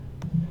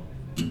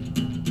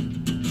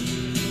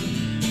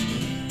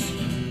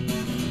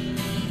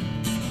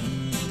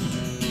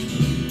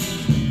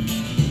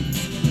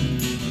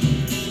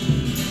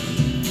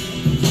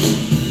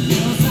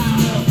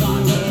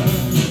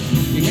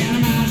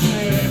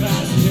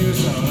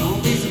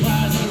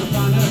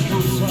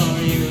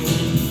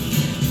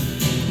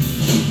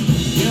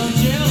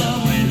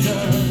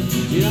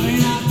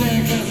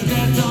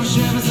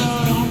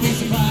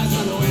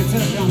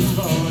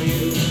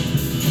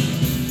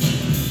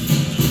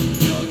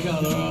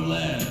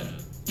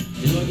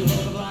Hello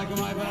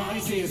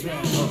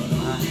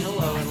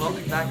and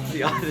welcome back to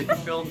the Odyssey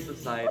Film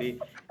Society.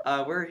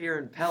 We're here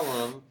in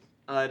Pelham.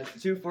 It's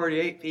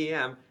 2:48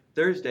 p.m.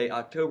 Thursday,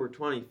 October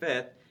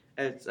 25th.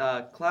 It's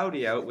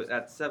cloudy out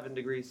at 7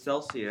 degrees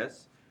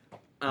Celsius.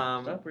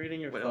 Stop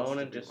reading your phone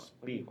and just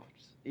speak.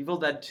 Evil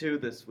Dead 2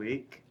 this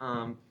week.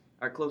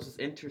 Our closest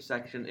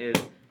intersection is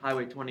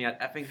Highway 20 at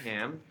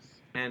Effingham,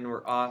 and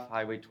we're off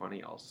Highway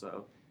 20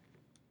 also.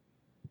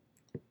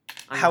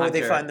 How would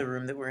they find the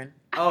room that we're in?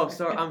 Oh,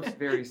 sorry. I'm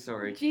very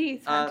sorry.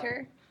 Jeez,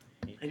 Hunter.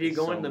 If you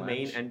go in the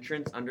main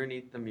entrance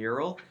underneath the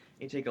mural,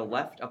 you take a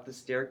left up the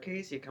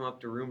staircase, you come up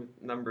to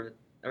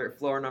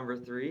floor number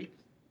 3,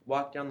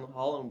 walk down the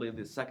hall, and it'll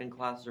be the second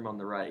classroom on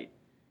the right,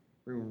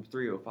 room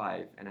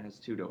 305, and it has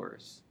 2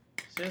 doors.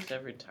 Say this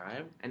every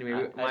time.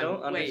 Anyway, I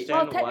don't understand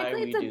Well, why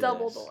technically we it's do a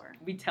double this. door.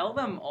 We tell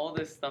them all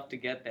this stuff to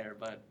get there,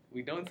 but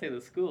we don't say the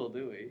school,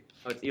 do we?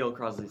 Oh, it's E.L.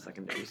 Crosley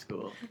Secondary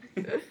School.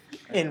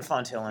 In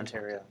Fonthill,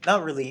 Ontario.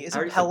 Not really. Is I it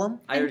already Pelham?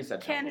 I already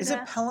said Canada. Is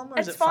it Pelham or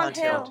is It's it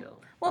Fonthill?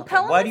 Fonthill. Well, Okay.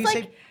 Pelham Why is do you like, say?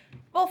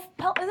 isn't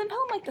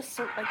Pelham like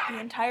the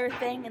entire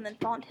thing, and then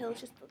Fonthill is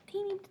just the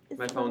teeny My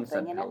little phone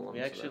said thing in it? Pelham. We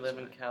actually live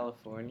in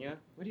California.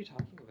 What are you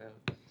talking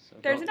about? So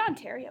There's don't- an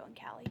Ontario in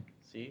Cali.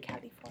 See?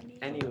 California.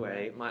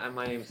 Anyway,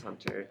 my name's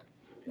Hunter.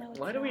 No, it's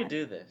Why do we not.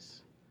 do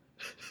this?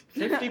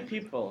 50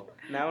 people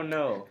now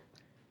know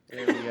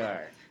where we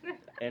are.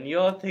 And you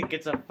all think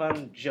it's a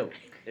fun joke.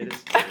 It is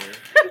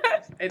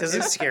funny. Does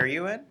it scare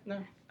you, Ed?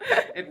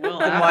 It will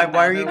Then happen.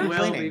 why are you There will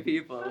complaining? be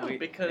people. No,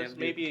 because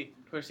maybe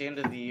towards the end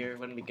of the year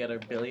when we get our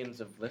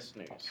billions of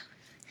listeners,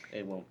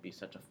 it won't be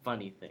such a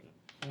funny thing.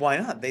 Why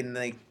not? Then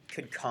they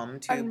could come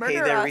to And pay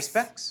murder their us.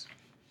 respects.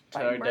 To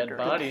By our dead murder.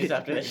 bodies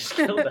after they just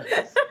killed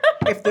us.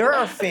 If there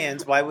are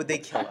fans, why would they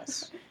kill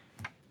us?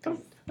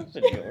 Those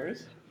are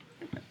yours.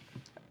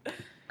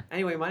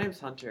 Anyway, my name's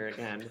Hunter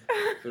again,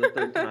 for the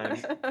third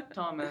time.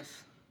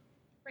 Thomas.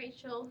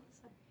 Rachel.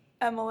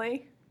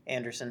 Emily.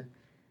 Anderson.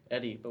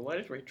 Eddie, but why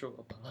does Rachel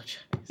apologize?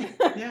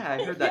 Yeah,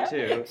 I heard that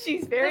too.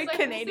 She's very Because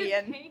I wasn't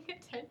Canadian. paying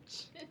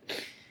attention.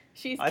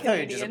 She's I thought you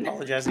were just Canadian.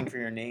 apologizing for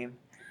your name.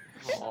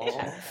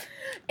 Aw.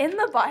 In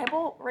the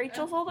Bible,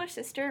 Rachel's older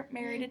sister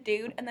married a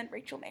dude, and then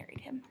Rachel married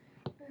him.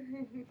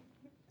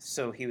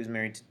 So he was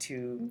married to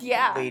 2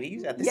 Yeah.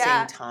 ladies at the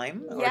Yeah. same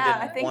time? Or Yeah,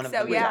 did I think one of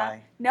so, them yeah.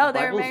 die? No, they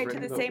were Bible's married to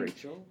written the about same.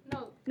 Rachel?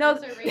 No,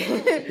 those are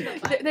Rachel's in the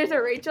Bible. there's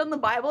a Rachel in the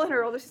Bible, and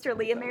her older sister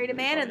Leah married a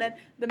man, and then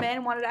the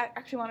man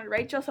actually wanted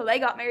Rachel, so they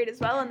got married as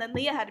well, and then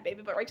Leah had a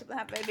baby, but Rachel didn't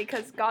have a baby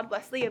because God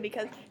bless Leah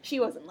because she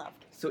wasn't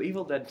loved. So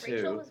Evil Dead 2.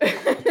 Rachel was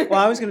Well,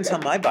 I was going to tell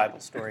my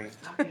Bible story.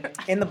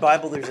 In the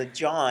Bible, there's a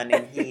John,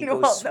 and he Well,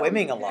 goes no.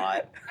 swimming a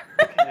lot,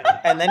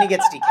 and then he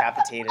gets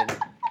decapitated.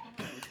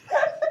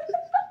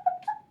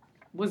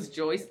 Was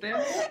Joyce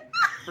there?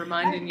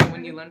 Reminding you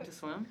when you learned to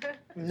swim?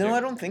 No,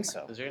 I don't think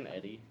so. Is there an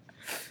Eddie?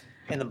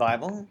 In the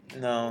Bible?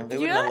 No, they Did you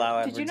wouldn't know- allow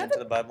did Edwards you know into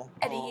that- the Bible.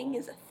 Eddying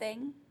is a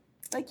thing.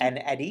 Like you, An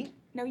eddy?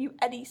 no, you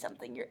eddy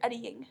something. You're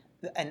eddying.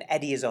 An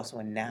eddy is also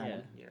a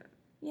noun. Yeah.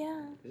 Yeah.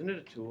 Yeah. Isn't it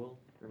a tool?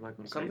 Or am I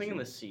going Something in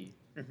the crazy? sea.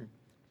 Mhm.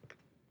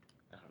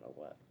 I don't know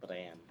what, but I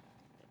am.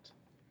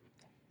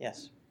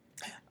 Yes.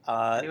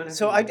 Anyone have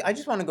So any- I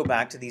just want to go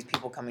back to these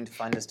people coming to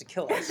find us to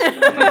kill us.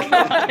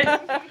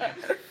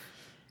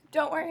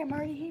 Don't worry, I'm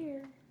already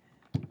here.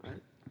 What?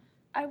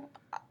 I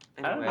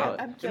I don't Anyway, know.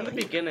 I'm In the kidding.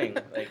 beginning,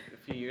 like a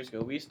few years ago,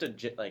 we used to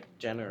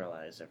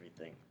generalize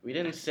everything. We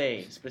didn't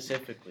say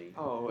specifically.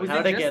 Oh, Was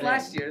How'd I it just get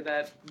last in? year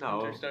that No.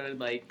 Hunter started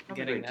like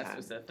Probably getting grade that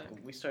 10. specific?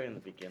 We started in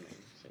the beginning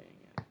saying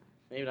it.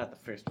 Maybe not the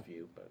first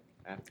few, but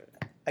after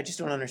that. I just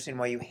don't understand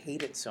why you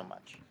hate it so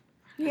much.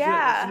 As soon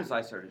yeah. as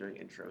I started doing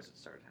intros, it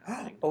started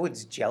happening. Oh,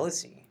 it's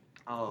jealousy.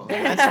 Oh,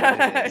 That's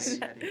what it is.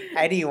 Eddie.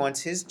 Eddie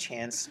wants his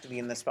chance to be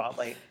in the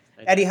spotlight.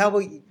 I Eddie, how about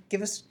you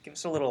give us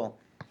a little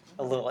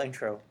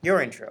intro.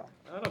 Your intro.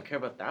 I don't care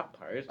about that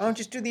part. Oh,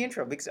 just do the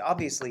intro because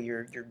obviously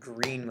you're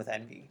green with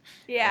envy.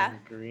 Yeah. I'm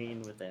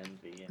green with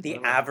envy. The What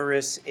am I-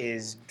 avarice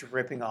is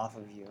dripping off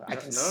of you. I No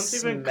can one's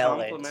even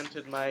smell it.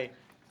 complimented my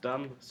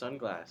dumb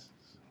sunglasses.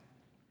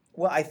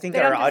 Well, I think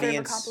They our don't deserve a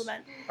audience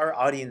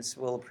compliment.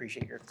 will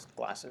appreciate your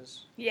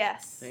glasses.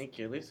 Yes. Thank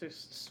you. At least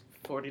there's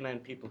 49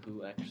 people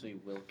who actually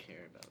will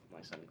care about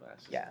my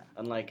sunglasses. Yeah.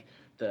 Unlike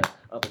the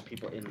other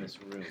people in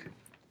this room.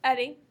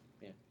 Eddie.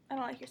 Yeah. I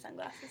don't like your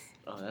sunglasses.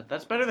 Oh,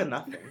 that's better than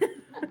nothing.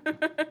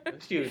 At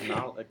least you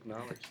acknowledge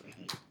them.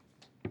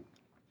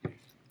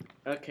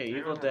 Okay,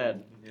 Evil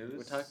Dead.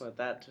 We're talking about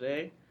that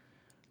today.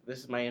 This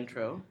is my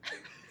intro.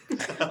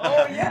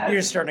 Oh, yeah.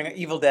 You're starting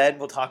Evil Dead.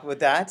 We'll talk about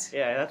that.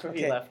 Yeah, that's where he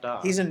Okay. left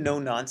off. He's a no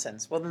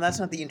nonsense. Well, then that's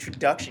not the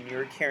introduction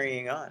you're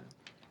carrying on.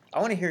 I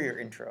want to hear your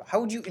intro.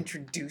 How would you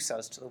introduce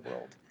us to the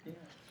world?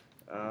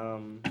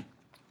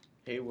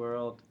 Hey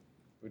world,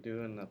 we're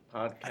doing a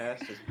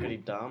podcast. It's pretty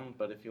dumb,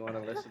 but if you want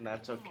to listen,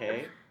 that's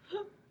okay.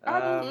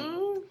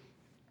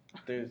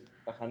 There's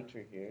a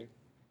hunter here.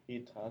 He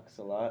talks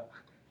a lot.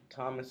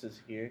 Thomas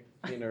is here.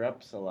 He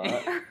interrupts a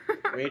lot.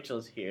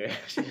 Rachel's here.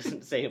 She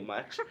doesn't say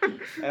much.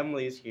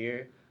 Emily's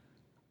here.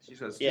 She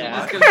says,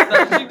 Yeah.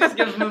 She just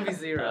gives movie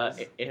zeros.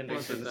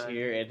 Anderson's time.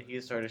 here, and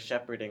he's sort of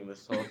shepherding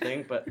this whole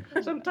thing, but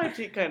sometimes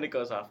he kind of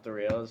goes off the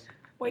rails.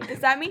 Wait, does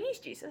that mean he's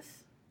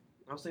Jesus?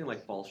 I was thinking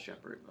like false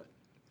shepherd, but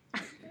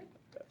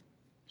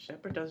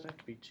Shepherd doesn't have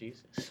to be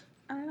Jesus.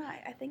 I don't know.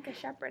 I think a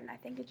shepherd and I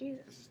think a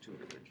Jesus. this is too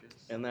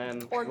religious. And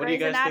then, Or what do you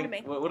Grey's guys Anatomy.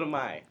 think? What am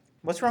I?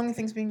 What's wrong with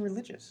things being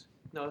religious?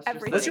 No, it's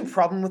Everything. What's your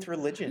problem with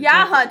religion?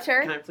 Yeah,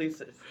 Hunter. Can I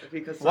please?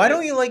 Because Why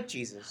don't you like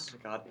Jesus?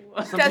 Oh my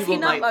God. Some Does he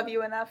people not might- love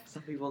you enough?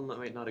 Some people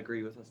might not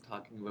agree with us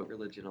talking about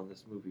religion on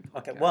this movie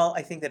podcast. Okay, well,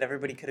 I think that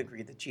everybody could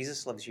agree that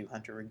Jesus loves you,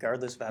 Hunter,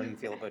 regardless of how you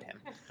feel about him.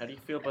 How do you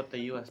feel about the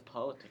U.S.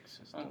 politics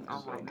system?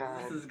 Oh my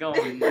God. This is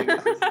going.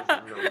 This is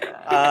real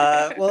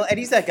bad. Well,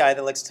 Eddie's that guy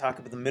that likes to talk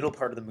about the middle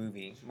part of the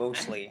movie,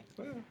 mostly.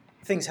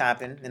 Things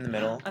happen in the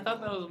middle. I thought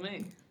that was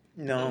me.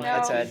 No, No.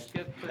 that's Ed.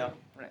 Skip No.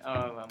 Right.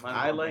 Oh,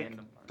 I like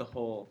the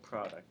whole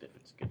product if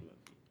it's a good movie.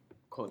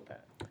 Quote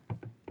that.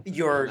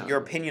 Your No. your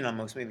opinion on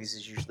most movies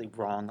is usually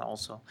wrong,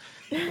 also.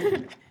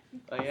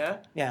 Oh yeah?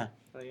 Yeah.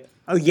 Oh yeah.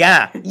 Oh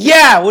yeah,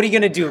 yeah. What are you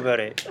gonna do about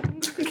it?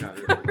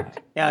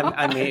 Yeah,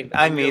 I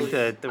I made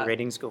really- the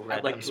ratings go red.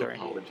 I'd like I'm to sorry.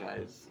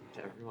 apologize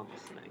to everyone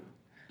listening.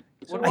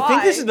 I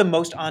think this Why? is the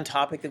most on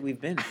topic that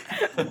we've been.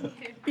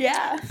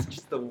 Yeah. It's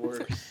just the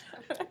worst.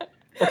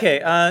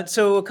 Okay,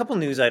 so a couple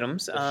news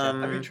items.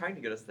 I've been trying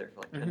to get us there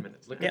for like 10 mhm.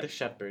 minutes. Look now. at the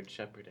shepherd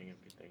shepherding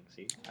everything.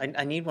 See?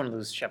 I need one of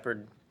those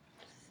shepherd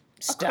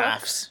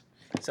staffs.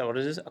 Is that what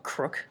it is? A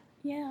crook?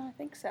 Yeah, I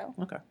think so.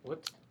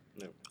 What?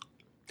 No.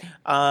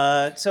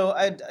 So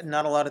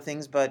not a lot of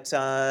things, but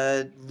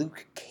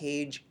Luke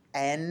Cage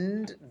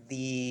and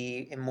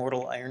the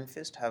Immortal Iron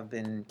Fist have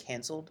been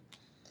canceled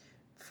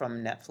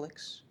from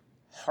Netflix.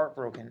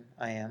 Heartbroken,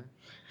 I am.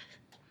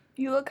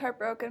 You look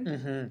heartbroken.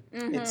 Mm-hmm.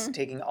 Mm-hmm. It's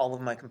taking all of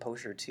my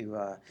composure to.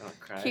 Don't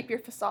cry. Keep your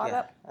facade Yeah.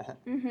 up. Uh-huh.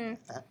 Mm-hmm.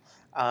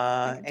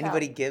 can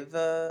Anybody give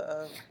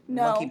a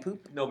No. monkey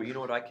poop? No, but you know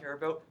what I care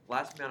about?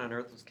 Last Man on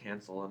Earth was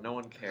canceled, and no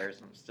one cares,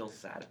 and I'm still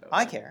sad about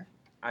I it. care.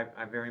 I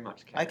very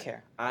much care. I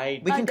care.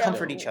 We We can don't.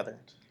 comfort each other.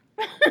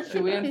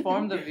 Should we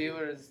inform the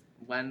viewers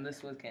when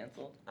this was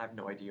canceled? I have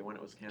no idea when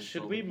it was canceled.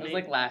 Should we It was make?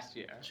 like last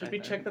year. Should I we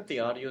think. check that the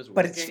audio is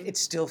But working? it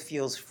still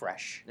feels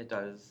fresh. It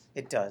does.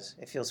 It does.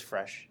 It feels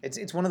fresh.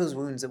 It's one of those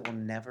wounds that will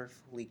never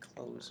fully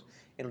close.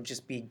 It'll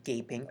just be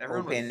gaping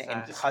Everyone was open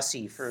and sad.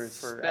 pussy for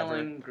forever.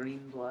 Spelling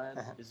green blood.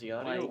 Uh-huh. Is the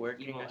audio like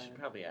working? evil I should eye.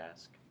 probably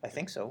ask. I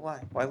think so.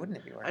 Why? Why wouldn't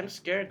it be working? I'm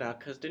scared now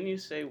because didn't you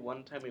say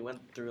one time we went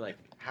through like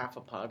half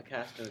a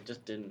podcast and it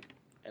just didn't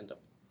end up?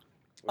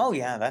 Oh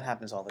working? yeah, that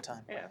happens all the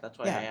time. Yeah, that's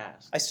why Yeah. I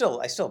asked. I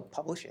still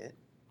publish it.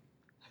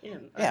 Yeah,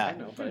 Yeah, I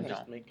know, but I'm you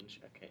just know. making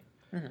sure. Okay.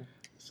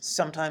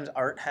 Sometimes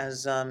art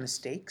has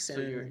mistakes So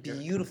and you're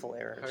beautiful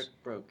errors.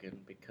 Heartbroken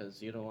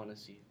because you don't want to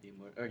see the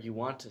or you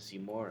want to see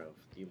more of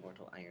the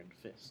Immortal Iron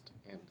Fist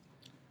and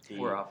the.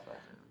 We're off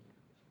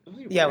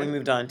that Yeah, we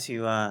moved on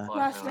to.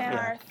 Last Man on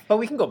Yeah. Earth. But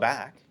we can go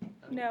back.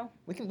 No.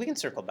 We can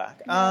circle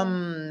back.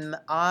 No.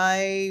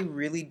 I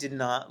really did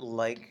not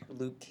like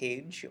Luke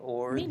Cage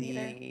or Me the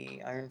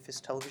neither. Iron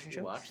Fist television You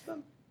show. watch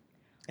them?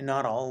 And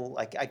not all.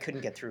 Like I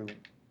couldn't get through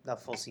the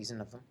full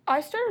season of them.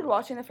 I started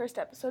watching the first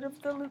episode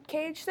of the Luke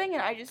Cage thing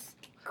and I just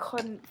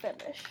couldn't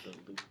finish. The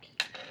Luke.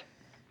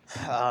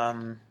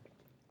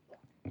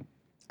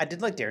 I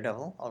did like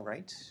Daredevil. All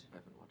right. I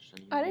haven't watched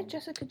any. I of did them.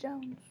 Jessica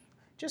Jones.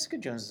 Jessica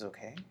Jones is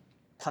okay.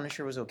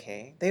 Punisher was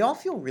okay. They all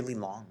feel really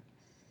long.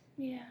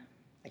 Yeah.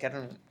 Like I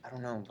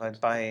don't know.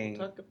 By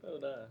We'll talk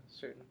about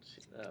certain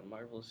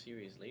Marvel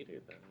series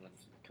later then when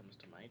it comes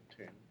to my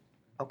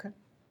turn.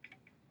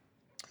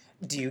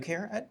 do you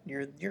care, Ed?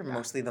 You're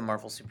mostly the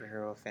Marvel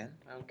superhero fan.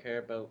 I don't care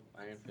about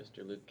Iron Fist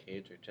or Luke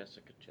Cage or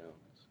Jessica Jones.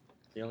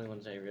 The only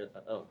ones I really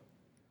oh,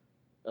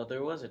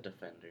 there was a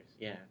Defenders.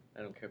 Yeah,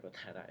 I don't care about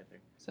that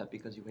either. Is that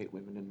because you hate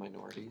women and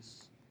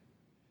minorities,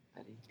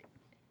 Eddie?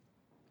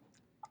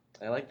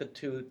 I like the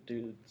two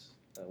dudes,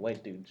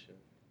 white dude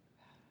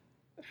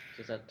show.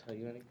 Does that tell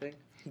you anything?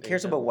 He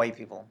cares about white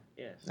people.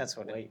 Yes. That's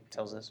what white. it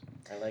tells us.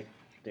 I like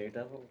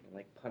Daredevil. I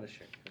like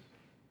Punisher.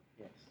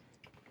 Yes.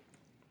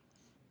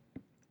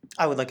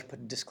 I would like to put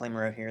a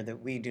disclaimer out here that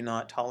we do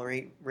not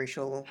tolerate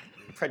racial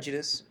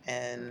prejudice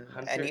and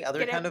Hunter- any other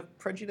Get it? kind of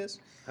prejudice.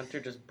 Hunter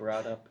just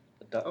brought up.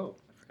 Oh,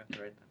 I forgot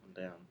to write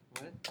that one down.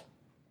 What?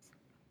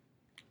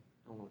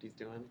 I don't know what he's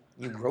doing.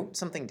 You wrote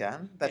something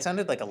down? That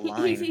sounded like a He's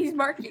line.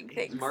 marking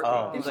things. He's marking.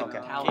 Oh, he's like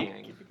okay.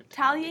 tallying.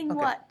 Tallying Okay.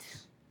 what?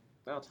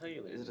 I'll tell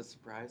you later. Is it a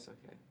surprise?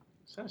 Okay.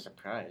 It's not a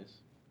surprise.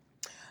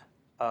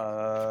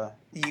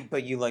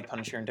 But you like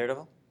Punisher and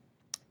Daredevil?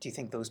 Do you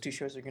think those two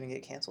shows are going to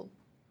get canceled?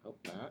 Hope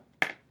not.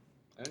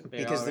 I think they're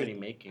Because already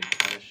making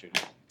Punisher.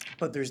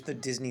 But there's the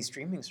Disney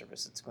streaming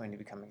service that's going to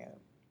be coming out.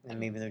 And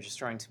maybe they're just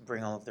trying to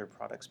bring all of their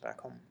products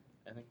back home.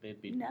 I think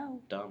they'd be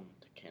No. dumb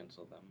to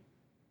cancel them.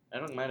 I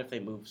don't mind if they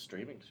move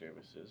streaming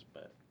services,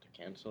 but to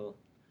cancel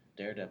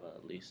Daredevil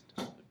at least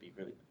would be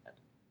really bad.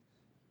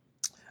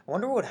 I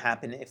wonder what would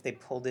happen if they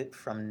pulled it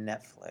from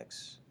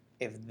Netflix,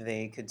 if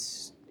they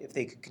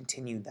could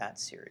continue that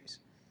series.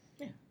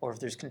 Yeah. Or if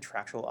there's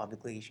contractual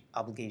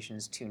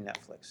obligations to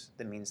Netflix,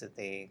 that means that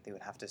they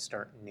would have to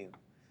start new.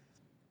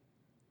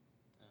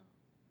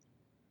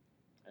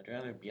 I'd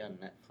rather be on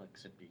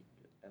Netflix and be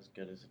as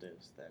good as it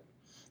is than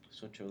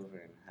switch over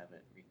and have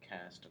it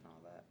recast and all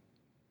that.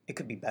 It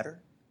could be better.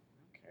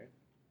 I don't care.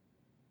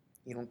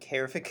 You don't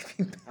care if it could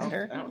be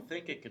better? I don't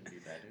think it could be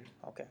better.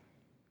 Okay.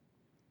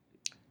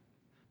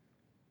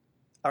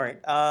 All right.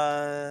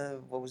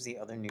 What was the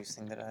other news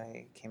thing that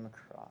I came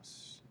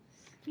across?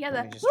 Yeah,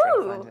 Let me the just try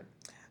to woo! find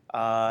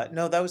it.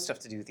 No, that was stuff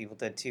to do with Evil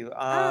Dead 2. Oh,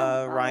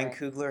 Ryan alright.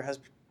 Coogler has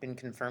been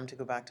confirmed to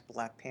go back to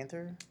Black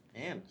Panther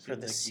Man, for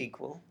the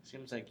sequel.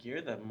 Seems like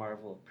you're the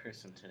Marvel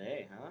person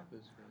today, huh?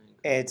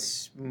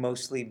 It's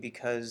mostly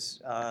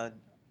because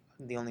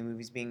the only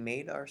movies being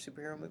made are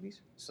superhero movies,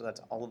 so that's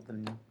all of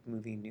the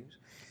movie news.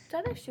 It's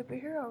either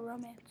superhero or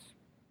romance.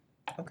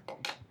 Okay.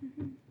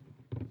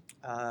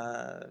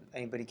 Mm-hmm.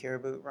 Anybody care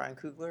about Ryan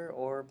Coogler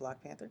or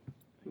Black Panther?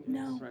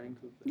 No. Ryan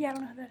Coogler. Yeah, I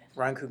don't know who that is.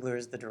 Ryan Coogler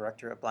is the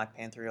director of Black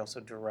Panther. He also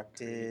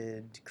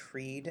directed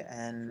Creed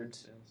and...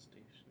 Fruitvale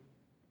Station.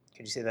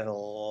 Could you say that a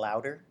little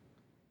louder?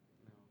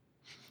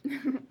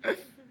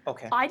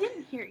 Okay. I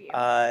didn't hear you.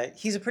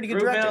 He's a pretty good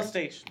Fruitvale director.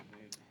 Station.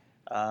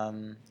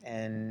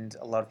 And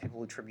a lot of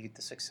people attribute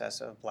the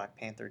success of Black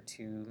Panther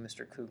to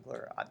Mr.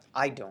 Coogler.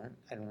 I don't.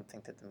 I don't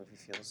think that the movie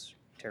feels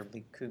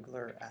terribly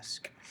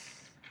Coogler-esque.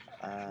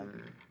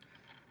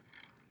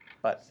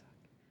 But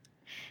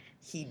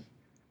he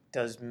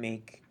does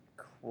make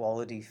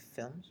quality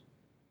films.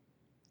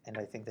 And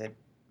I think that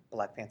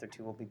Black Panther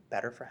 2 will be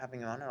better for having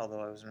him on it, although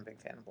I wasn't a big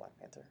fan of Black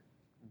Panther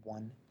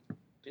 1.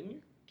 Didn't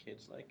your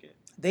kids like it?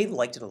 They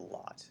liked it a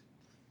lot.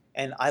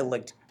 And I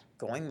liked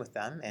going with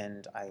them,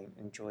 and I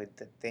enjoyed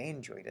that they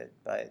enjoyed it,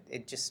 but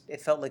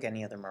it felt like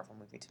any other Marvel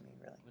movie to me,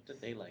 really. What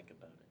did they like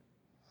about it?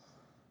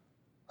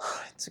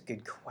 It's a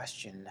good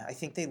question. I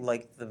think they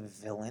liked the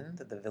villain,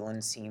 that the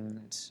villain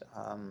seemed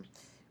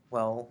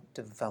well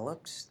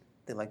developed.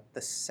 They liked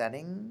the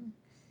setting.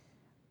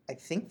 I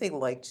think they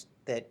liked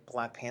that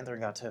Black Panther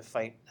got to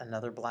fight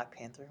another Black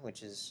Panther,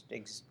 which is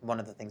one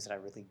of the things that I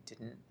really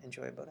didn't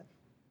enjoy about it.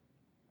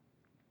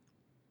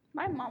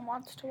 My mom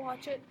wants to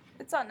watch it.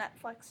 It's on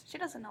Netflix. She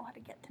doesn't know how to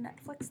get to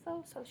Netflix,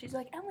 though, so she's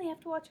like, Emily, you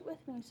have to watch it with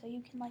me so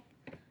you can, like,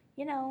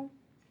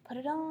 put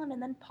it on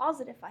and then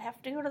pause it if I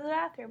have to go to the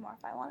bathroom or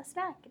if I want a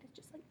snack. And it's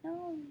just like,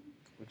 no.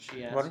 Would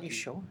she ask Why don't you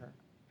show her?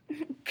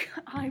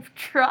 I've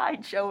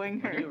tried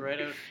showing Why do you her.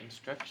 write out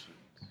instructions?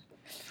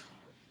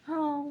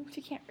 Oh,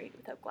 she can't read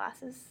without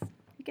glasses.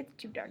 It gets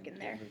too dark in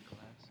there. Give her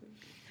glasses?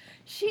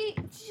 She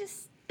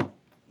just,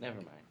 Never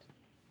mind.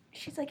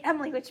 she's like,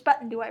 Emily, which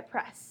button do I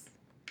press?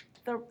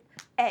 The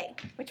A.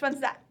 Which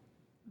one's that?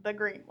 The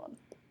green one.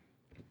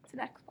 It's an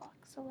Xbox.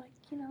 So, like,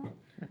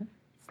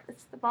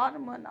 it's the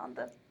bottom one on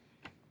the,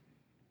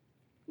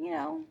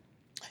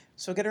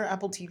 So get her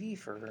Apple TV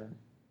for,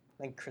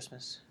 like,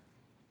 Christmas.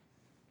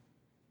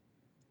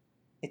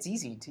 It's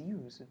easy to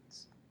use.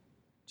 It's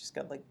just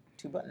got, like,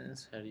 2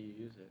 buttons. How do you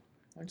use it?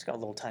 It's got a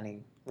little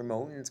tiny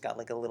remote, and it's got,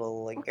 like, a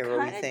little, like, What arrowy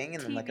kind of thing,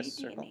 and then, like, a TV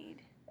do you circle.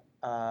 need?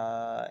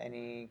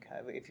 Any kind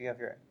of, if you have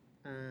your,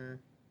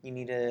 you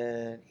need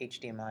a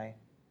HDMI,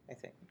 I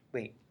think.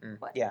 Wait,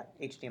 What? yeah,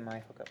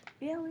 HDMI hookup.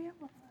 Yeah, we have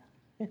one.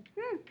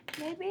 Yeah.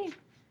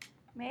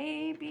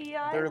 Maybe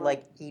I They're will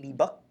like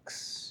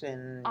 $80,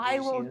 and I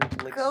you just will use them,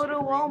 like, go to super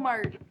green.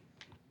 Walmart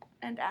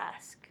and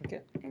ask.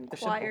 Okay.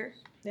 Inquire.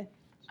 Yeah.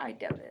 I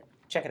doubt it.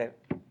 Check it out.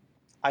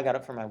 I got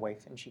it for my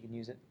wife, and she can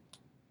use it.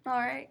 All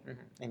right.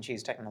 And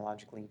she's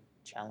technologically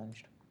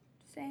challenged.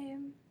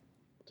 Same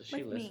Does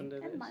she with me listen to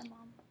this? and my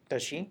mom.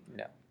 Does she?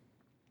 No.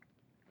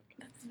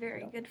 That's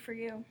very good for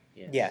you.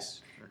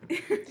 Yes.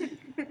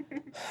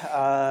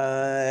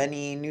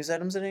 Any news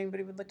items that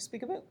anybody would like to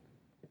speak about?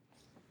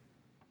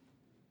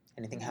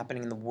 Anything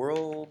happening in the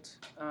world?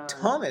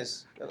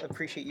 Thomas, I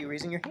appreciate you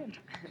raising your hand.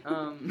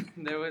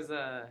 There was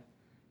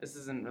this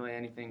isn't really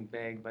anything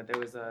big, but there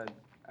was a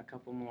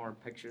couple more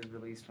pictures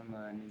released from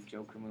the new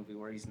Joker movie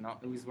where he's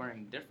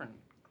wearing different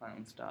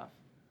clown stuff.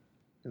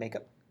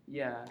 Makeup.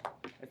 Yeah,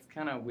 it's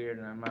kind of weird,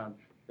 and I'm not a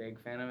big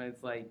fan of it.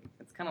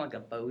 It's kind of like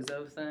a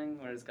bozo thing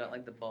where it's got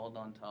like the bald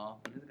on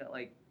top, and it's got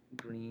like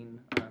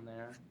green on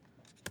there.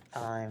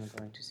 I'm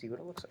going to see what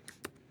it looks like.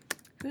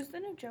 Who's the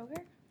new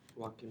Joker?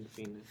 Joaquin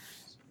Phoenix.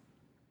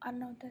 I don't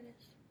know what that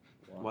is.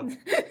 What?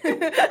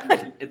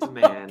 It's a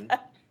man.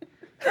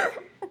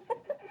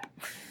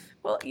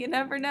 Well, you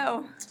never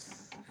know.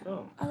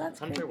 Oh, Oh, that's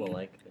Hunter creepy. will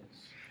like this.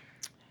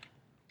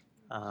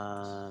 What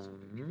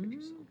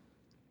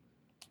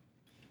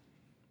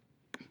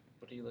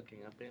are you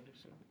looking up,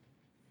 Anderson?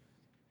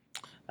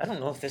 I don't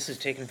know if this is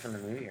taken from the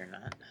movie or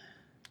not.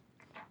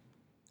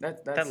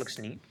 That looks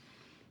neat.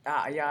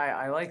 Yeah,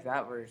 I like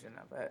that version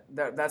of it.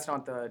 That's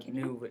not the Can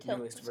you tilt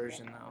newest this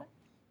version way? though.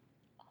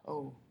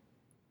 Oh,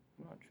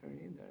 I'm not sure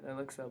either. That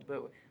looks a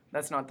bit.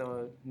 That's not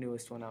the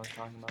newest one I was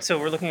talking about. So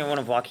we're looking at one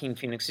of Joaquin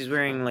Phoenix. He's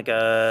wearing like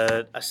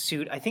a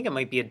suit. I think it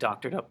might be a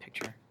doctored up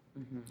picture.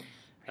 Mm-hmm.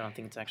 I don't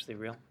think it's actually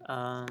real.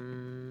 Well,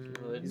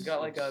 He's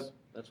got like a.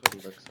 That's what he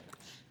looks like.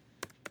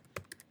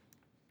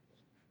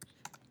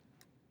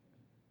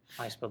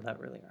 I spelled that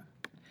really wrong.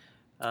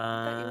 I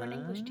thought you were an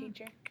English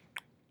teacher.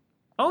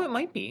 Oh, it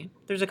might be.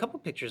 There's a couple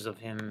pictures of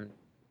him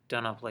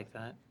done up like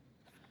that.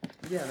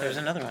 Yeah, There's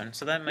another one.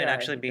 So that might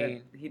actually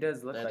be. He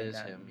does look That like is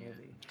that him, in the yeah.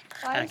 movie.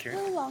 Why Accurate.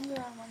 is Blue longer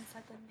on one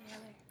side than the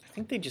other? I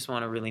think they just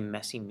want a really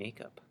messy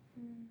makeup.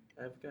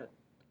 I've got a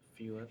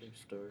few other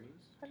stories.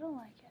 I don't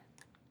like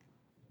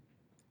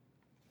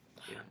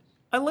it.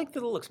 I like that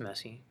it looks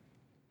messy.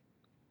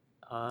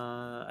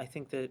 I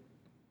think that.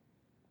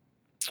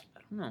 I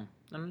don't know.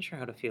 I'm not sure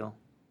how to feel.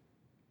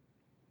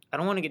 I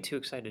don't want to get too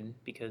excited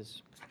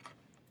because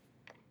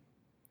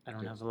I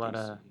don't have a lot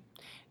of.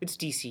 It's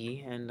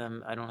DC, and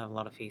I don't have a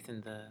lot of faith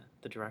in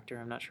the director.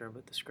 I'm not sure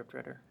about the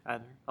scriptwriter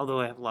either. Although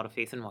I have a lot of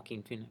faith in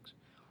Joaquin Phoenix.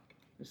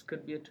 This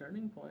could be a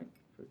turning point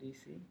for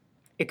DC.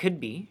 It could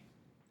be.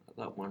 I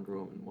thought Wonder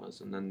Woman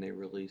was, and then they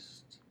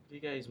released What do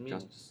you guys mean?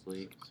 Justice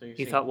League. So you're You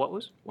saying, thought what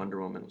was? Wonder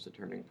Woman was a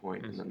turning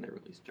point, and then they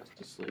released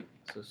Justice League.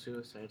 so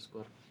Suicide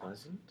Squad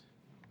wasn't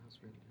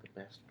the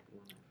best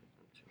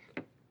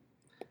one?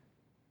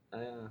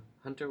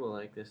 Hunter will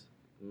like this.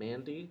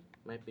 Mandy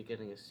might be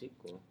getting a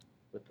sequel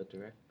with the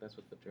direct. That's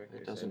what the director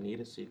It said. doesn't need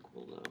a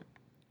sequel though.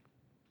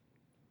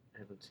 I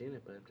haven't seen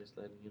it, but I'm just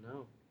letting you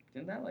know.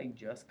 Didn't that like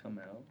just come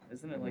out?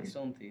 Isn't it like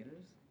still in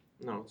theaters?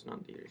 No, it's not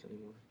in theaters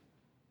anymore.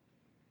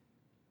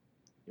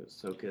 It was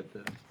so good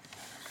though.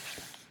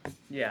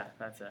 Yeah,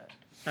 that's it.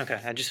 Okay,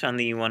 I just found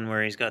the one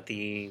where he's got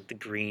the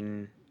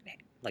green,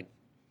 like,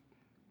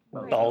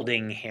 Right.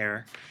 balding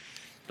hair.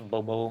 The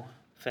Bobo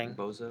thing.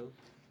 Bozo?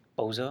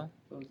 Bozo?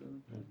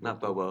 Not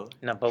Bobo.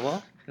 Not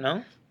Bobo?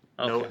 No?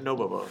 No, Okay. no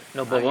Bobo.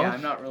 No Bobo? Yeah,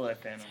 I'm not really a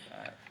fan of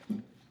that.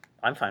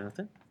 I'm fine with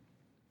it.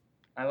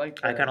 I like.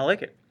 I kind of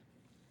like it.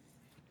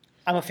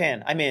 I'm a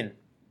fan. I'm in.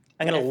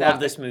 I'm going If to that- love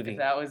this movie. If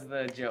that was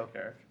the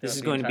Joker. This the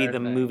is going to be entire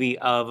the thing. movie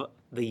of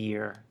the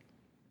year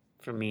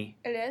for me.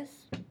 It is?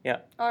 Yeah,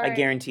 All I right.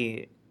 guarantee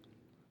it.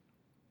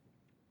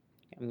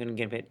 I'm going to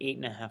give it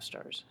 8.5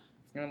 stars.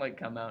 It's gonna like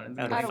come out and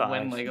Out it's of gonna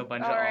win 5. like a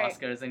bunch All of right.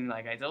 Oscars and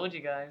like I told you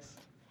guys.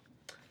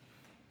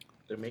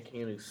 They're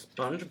making a new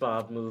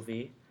SpongeBob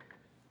movie.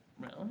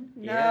 Really?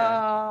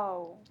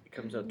 No. It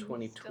comes out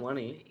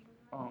 2020.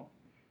 Oh.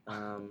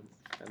 And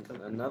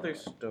another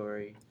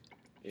story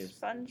is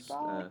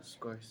SpongeBob?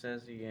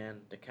 Scorsese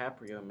and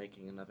DiCaprio are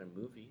making another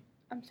movie.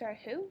 I'm sorry,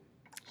 who?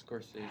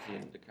 Scorsese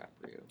and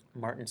DiCaprio.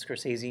 Martin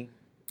Scorsese.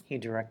 He Many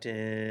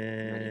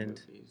directed.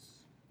 movies.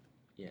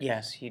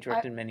 Yes, he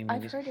directed many I've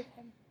movies. heard of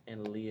him.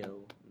 And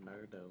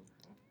Leonardo.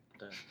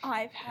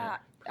 I've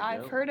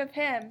heard of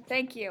him.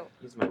 Thank you.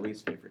 He's my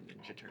least favorite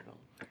Ninja Turtle.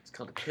 It's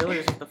called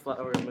Killers of the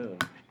Flower Moon.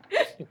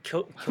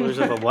 Killers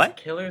of a what?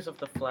 Killers of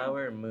the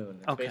Flower Moon.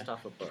 It's Okay. based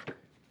off a book.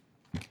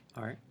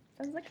 All right.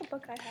 Sounds like a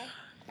book I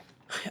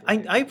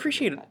have. I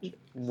appreciate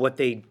what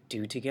they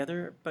do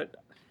together, but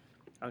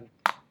I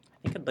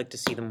think I'd like to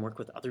see them work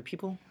with other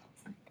people.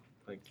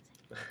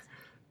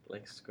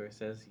 Like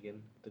Scorsese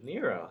and De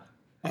Niro.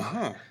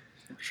 Uh-huh.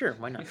 Sure,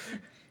 why not?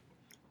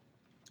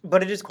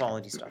 But it is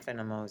quality stuff, and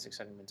I'm always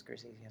excited when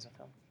Scorsese has a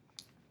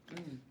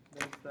film.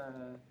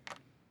 There's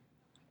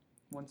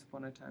Once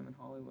Upon a Time in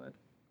Hollywood.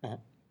 Uh-huh.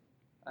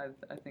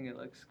 I think it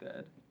looks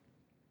good.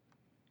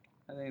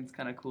 I think it's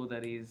kind of cool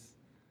that he's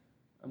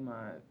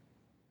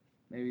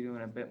maybe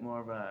doing a bit more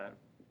of a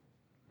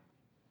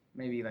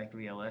maybe like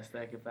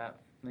realistic, if that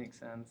makes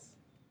sense.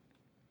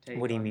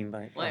 What do you mean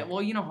by? Like,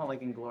 well, you know how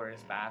like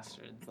Inglourious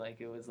Bastards, like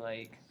it was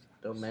like.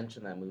 Don't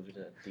mention that movie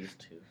to these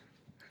two.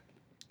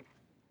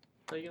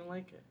 So you don't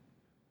like it?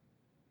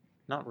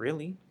 Not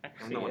really.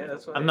 Actually, yeah,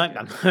 that's what I'm not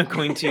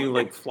going to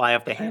like fly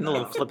off the handle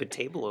and flip a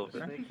table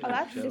over. Oh,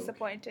 that's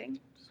disappointing.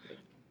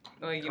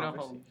 Like, you know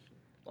how,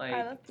 like,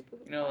 I love people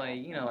who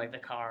like the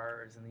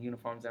cars and the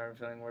uniforms and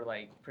everything were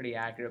like pretty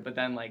accurate, but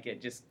then like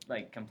it just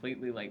like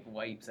completely like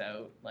wipes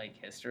out like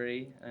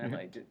history and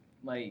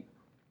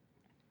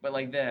but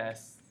like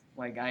this,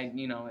 like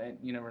you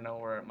never know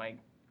where it might.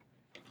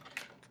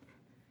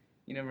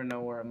 You never know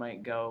where it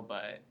might go,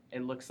 but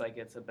it looks like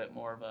it's a bit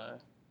more of a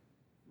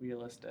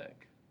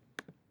realistic,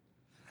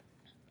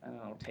 I don't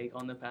know, take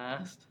on the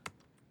past.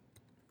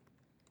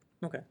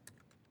 Okay.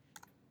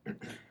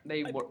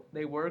 They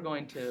were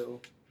going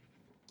to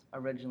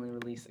originally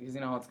release it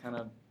because it's kind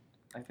of,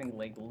 I think,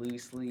 like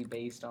loosely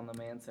based on the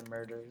Manson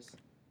murders.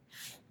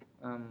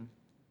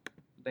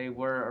 They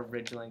were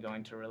originally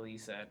going to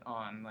release it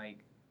on like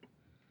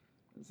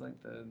it was like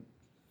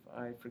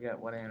I forget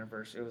what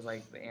anniversary. It was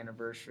like the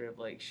anniversary of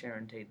like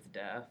Sharon Tate's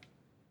death.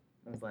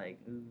 I was like,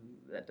 ooh,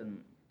 that didn't.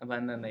 And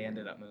then they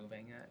ended up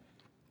moving it.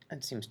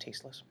 It seems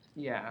tasteless.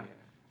 Yeah.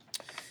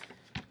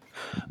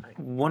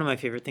 One of my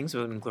favorite things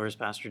about Inglourious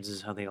Bastards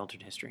is how they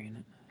altered history in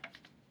it.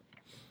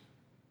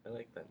 I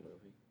like that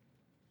movie.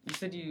 You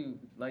said you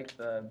liked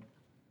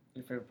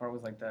your favorite part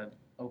was like the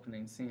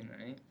opening scene,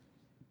 right?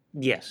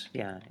 Yes,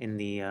 yeah, in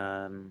the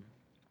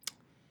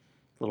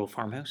little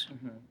farmhouse.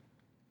 Mm-hmm.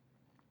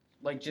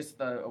 Like just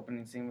the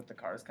opening scene with the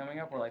cars coming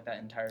up, or like that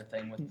entire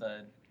thing with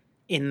the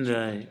In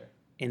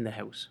the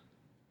house.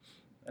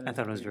 I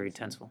thought it was very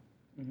tenseful.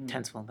 Mm-hmm.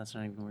 Tenseful, that's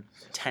not even a word.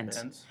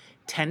 Tense.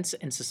 Tense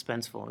and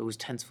suspenseful. It was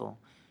tenseful.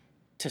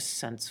 To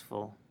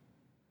senseful.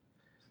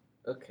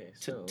 Okay,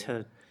 so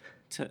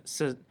So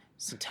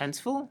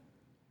tenseful?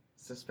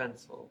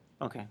 Suspenseful.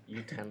 Okay.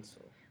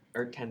 utensil.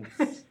 or tense.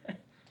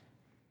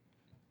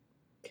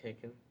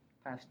 Kicking.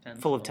 Past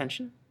tense. Full of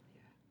tension?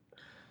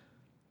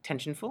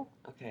 Tensionful?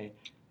 Okay,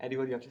 Eddie,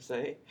 what do you have to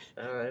say?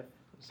 Alright,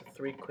 so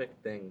 3 quick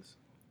things.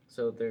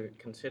 So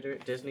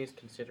Disney's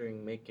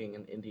considering making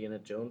an Indiana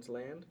Jones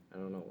land. I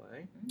don't know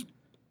why.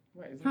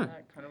 Wait, isn't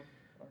that kind of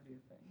already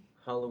a thing?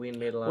 Halloween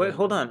made a lot Wait, of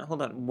hold on.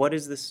 What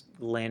is this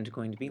land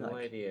going to be No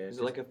like? idea. Is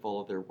it like a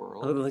full of their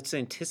world? Oh, let's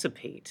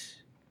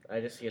anticipate. I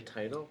just see a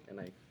title and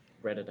I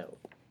read it out.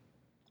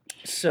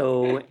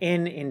 So,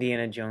 in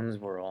Indiana Jones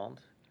world,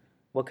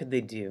 what could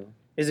they do?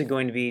 Is it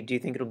going to be, do you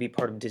think it'll be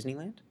part of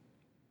Disneyland?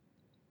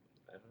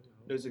 I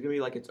don't know. Is it gonna be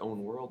like its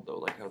own world though,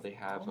 like how they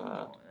have?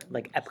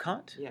 Like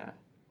Epcot? Yeah.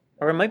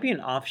 Or it might be an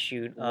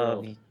offshoot of...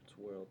 World. It's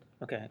world.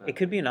 Okay, it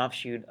could be an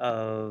offshoot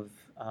of...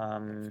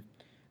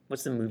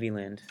 what's the movie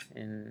land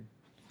in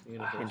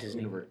Universal.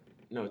 Disney.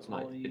 No, it's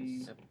not. Holly-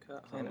 It's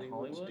Epcot, Planet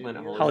Hollywood?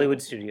 Planet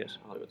Hollywood Studios.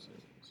 Hollywood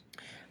Studios.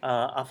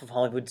 Off of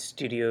Hollywood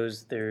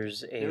Studios,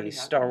 there's already a have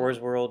Star one. Wars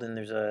world, and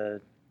there's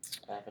a...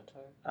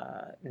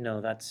 Avatar.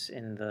 no, that's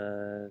in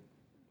the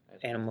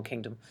Animal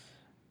Kingdom.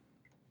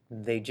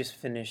 They just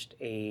finished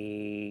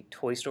a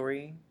Toy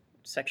Story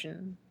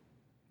section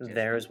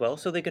there as well,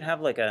 so they could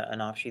have like an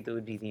offshoot that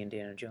would be the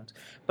Indiana Jones.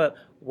 But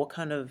what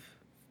kind of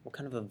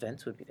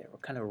events would be there?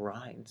 What kind of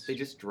rides? They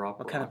just drop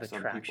What kind of rocks on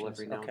people attractions?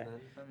 every now Okay. and then.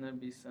 And there'd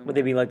be some. Would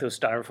they be like those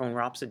styrofoam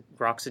rocks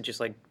that just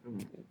like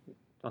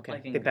okay,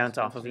 like in they bounce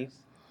off of you?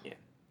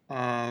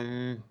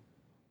 Ghostbusters?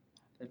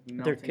 There'd be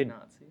There melting could-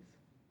 Nazis.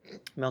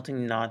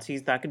 Melting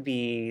Nazis, that could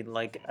be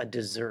like a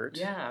dessert.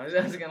 Yeah, I was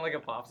asking like a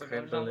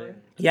popsicle or something.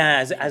 Yeah,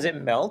 as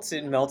it melts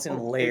in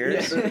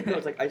layers. Yeah, no,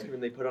 it's like ice cream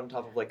they put on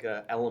top of like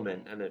a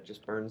element and it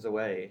just burns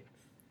away.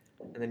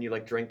 And then you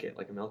like drink it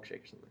like a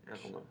milkshake or something. I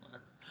don't know.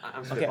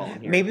 I'm Okay,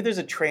 spitballing here. maybe there's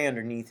a tray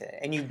underneath it,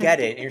 and you get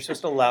it, and you're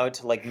supposed to allow it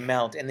to like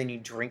melt, and then you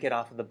drink it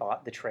off of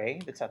the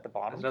tray that's at the I was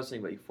bottom. about to say,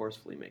 but you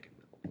forcefully make it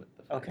melt with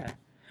the fire. Okay.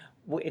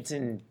 Well, it's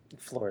in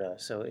Florida,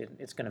 so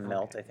it's going to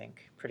melt, I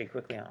think, pretty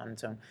quickly on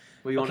its own.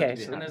 Well, you want Okay, it to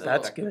be so hot. there's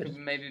that's a, good. Could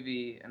maybe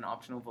be an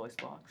optional voice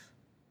box.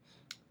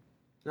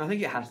 No, I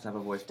think it has to have a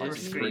voice box. Or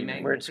Disney-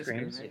 screaming. Where it Just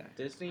screams? screaming.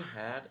 Yeah. Disney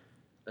had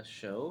a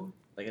show,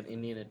 like an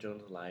Indiana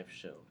Jones live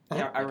show.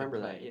 Yeah, Like I a remember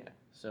that. play. Yeah.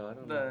 So I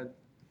don't know.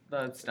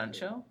 The stunt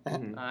show?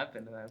 Mhm. I've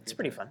been to that. a It's few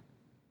pretty times. fun.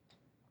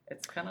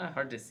 It's kind of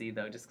hard to see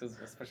though, just because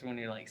especially when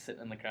you're like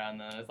sitting in the crowd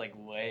and then it's like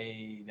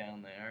way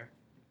down there.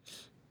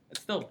 It's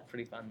still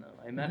pretty fun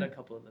though. I met a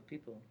couple of the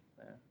people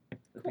there,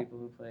 the people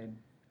who played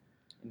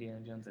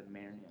Indiana Jones and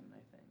Marion,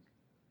 I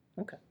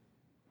think.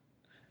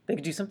 They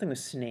could do something with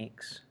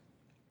snakes.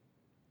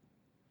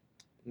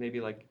 Maybe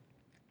like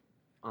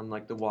on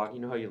like the walk, you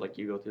know how you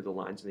go through the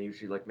lines and they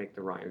usually like make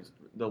the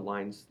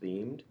lines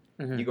themed.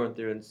 Mhm. You going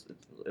through and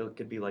it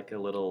could be like a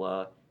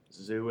little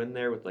zoo in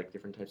there with like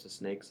different types of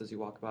snakes as you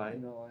walk by.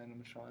 No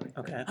animatronic.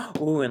 Okay.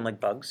 Ooh, and like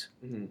bugs,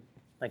 Mm-hmm.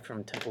 like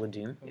from Temple of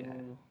Doom. Yeah.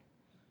 Ooh.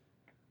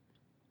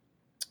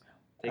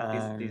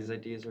 These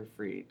ideas are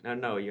free.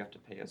 No, you have to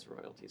pay us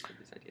royalties for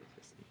these ideas.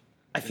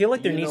 I feel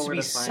like there You know needs to where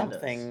be to find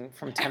something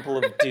from Temple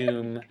of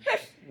Doom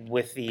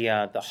with the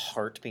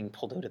heart being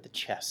pulled out of the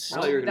chest.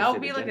 Oh, you were gonna That say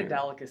would be the like a dinner.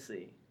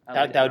 delicacy. at,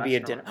 That, like, that would be a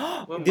dinner.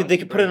 restaurant. Well, they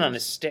could put it on a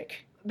brains.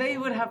 stick, They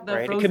would have the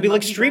right? It frozen could be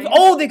like monkey street. brain.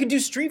 Oh, they could do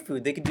street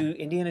food. They could do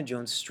Indiana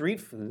Jones street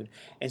food,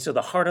 and so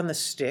the heart on the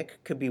stick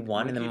could be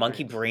one, and the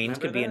monkey brains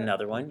could be Remember that?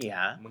 another one.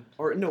 Yeah.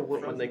 Or no, when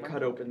Frozen they monkey.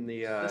 cut open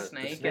the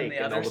snake and the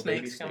all other the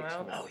baby snakes come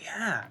out. Oh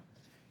yeah.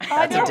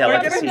 I That's a don't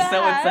delicacy. remember I'm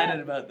so that. excited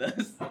about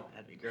this.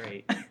 That'd be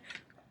great.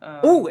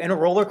 Oh, and a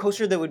roller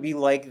coaster that would be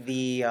like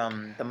the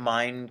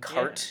mine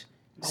cart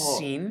Oh,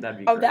 scene. That'd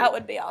be Oh, great. that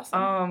would be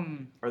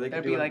awesome. Or they could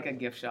That'd do be it- like a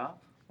gift shop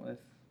with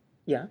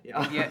Yeah. They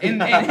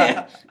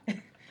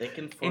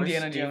can force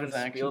Indiana Steven Jones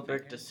action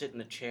Spielberg figures. to sit in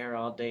a chair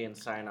all day and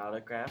sign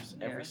autographs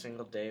Yeah. every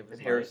single day of his And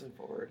life. Harrison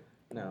Ford.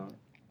 No,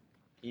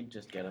 he'd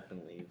just get up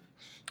and leave.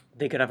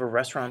 They could have a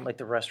restaurant like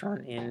the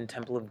restaurant in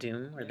Temple of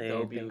Doom where they.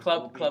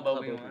 Club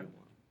Obi-Wan.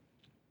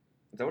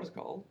 Is that what it's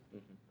called?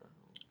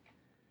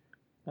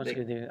 What's They-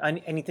 gonna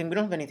do? Anything? We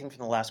don't have anything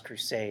from the Last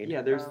Crusade.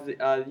 Yeah, there's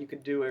you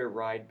could do a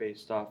ride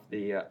based off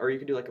the, or you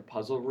could do like a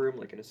puzzle room,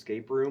 like an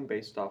escape room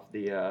based off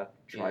the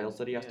trials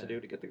that he has to do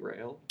to get the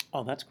Grail.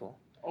 Oh, that's cool.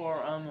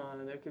 Or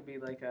there could be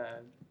like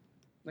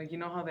you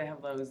know how they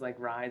have those like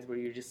rides where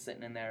you're just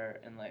sitting in there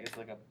and like it's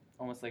like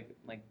almost like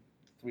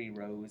 3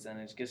 rows and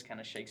it just kind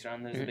of shakes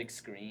around. There's a big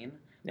screen.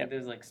 Yep. Like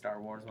there's like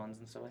Star Wars ones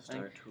and stuff. I think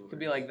Star Tours. could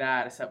be like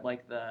that, except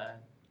like the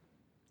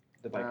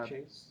bike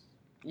chase,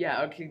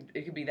 yeah.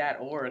 It could be that,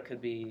 or it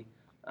could be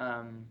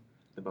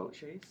the boat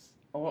chase.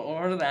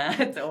 or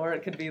that, or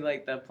it could be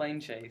like the plane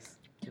chase.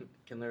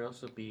 Can there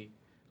also be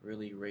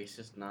really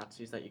racist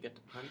Nazis that you get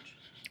to punch?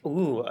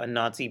 Ooh, a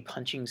Nazi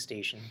punching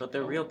station, But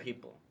they're real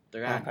people.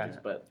 They're Okay. actors,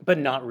 but but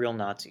not real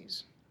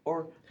Nazis.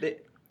 Or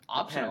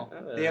Optional.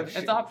 they have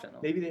It's optional.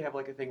 maybe they have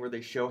like a thing where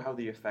they show how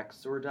the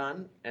effects were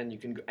done, and you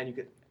can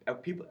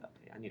people.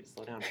 I need to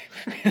slow down.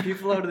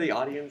 People out of the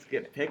audience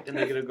get picked, and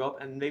they get to go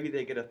up, and maybe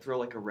they get to throw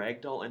like a rag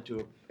doll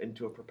into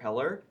a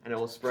propeller, and it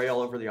will spray all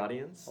over the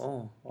audience.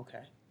 Oh,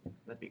 okay.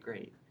 That'd be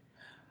great.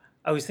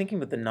 I was thinking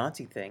about the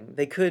Nazi thing.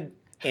 They could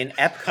in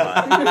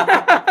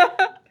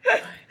Epcot.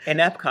 In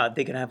Epcot,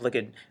 they could have like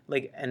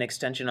an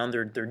extension on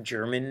their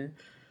German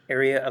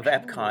area of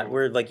Epcot,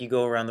 where like you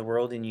go around the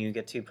world and you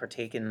get to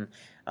partake in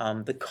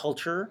the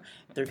culture.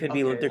 There could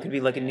be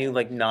like a new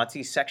like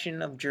Nazi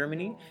section of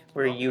Germany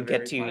where you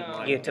get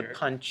to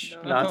punch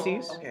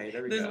Nazis. Okay,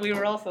 there we go. We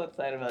were also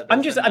excited about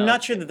this. I'm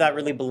not sure that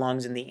really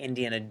belongs in the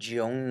Indiana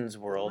Jones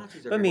world,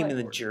 Nazis are but very maybe in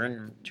the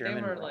important. German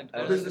They were world. like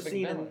There's those the big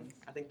scene in, villains.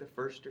 I think, the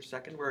first or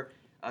second where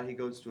he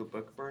goes to a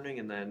book burning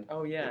and then...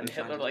 Oh yeah, and the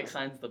Hitler signs like of-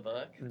 signs the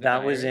book.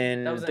 That was diary.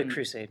 in That was the in-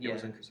 Crusade. It Yeah.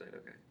 was in Crusade,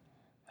 okay.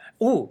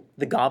 Ooh,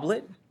 the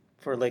goblet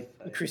for like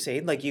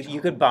Crusade. Like you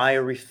could buy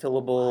a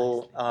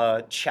refillable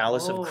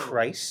chalice Oh. of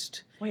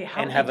Christ Wait,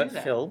 how and have they it do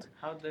that? filled.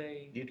 How'd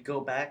they? You'd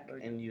go back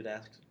and you'd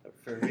ask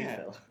for a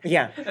refill.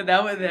 Yeah.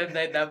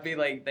 That'd be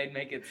like they'd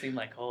make it seem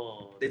like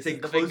They this say,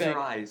 is the big close thing. your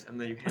eyes, and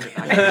then you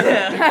hand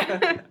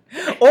it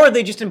back. Or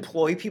they just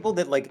employ people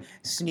that like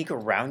sneak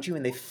around you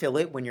and they fill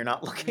it when you're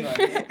not looking.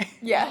 Right.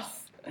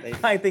 Yes.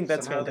 I think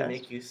that's somehow they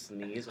fantastic. make you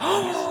sneeze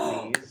when you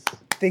sneeze.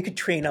 They could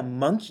train a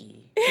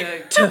monkey Yeah,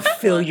 to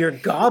fill your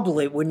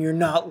goblet when you're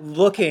not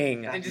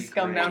looking. They just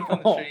come down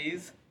from Oh. the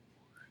trees.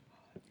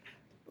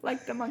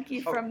 Like the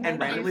monkey Oh, from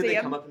and the randomly they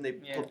museum. come up and they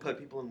Yeah. put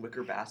people in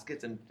wicker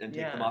baskets and take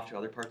Yeah. them off to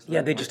other parts of the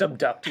Yeah, they park. just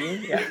abduct you.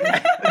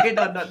 Yeah. Okay,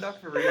 not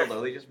for real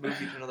though. They just move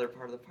you to another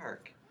part of the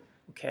park.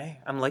 Okay,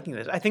 I'm liking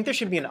this. I think there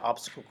should be an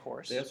obstacle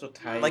course, They also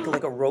tie like you.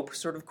 a rope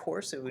sort of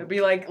course. It It'd would.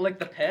 be like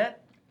the pit.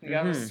 You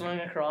gotta Mhm. swing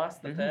across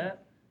the Mhm. pit.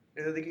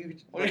 And they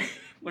could- We're, like,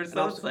 we're an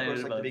so obstacle excited course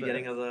like about the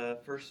beginning this. of the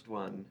first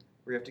one,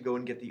 where you have to go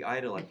and get the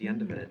idol at the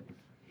end of it.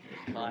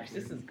 Gosh,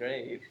 this is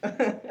great.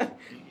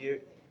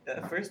 You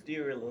at first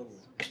you were a little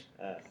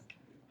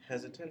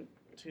hesitant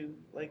to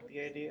like the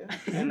idea,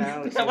 and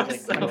now it That seems was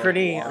like so- I'm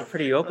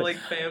pretty open. like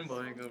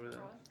fanboying over there.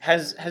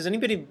 Has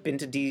anybody been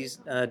to Disney?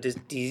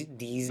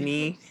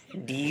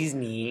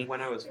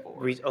 When I was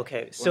 4.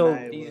 Okay, When so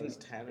I These- was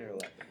 10 or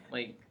 11.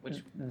 Like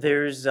which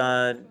there's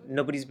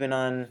nobody's been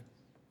on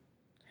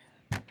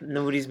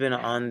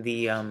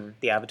the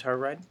Avatar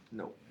ride.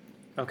 No.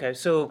 Okay,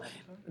 so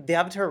the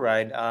Avatar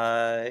ride,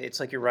 it's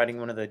like you're riding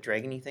one of the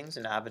dragony things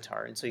in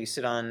Avatar, and so you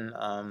sit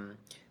on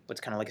what's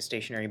kind of like a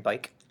stationary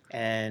bike,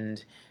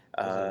 and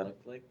Does it look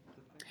like?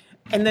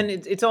 and then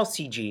it's all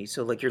CG,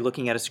 so like you're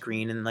looking at a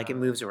screen and like it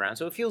moves around,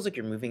 so it feels like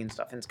you're moving and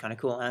stuff, and it's kind of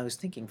cool. And I was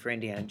thinking for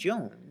Indiana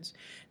Jones,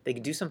 they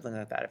could do something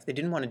like that if they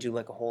didn't want to do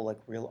like a whole like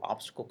real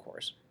obstacle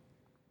course.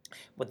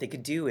 What they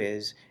could do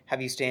is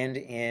have you stand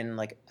in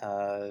like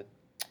a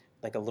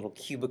little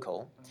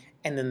cubicle,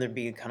 and then there'd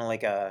be kind of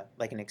like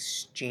an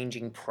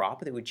exchanging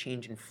prop that would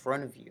change in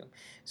front of you.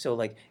 So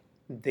like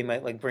they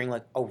might like bring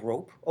like a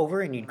rope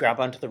over, and you'd grab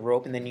onto the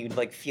rope, and then you'd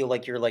like feel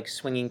like you're like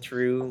swinging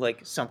through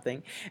like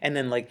something, and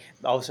then like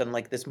all of a sudden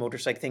like this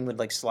motorcycle thing would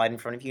like slide in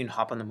front of you and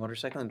hop on the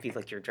motorcycle and be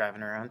like you're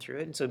driving around through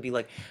it, and so it'd be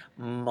like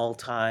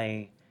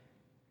multi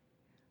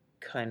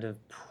kind of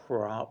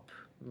prop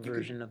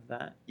version of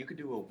that. You could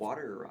do a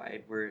water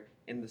ride where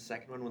in the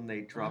second one when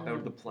they drop out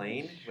of the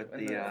plane with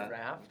And the the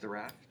raft. with the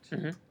raft.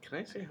 Can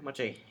I say how much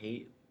I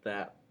hate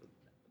that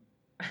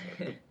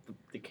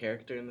the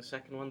character in the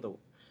second one,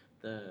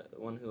 the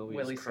one who always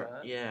Willie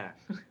Scott? yeah,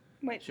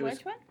 Wait, She was-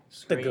 which one?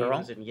 The girl?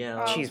 screams and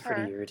yells. Oh, She's her.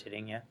 pretty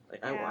irritating, yeah.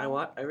 Like,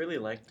 Yeah. I really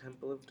liked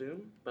Temple of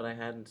Doom, but I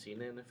hadn't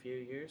seen it in a few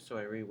years, so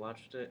I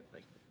rewatched it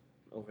like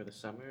over the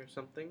summer or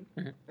something.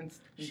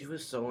 She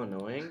was so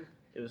annoying.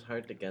 It was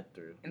hard to get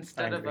through.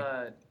 Instead I of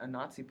agree. a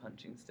Nazi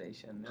punching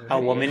station. A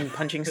woman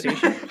punching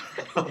station?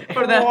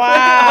 For that.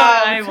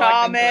 Wow, I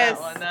walked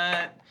into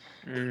that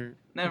Thomas. one,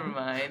 never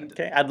mind.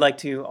 Okay, I'd like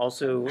to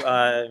also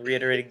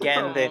reiterate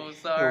again that Oh,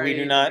 sorry, we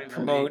do not everybody.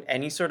 promote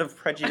any sort of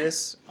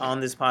prejudice on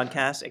this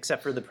podcast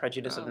except for the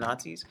prejudice of Oh.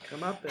 Nazis.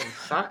 Come up and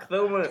sock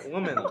the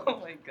woman. Oh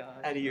my god.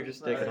 Eddie, you're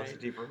just digging Sorry. us a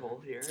deeper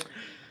hole here.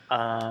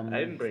 I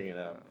didn't bring it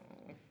up.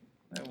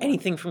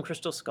 Anything from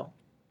Crystal Skull?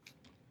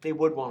 They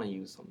would want to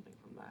use something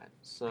from that.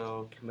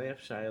 So Can they have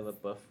Shia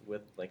LaBeouf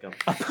with like a?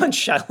 A punch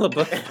Shia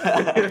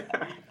LaBeouf.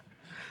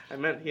 I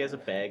meant he has a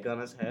bag on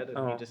his head and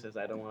Oh. he just says,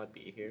 "I don't want to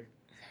be here."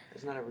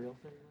 isn't that a real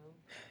thing though?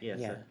 Yes,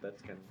 Yeah.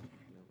 that's kind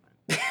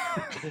of. Never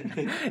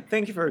mind.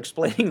 Thank you for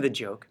explaining the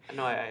joke.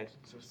 No, I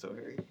so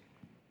very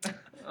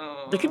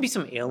Oh. There could be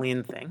some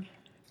alien thing.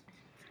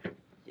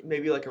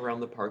 maybe like around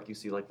the park you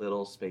see like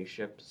little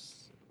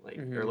spaceships, like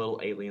or Mhm. little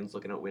aliens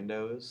looking out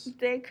windows.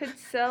 They could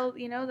sell,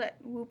 that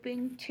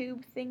whooping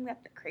tube thing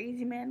that the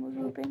crazy man was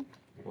whooping.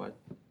 What?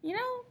 You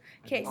know?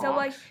 Okay, so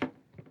like,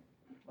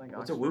 Like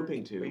What's a Oxford?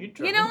 whooping Are tube? you you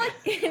drunk? know,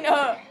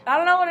 like, I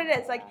don't know what it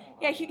is. Like,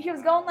 yeah, he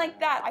was going like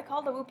that. I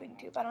called it a whooping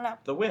tube. I don't know.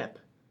 The whip.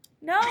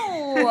 No.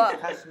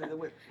 Pass me the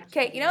whip.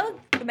 Okay, you know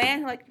the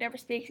man who like never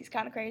speaks? He's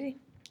kind of crazy.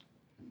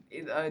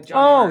 John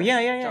Oh, Hurt.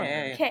 yeah. John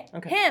Hurt. Okay,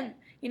 Okay. him.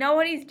 You know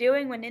what he's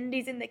doing when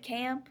Indy's in the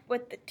camp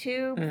with the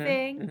tube Mhm,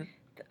 thing? mhm.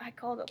 I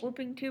called it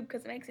whooping tube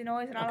because it makes a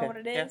noise and I don't know what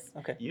it yeah, is.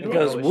 okay. You It don't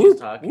goes know what she's whoop,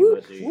 talking whoop,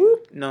 about, do you?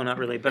 whoop. No, not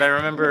really, but I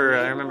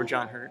remember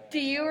John Hurt. Do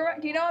you know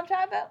what I'm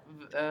talking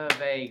about?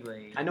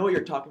 Vaguely. I know what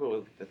you're talking about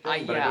with the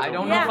thing. but I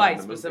don't know know if if I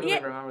remember the movie. specifically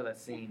Yeah. remember that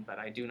scene, but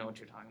I do know what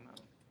you're talking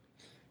about.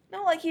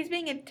 No, like he's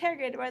being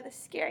interrogated by the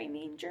scary,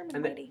 mean German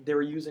And lady. they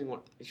were using one.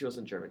 She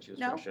wasn't German. She was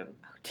No? Russian.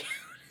 Oh, dude.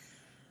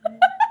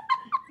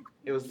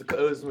 It was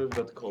a movie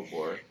about the Cold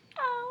War.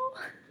 Oh.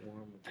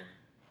 Warm again.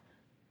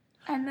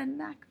 And then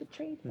Mac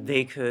betrayed him.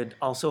 They could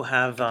also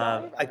have.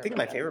 Got it. I think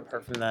my favorite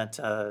part from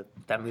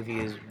that movie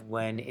is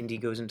when Indy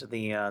goes into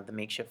the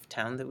makeshift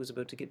town that was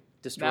about to get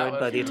destroyed was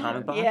by the good.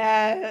 atomic bomb.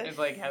 Yes. It's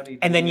like how do you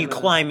And then do you that?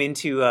 climb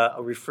into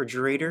a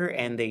refrigerator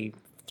and they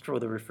throw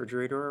the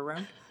refrigerator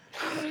around.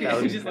 That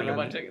was There's just like a fun.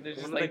 bunch of there's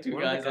just One like of the, two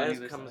one of guys the on guys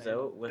either comes side.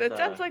 out with That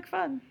sounds like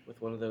fun. with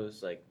one of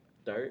those like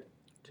dart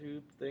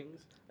tube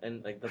things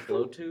and like the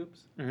blow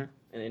tubes, Mhm.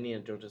 and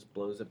Indiana Jones just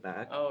blows it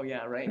back. Oh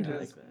yeah, right into I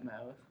his like that.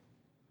 mouth.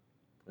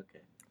 Okay.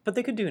 But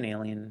they could do an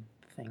alien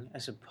thing, I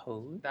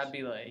suppose. That'd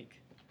be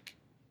like.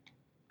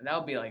 That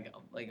would be like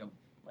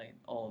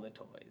all the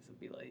toys would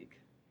be like.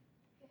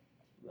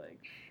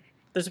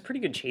 There's a pretty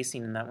good chase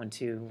scene in that one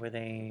too, where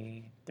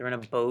they're in a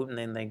boat and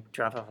then they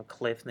drop off a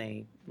cliff and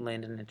they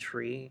land in a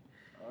tree.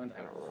 Oh, I don't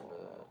remember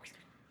that.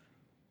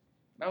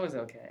 that was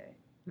okay.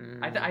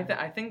 Mm.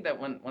 I think that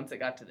once it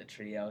got to the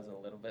tree, I was a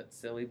little bit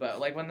silly.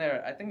 But like when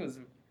they're, I think it was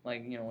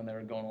like when they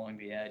were going along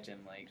the edge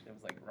and like there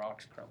was like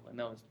rocks crumbling.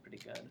 That was pretty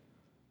good.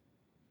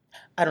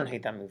 I don't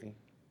hate that movie.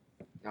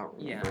 I don't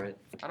remember it.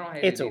 I don't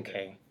hate It's it either.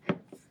 okay.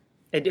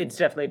 It's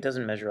definitely, it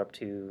doesn't measure up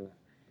to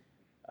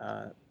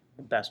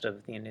the best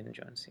of the Indiana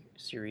Jones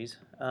series.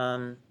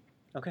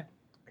 Okay.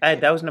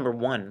 That was number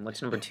 1.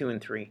 What's number 2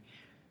 and 3?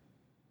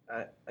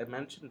 I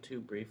mentioned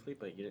 2 briefly,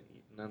 but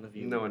none of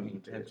you No were one paying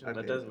did. attention. I But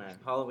it paid doesn't matter.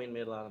 Halloween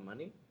made a lot of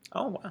money,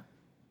 Oh, wow.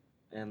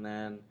 and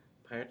then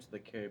Pirates of the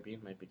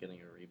Caribbean might be getting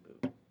a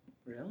reboot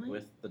Really?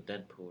 with the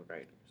Deadpool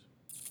writers.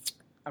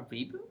 A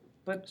reboot?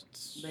 But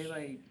they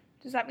like,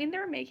 Does that mean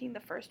they're making the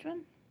first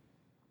one?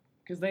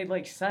 because they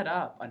like set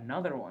up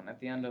another one at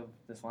the end of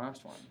this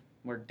last one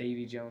where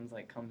Davy Jones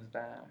like comes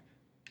back.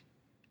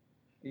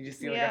 You just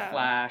see like Yeah. a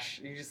flash.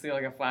 You just see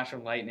like a flash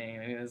of lightning,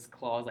 and his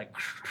claws like,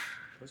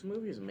 Those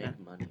movies make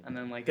money. and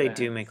then like They it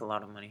do ends. make a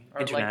lot of money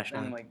Or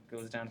internationally. Like, and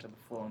goes down to the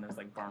floor, and there's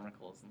like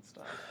barnacles and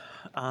stuff.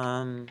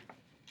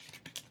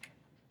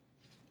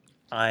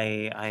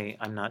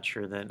 I'm not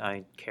sure that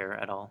I care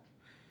at all.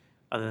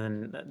 Other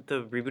than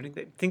the rebooting,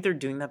 I think they're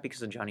doing that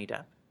because of Johnny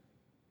Depp.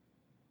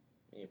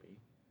 Maybe.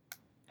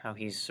 How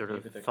he's sort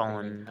Maybe of they're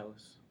fallen. cleaning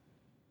house.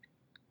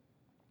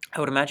 I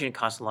would imagine it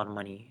costs a lot of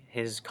money.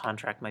 His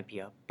contract might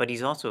be up, but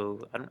he's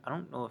also. I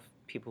don't know if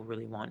people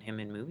really want him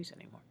in movies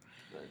anymore.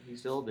 But he's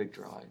still a big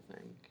draw, I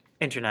think.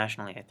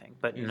 Internationally, I think,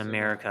 but in He's a-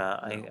 America,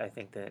 no. I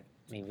think that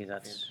maybe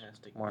that's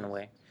Fantastic. more in a Beasts.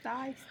 way.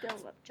 I still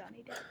love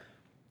Johnny Depp.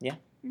 Yeah?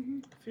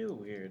 Mhm. I feel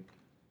weird.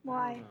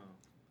 Why?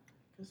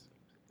 Because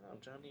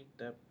Johnny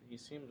Depp, he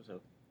seems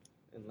so.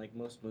 In like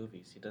most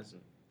movies, he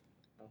doesn't.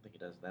 I don't think he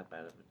does that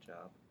bad of a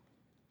job.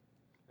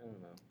 I don't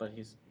know, but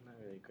he's not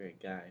really a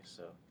great guy,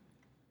 so.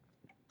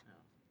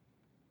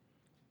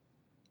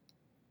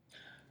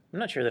 I'm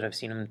not sure that I've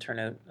seen him turn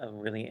out a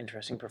really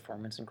interesting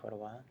performance in quite a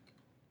while.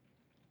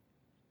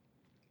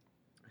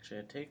 Actually,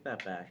 I take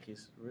that back.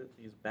 He's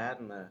bad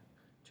in the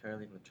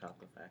Charlie and the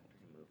Chocolate Factory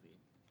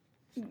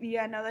movie.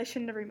 Yeah, no, they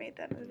shouldn't have remade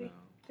that movie. No,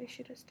 They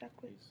should have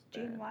stuck with he's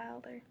Gene bad.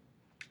 Wilder.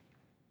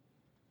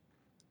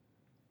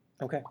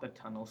 Okay. The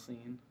tunnel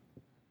scene.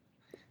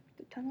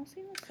 The tunnel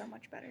scene was so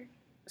much better.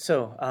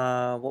 So,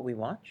 what we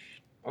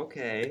watched?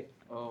 Okay.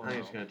 Oh, I'm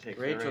just gonna take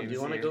the Rachel, do reins you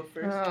want to here. go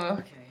first? Oh,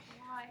 okay.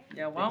 Why?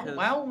 Yeah, Because-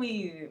 why don't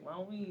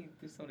we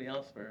do somebody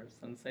else first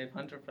and save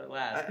Hunter for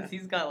last? Because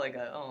he's got like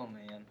a, oh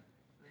man.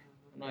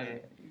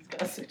 Okay. He's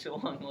got such a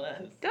long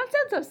list. Don't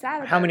sound so sad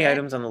about How many it.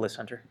 items on the list,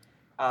 Hunter?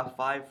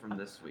 5 from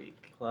this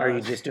week. Are you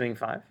Plus- just doing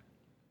 5?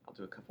 I'll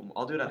do a couple more.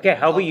 I'll do it. Okay,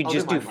 how about I'll- you I'll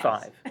just do mine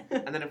last. 5?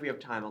 And then if we have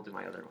time, I'll do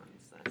my other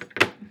ones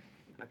then.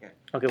 Okay.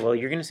 Okay, well,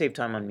 you're going to save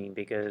time on me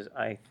because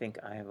I think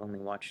I have only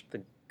watched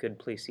The Good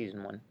Place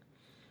Season 1.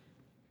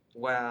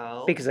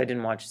 Well. Because I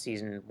didn't watch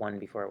Season 1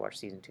 before I watched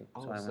Season 2.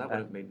 Oh, so so I that went would back.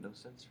 have made no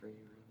sense for you,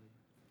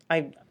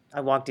 really. I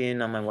walked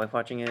in on my wife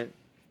watching it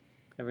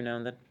every now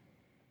and then.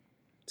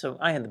 So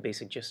I had the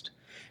basic gist.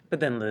 But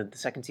then the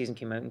second season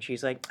came out and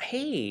she's like,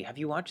 hey, have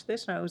you watched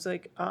this? And I was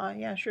like,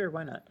 yeah, sure,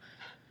 why not?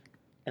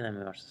 And then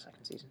we watched the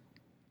second season.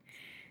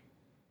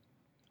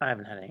 I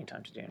haven't had any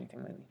time to do anything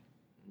lately.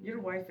 Your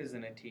wife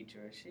isn't a teacher,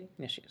 is she?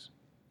 Yes, she is.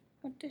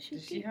 What does she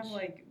Does she teach? have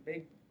like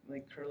big,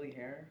 like curly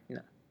hair? No.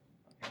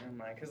 Okay, never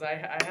mind. Because I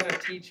had a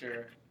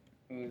teacher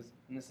who was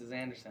Mrs.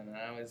 Anderson, and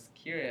I was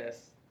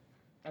curious.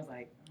 I was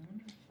like, I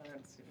wonder if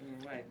that's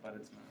your wife, but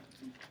it's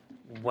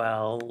not.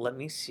 Well, let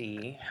me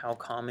see. How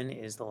common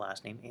is the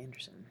last name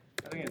Anderson?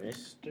 I think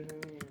it's Mr. Anderson.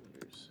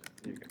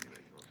 You're gonna be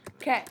ready for it.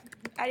 Okay,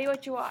 Addie,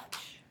 what you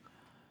watch?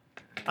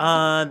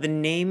 The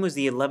name was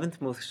the 11th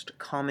most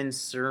common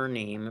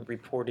surname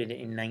reported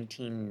in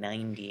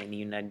 1990 in the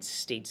United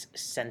States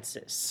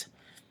Census.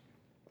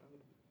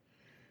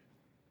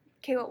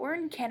 Okay, well, we're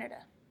in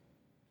Canada.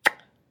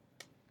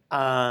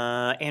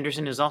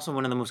 Anderson is also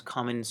one of the most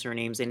common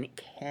surnames in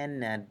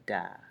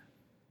Canada.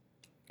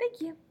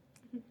 Thank you.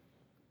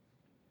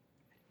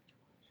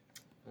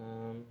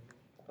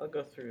 I'll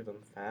go through them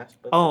fast.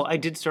 But Oh, I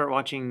did start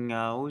watching.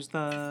 What was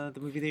the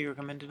movie that you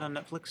recommended on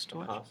Netflix to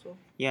watch? Apostle.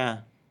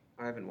 Yeah,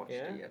 I haven't watched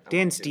Yeah? it yet. I Dan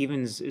want to.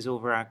 Stevens is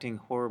overacting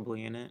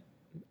horribly in it.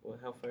 Well,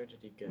 how far did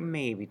he get?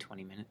 Maybe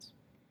 20 minutes.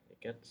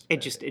 It gets.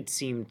 It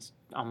seemed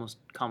almost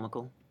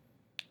comical.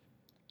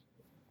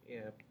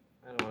 Yeah,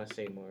 I don't want to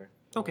say more.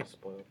 Okay.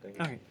 Spoil things.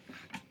 All right.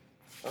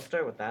 I'll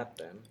start with that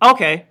then.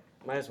 Okay.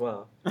 Might as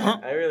well. Uh-huh.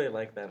 I really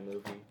like that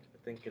movie.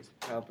 I think it's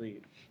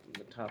probably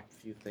the top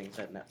few things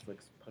that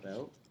Netflix put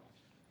out.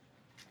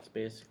 It's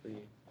basically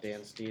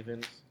Dan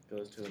Stevens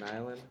goes to an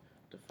island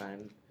to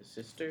find his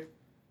sister,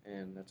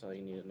 and that's all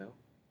you need to know,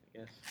 I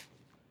guess.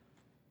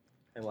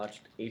 I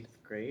watched 8th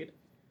Grade,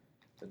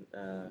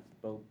 the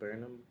Bo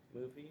Burnham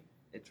movie.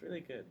 It's really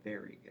good.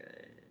 Very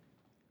good.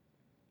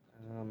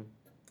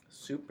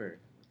 Super,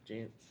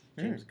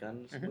 James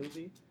Gunn's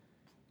movie.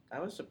 I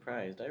was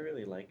surprised. I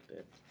really liked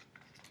it.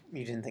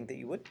 You didn't think that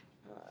you would?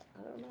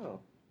 I don't know.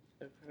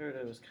 I've heard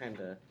it was kind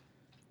of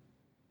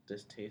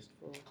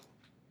distasteful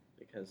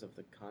because of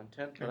the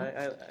content, but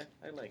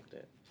I liked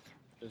it.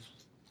 It was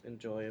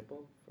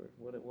enjoyable for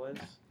what it was.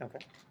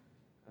 Okay.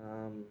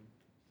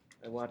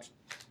 I watched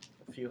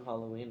a few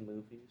Halloween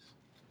movies,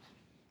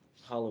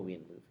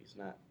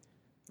 not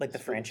Like the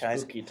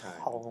franchise Spooky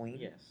Time. Halloween?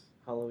 Yes,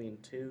 Halloween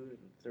 2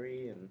 and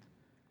 3 and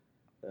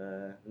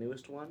the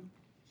newest one,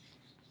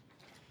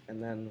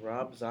 and then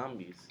Rob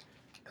Zombie's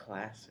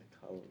classic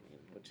Halloween,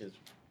 which is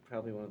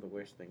probably one of the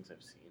worst things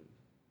I've seen.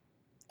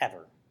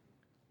 Ever.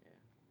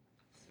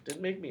 It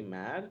didn't make me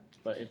mad,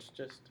 but it's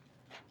just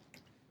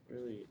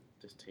really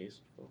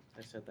distasteful.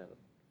 I said that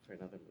for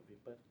another movie,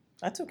 but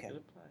That's okay. it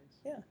applies.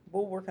 Yeah,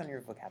 we'll work on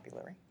your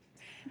vocabulary.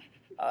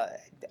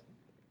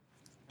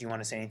 Do you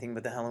want to say anything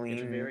about the Halloween?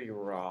 It's very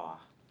raw.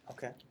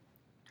 Okay.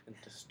 And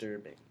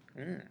disturbing.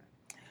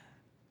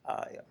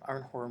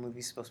 Aren't horror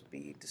movies supposed to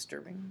be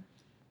disturbing?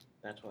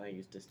 That's why I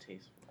use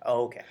distasteful.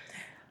 Oh, okay.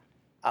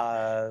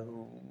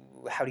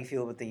 How do you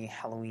feel about the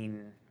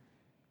Halloween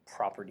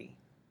property?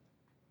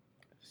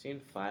 I've seen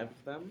 5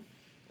 of them,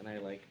 and I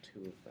like 2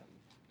 of them.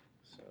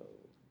 So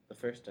the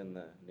first and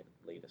the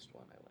latest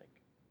one I like.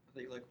 I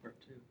think you like part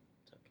 2.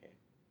 It's okay.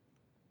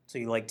 So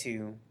you like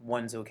 2,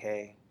 1's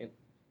okay.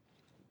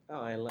 Oh,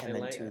 I And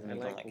then 2 of them I you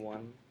don't like like.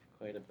 1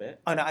 quite a bit.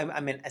 Oh no, I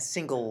meant a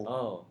single.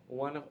 Oh,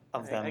 one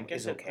of them I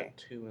guess is I okay.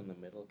 put 2 in the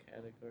middle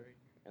category,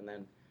 and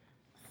then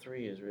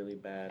 3 is really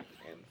bad,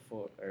 and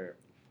 4 or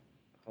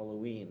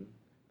Halloween,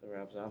 the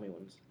Rob Zombie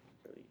one's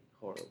really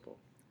horrible.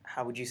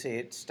 How would you say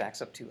it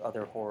stacks up to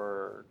other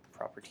horror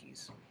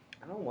properties?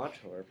 I don't watch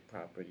horror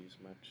properties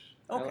much.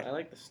 Okay. I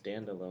like the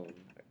standalone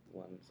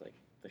ones, like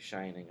The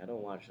Shining. I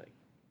don't watch like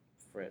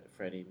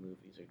Freddy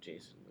movies or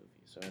Jason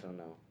movies, so I don't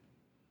know.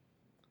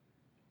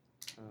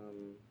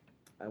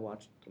 I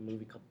watched a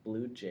movie called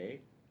Blue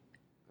Jay.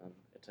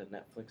 It's a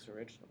Netflix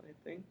original, I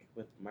think,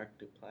 with Mark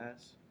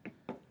Duplass,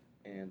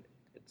 and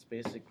it's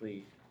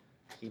basically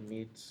he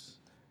meets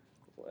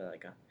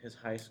his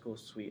high school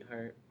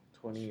sweetheart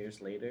 20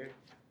 years later,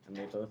 and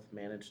they both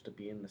managed to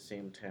be in the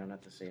same town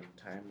at the same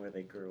time where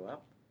they grew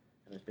up,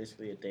 and it's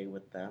basically a day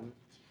with them,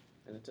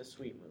 and it's a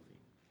sweet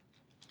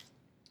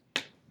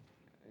movie.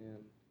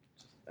 And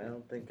I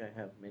don't think I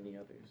have many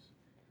others.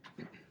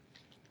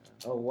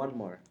 One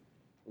more.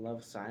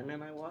 Love,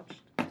 Simon I watched.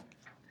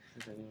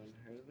 Has anyone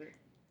heard of it?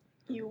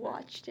 You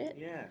watched it?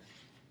 Yeah,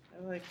 I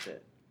liked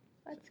it.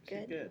 That's It's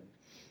good. good.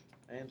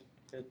 And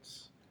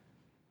it's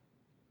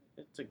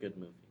a good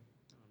movie.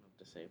 I don't know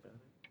what to say about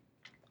it.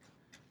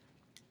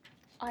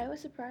 I was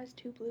surprised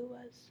who Blue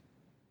was.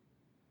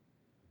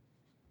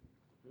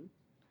 Hmm?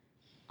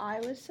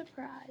 I was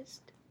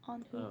surprised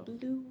on who Oh.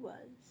 Blue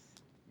was.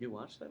 You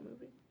watched that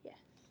movie? Yes.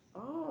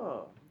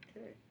 Oh,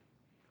 okay.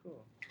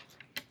 Cool.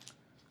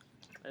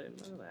 I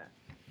didn't know that.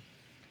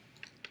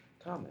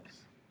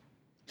 Thomas.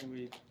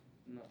 We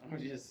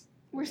just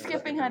We're Yeah,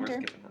 skipping we're Hunter.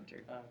 skipping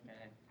Hunter.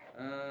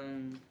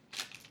 okay.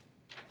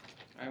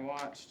 I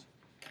watched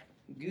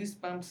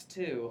Goosebumps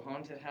 2: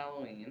 Haunted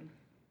Halloween.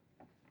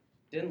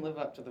 Didn't live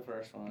up to the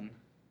first one.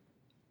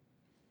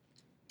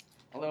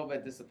 A little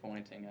bit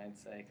disappointing, I'd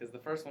say, because the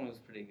first one was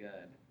pretty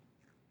good.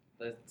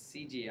 The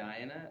CGI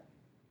in it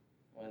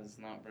was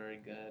not very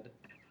good.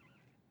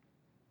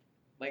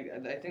 Like,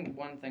 I think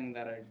one thing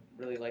that I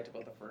really liked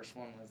about the first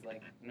one was,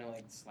 like,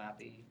 like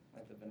Slappy,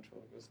 like the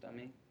ventriloquist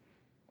dummy.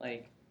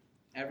 Like,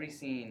 every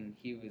scene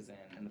he was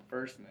in the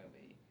first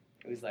movie,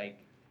 it was, like,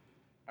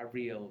 a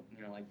real,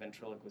 like,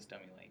 ventriloquist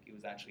dummy. Like, he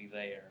was actually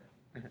there.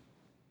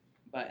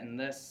 But in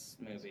this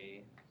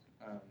movie,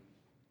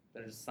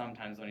 there's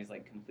sometimes when he's,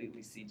 like,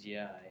 completely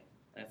CGI,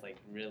 and it's, like,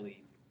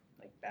 really,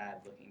 like,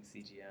 bad-looking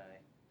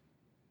CGI.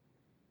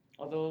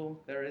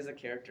 Although, there is a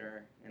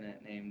character in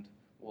it named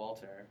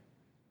Walter,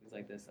 who's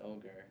like this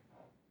ogre.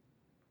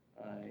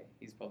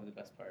 He's probably the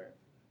best part.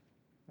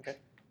 Okay.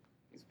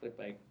 He's played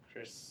by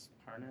Chris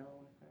Parnell,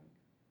 I think.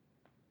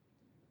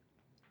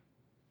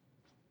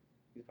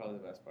 He's probably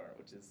the best part,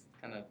 which is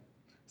kind of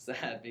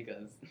sad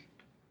because.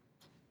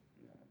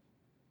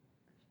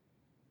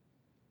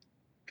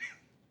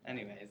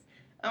 Anyways,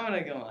 I'm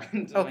gonna go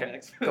on to my Okay,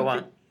 next go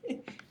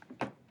movie.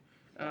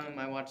 on.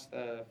 I watched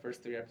the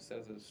first 3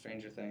 episodes of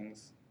Stranger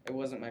Things. It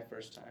wasn't my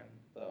first time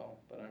though,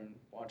 but I'm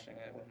watching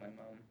it with my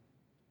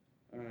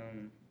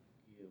mom.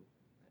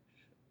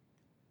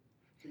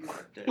 You.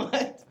 What?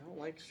 I don't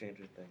like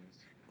Stranger Things.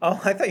 Oh,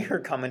 I thought you were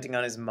commenting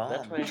on his mom.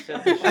 That's why I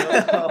said the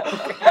show.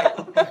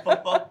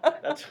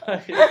 That's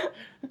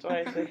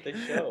why I said the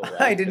show.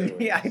 I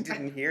didn't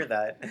afterwards. hear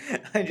that.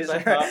 I just I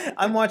heard, thought-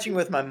 I'm watching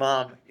with my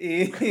mom.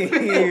 Ew.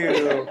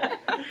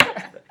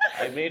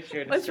 I made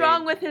sure to What's say,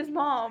 wrong with his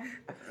mom?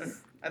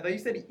 I thought you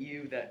said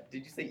you that.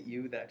 Did you say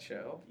you that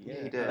show? Yeah,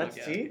 He did. Let's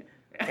Okay, see.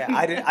 okay. Okay,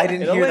 I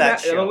didn't It hear only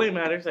that It show. only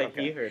matters that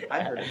Okay. he heard it.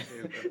 I heard it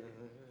too.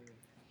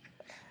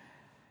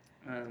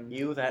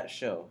 You that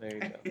show. There you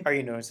go. Are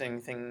you noticing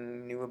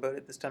anything new about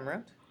it this time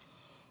around?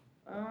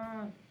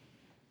 I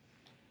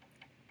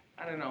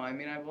don't know. I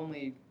mean, I've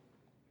only,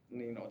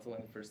 it's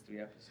only the first 3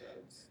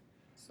 episodes,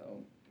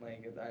 so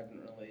like I haven't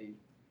really.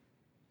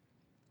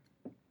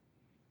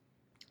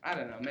 I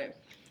don't know. Maybe,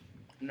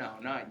 no,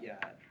 not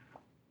yet.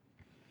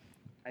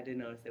 I did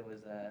notice there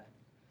was the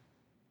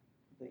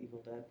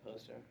Evil Dead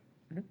poster,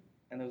 Mhm.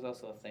 and there was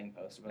also a Thing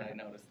poster, but I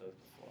noticed those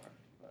before.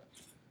 But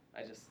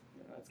I just,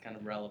 it's kind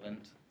of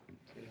relevant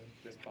to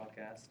this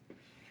podcast.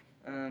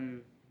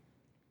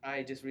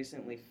 I just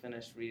recently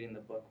finished reading the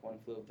book One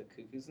Flew Over the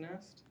Cuckoo's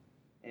Nest,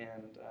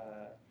 and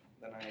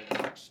then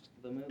I watched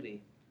the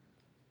movie.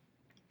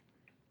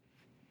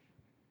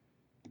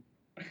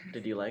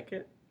 Did you like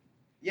it?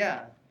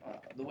 Yeah,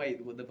 the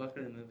book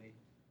or the movie?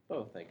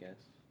 Both, I guess.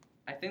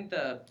 I think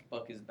the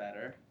book is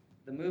better.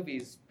 The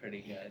movie's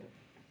pretty good.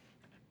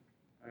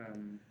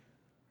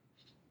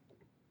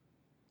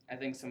 I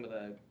think some of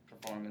the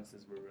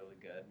performances were really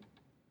good.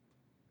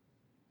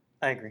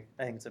 I agree.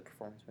 I think it's a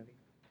performance movie.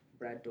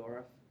 Brad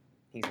Dourif,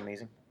 He's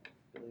amazing.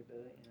 Billy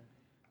Billy, yeah.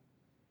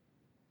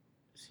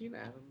 Is he an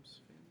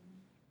Adams fan?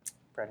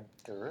 Brad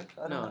Dourif?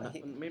 I don't No, know.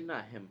 maybe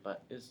not him,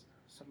 but is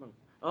someone...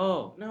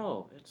 Oh,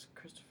 no, it's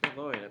Christopher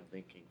Lloyd, I'm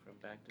thinking, from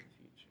Back to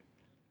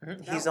the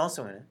Future. He's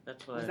also in it.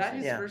 That's what Was I that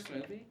his Yeah. first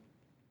movie?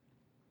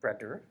 Brad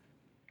Dourif?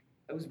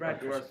 It was Brad Oh,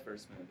 Chris- Dourif's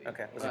first movie.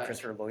 Okay. Was it But-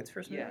 Christopher Lloyd's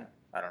first movie? Yeah.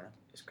 I don't know.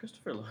 Is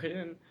Christopher Lloyd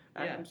in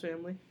Adam's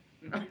Family?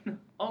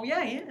 Oh,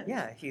 yeah, he is.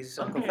 Yeah, he's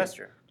Uncle Okay.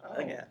 Fester. Oh.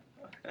 Yeah.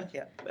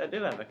 I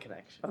did have a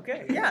connection.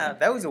 Okay. Yeah,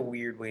 that was a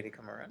weird way to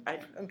come around.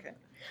 Okay.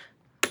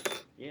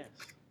 Yes.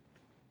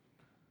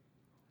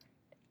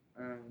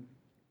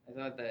 I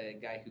thought the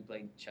guy who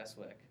played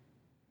Cheswick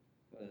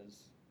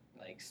was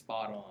like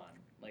spot on,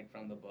 like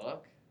from the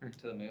book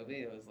to the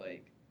movie. It was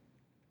like,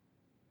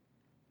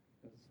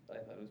 I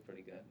thought it was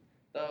pretty good.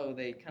 Though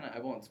they kind of, I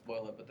won't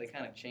spoil it, but they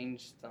kind of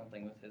changed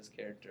something with his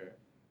character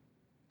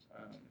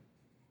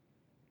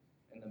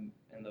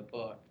in the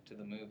book to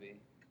the movie.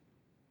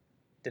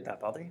 Did that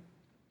bother you?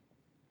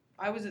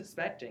 I was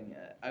expecting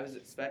it. I was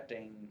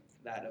expecting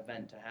that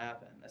event to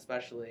happen,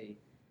 especially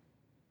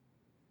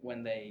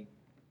when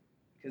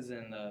because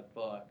in the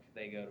book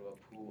they go to a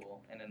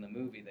pool, and in the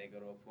movie they go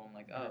to a pool. I'm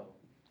like, oh,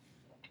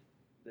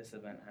 this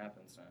event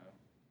happens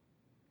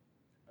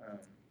now.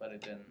 But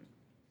it didn't.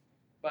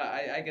 But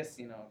I guess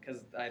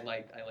because I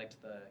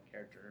liked the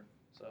character,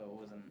 so it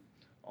wasn't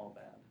all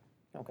bad.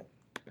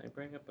 Can I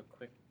bring up a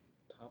quick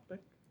topic?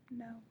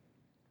 No.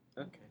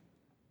 Okay.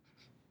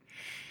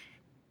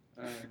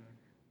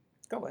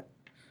 Go ahead.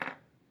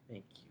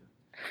 Thank you.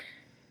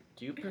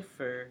 Do you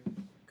prefer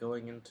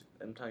going into...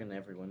 I'm talking to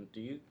everyone.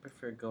 Do you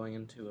prefer going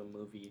into a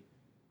movie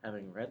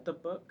having read the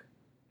book?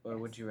 Or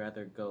would you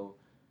rather go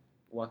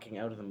walking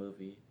out of the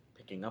movie,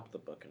 picking up the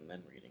book, and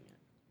then reading it?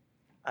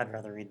 I'd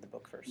rather read the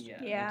book first.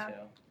 Yeah, Yeah. me too.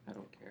 I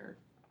don't care.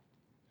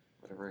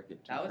 Whatever I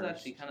get to That was first.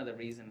 actually kind of the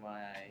reason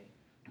why I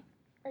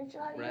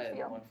Rachel, how do you read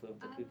feel? One Flew Over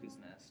the Cuckoo's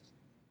Nest.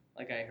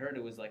 Like, I heard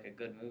it was like a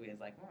good movie.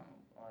 It's like, well,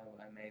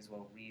 I may as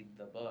well read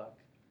the book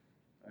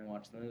and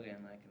watch the movie,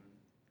 and I can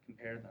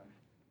compare them.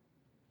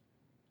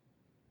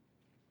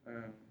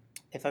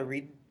 If I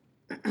read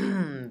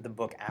the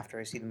book after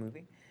I see the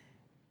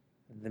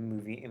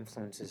movie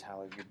influences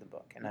how I read the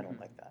book, and I don't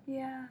like that.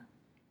 Yeah.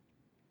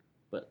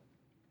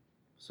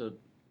 So,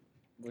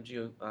 would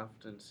you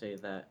often say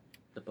that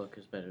the book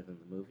is better than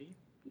the movie?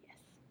 Yes.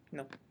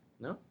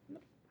 No?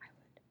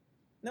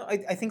 No, I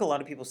think a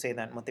lot of people say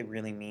that, and what they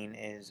really mean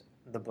is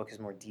the book is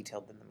more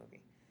detailed than the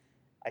movie.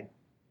 I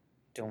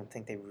don't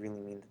think they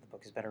really mean that the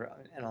book is better,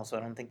 and also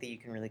I don't think that you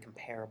can really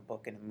compare a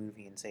book and a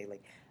movie and say,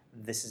 like,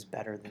 this is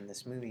better than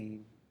this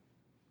movie,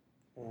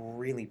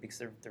 really, because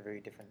they're very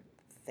different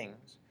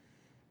things.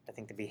 I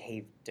think they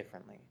behave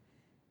differently.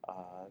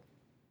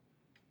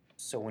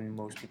 So when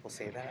most people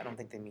say that, I don't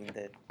think they mean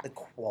that the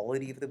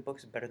quality of the book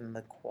is better than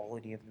the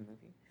quality of the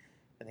movie.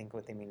 I think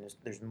what they mean is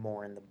there's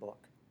more in the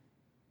book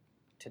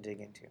to dig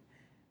into.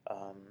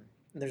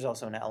 There's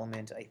also an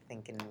element, I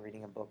think, in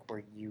reading a book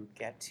where you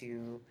get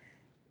to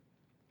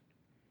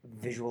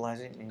visualize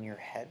it in your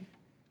head,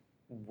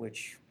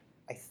 which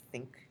I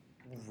think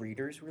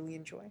readers really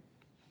enjoy.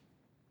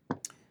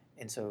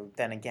 And so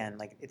then again,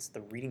 like, it's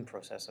the reading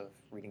process of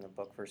reading a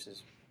book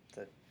versus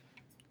the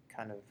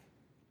kind of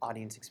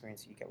audience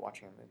experience that you get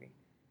watching a movie.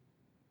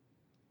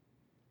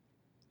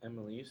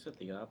 Emily, you said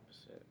the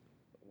opposite.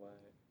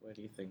 Why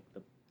do you think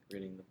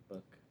reading the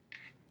book?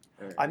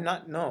 Or, I'm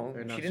not. No,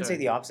 or no, she didn't sorry. say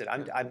the opposite.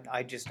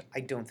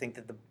 I don't think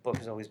that the book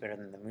is always better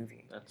than the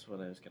movie. That's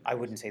what I was gonna. I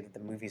wouldn't say that the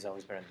movie is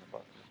always better than the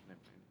book. Never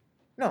mind.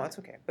 No, that's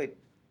okay. But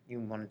you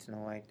wanted to know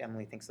why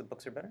Emily thinks the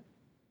books are better?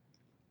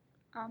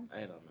 I don't know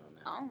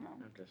now. I don't know.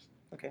 I'm just.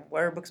 Okay.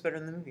 Why are books better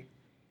than the movie?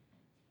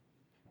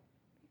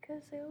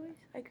 Because they always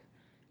like,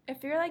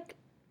 if you're like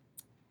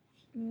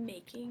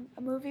making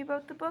a movie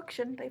about the book,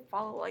 shouldn't they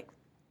follow like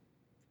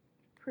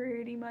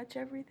pretty much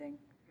everything?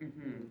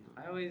 Mm-hmm.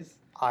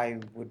 I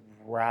would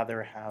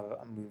rather have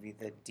a movie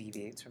that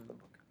deviates from the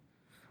book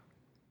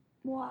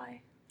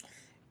Why?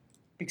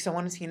 because I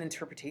want to see an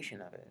interpretation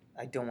of it.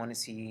 I don't want to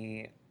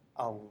see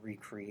a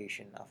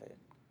recreation of it.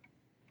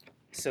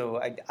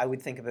 So I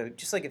would think about,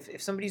 just like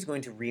if somebody's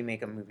going to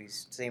remake a movie,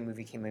 say a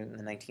movie came out in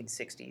the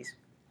 1960s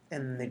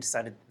and they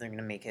decided they're going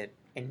to make it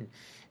in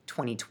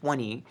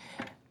 2020,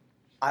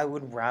 I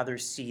would rather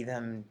see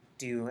them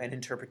do an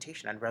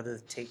interpretation. I'd rather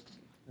take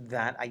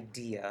that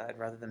idea,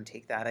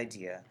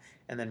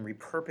 and then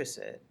repurpose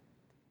it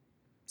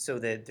so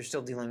that they're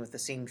still dealing with the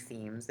same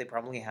themes. They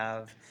probably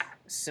have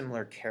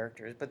similar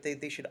characters, but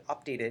they should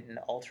update it and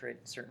alter it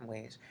in certain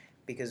ways,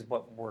 because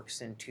what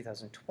works in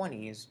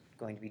 2020 is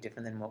going to be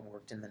different than what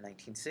worked in the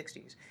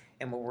 1960s.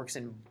 And what works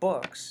in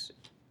books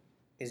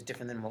is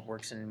different than what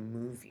works in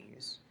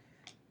movies.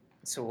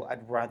 So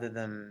I'd rather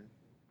them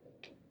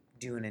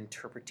do an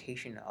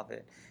interpretation of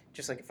it.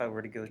 Just like if I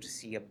were to go to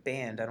see a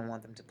band, I don't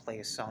want them to play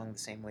a song the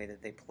same way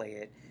that they play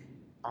it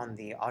on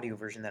the audio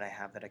version that I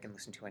have that I can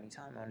listen to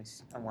anytime.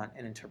 I want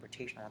an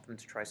interpretation. I want them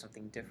to try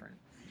something different.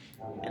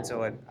 And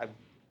so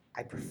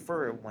I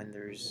prefer it when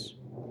there's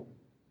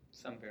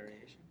some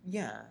variation.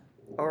 Yeah,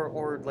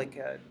 or like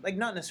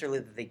not necessarily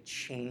that they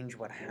change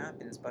what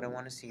happens, but I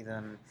want to see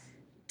them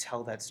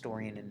tell that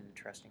story in an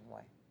interesting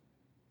way.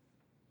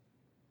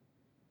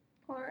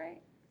 All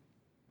right.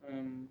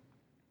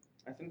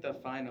 I think the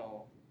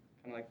final,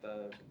 kind of like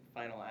the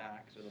final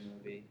act of the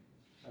movie,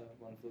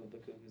 One Flew Over the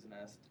Cuckoo's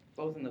Nest,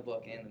 both in the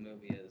book and the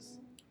movie, is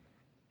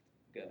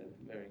good,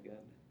 very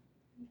good.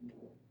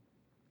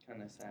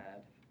 Kind of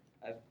sad.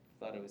 I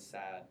thought it was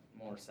sad,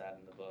 more sad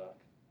in the book.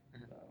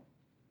 So.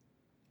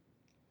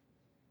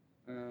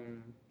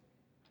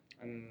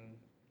 I'm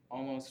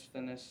almost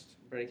finished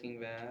Breaking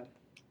Bad.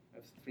 I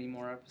have 3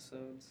 more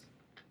episodes.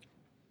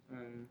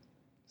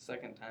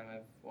 Second time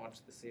I've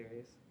watched the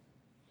series.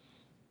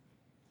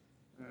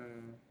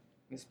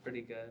 It's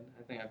pretty good.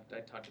 I think I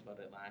talked about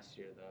it last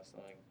year though, so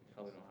I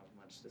probably don't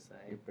have much to say.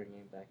 You're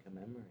bringing back a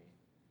memory.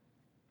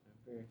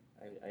 Remember,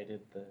 I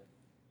did the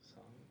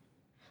song.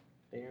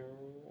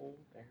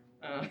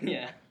 Oh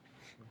yeah.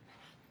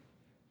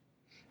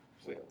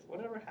 Wait,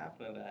 whatever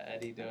happened to that?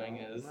 Eddie doing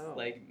his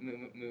like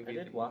movie. I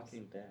did themes?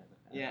 Walking Dead.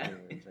 Yeah.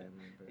 Afterwards, I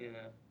remember.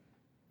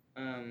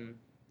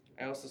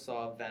 Yeah. I also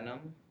saw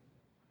Venom.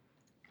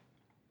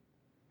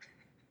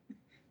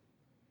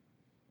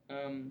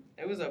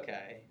 It was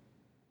okay.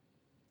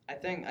 I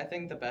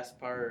think the best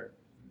part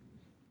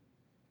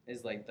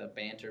is like the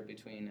banter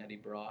between Eddie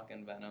Brock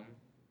and Venom,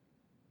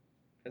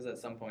 because at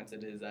some points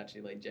it is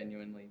actually like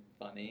genuinely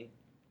funny.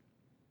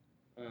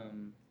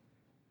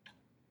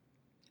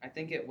 I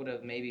think it would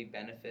have maybe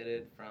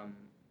benefited from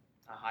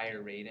a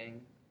higher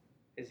rating,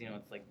 because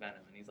it's like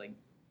Venom and he's like,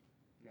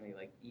 he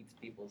like eats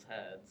people's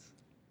heads.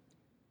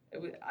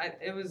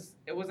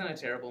 It wasn't a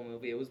terrible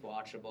movie. It was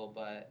watchable,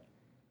 but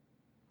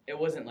it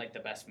wasn't like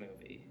the best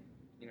movie,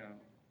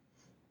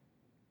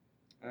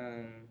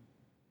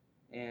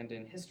 And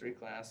in history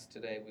class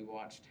today, we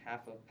watched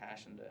half of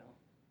Passchendaele.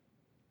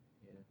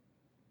 Yeah.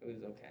 It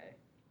was okay.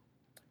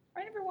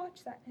 I never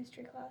watched that in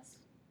history class.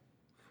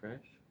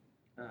 Fresh?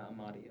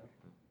 Amadio.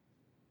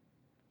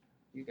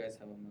 You guys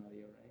have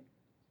Amadio, right?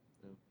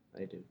 No,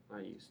 I do.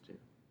 I used to.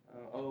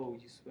 Oh,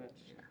 you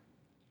switched.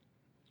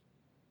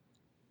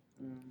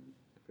 Yeah.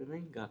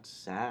 Everything got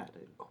sad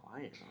and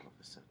quiet all of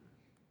a sudden.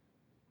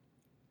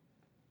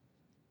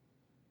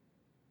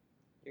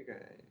 You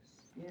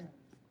guys. Yeah.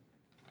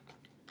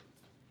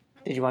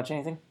 Did you watch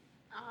anything?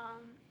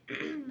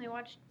 I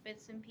watched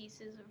bits and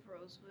pieces of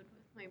Rosewood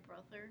with my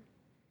brother.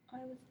 I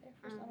was there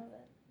for some of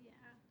it.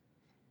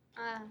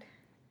 Yeah.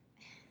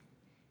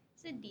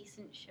 It's a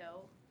decent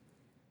show.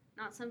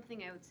 Not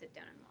something I would sit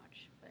down and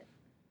watch, but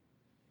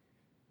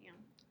yeah.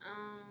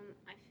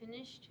 I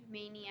finished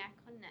Maniac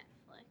on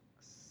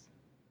Netflix.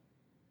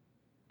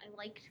 I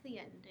liked the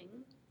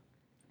ending.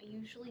 I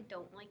usually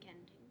don't like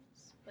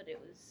endings, but it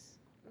was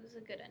a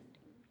good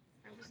ending.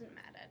 I wasn't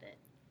mad at it.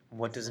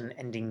 What does an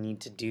ending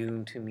need to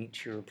do to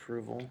meet your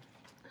approval?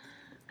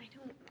 I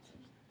don't know.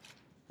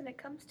 When it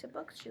comes to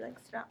books, she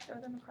likes to not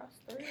throw them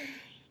across the room.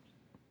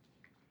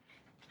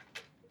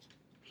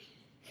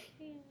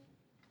 Yeah.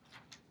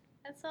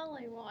 That's all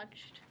I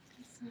watched.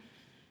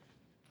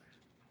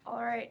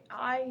 All right,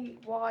 I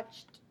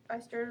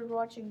started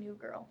watching New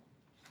Girl.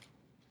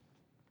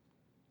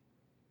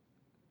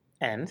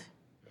 And?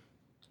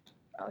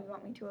 Oh, you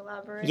want me to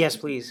elaborate? Yes,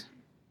 please.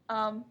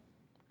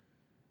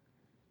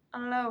 I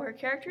don't know, her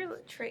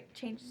character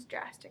changes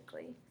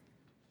drastically.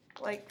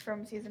 like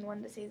from season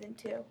 1 to season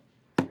 2.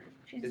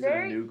 She's Is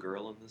very. it a new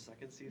girl in the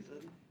second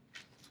season?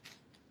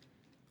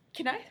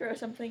 Can I throw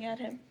something at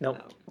him? Nope.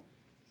 No.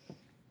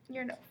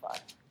 You're no fun.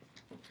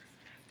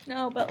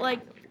 No, but like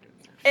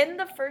in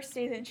the first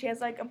season, she has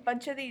like a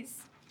bunch of these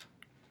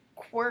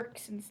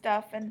quirks and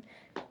stuff, and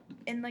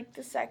in like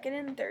the second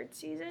and third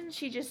season,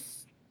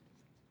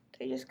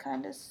 they just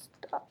kind of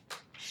stopped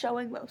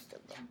showing most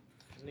of them.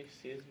 How many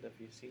seasons have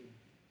you seen?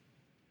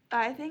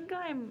 I think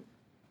I'm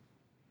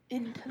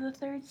into the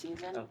third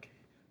season. Okay.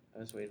 I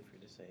was waiting for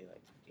you to say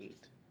like 8.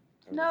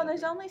 or No,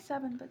 there's whatever. only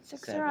 7, but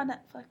 6 are on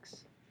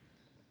Netflix.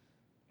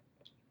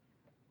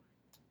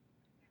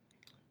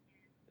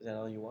 Is that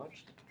all you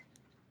watched?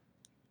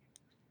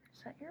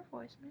 Is that your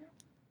voicemail?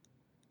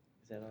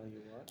 Is that all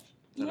you watched?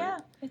 Yeah,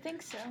 I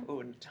think so. Oh,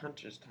 it's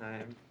Hunter's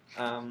time.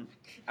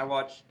 I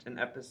watched an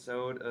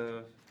episode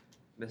of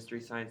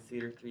Mystery Science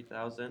Theater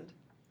 3000,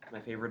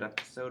 my favorite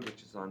episode,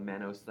 which is on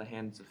Manos, the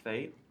Hands of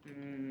Fate.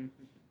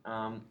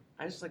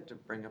 I just like to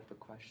bring up a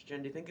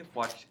question. Do you think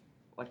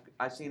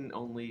I've seen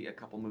only a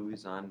couple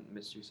movies on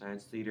Mystery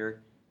Science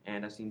Theater,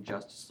 and I've seen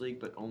Justice League,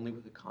 but only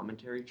with a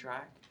commentary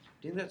track.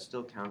 Do you think that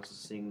still counts as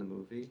seeing the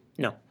movie?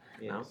 No.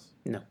 Yes.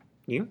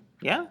 You?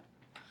 Yeah?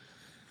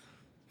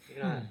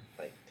 You're not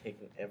like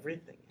taking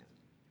everything in.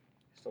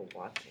 You're still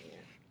watching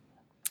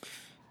it.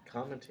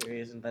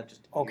 Commentary, isn't that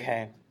just you?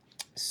 Okay.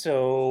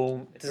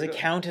 So, If does you're it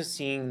count as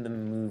seeing the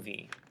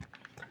movie?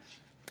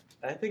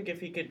 I think if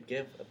he could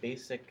give a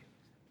basic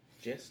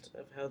gist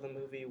of how the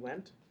movie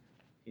went,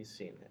 he's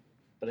seen it.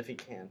 But if he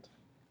can't,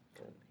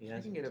 then he I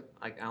hasn't.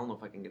 I don't know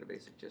if I can get a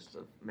basic gist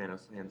of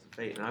Manos, the Hands of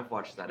Fate, and I've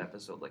watched that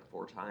episode like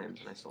 4 times,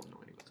 and I still have no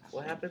idea what's happening.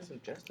 What happens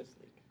in Justice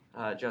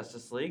League?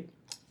 Justice League,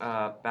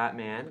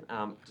 Batman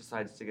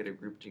decides to get a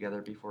group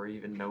together before he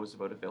even knows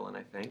about a villain,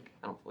 I think.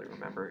 I don't fully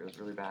remember. It was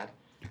really bad.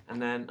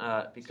 And then,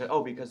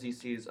 because he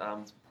sees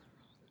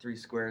 3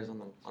 squares on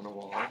the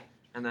wall,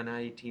 and then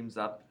he teams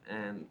up,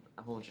 and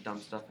a whole bunch of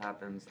dumb stuff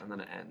happens, and then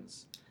it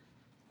ends.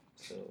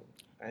 So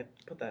I'd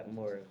put that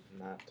more of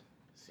not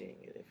seeing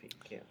it if he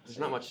can't. There's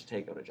say not it. much to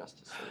take out of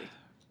Justice League.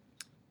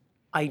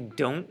 I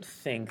don't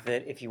think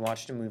that if you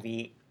watched a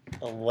movie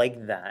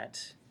like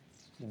that,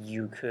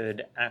 you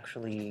could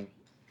actually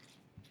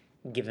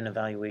give an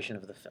evaluation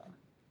of the film.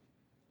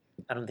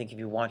 I don't think if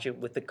you watch it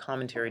with the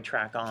commentary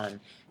track on,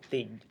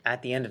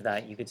 at the end of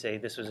that, you could say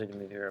this was a good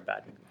movie or a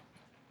bad movie.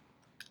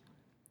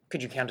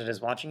 Could you count it as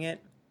watching it?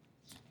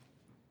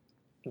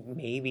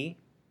 Maybe.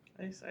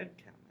 I'd count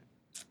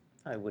it.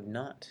 I would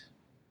not.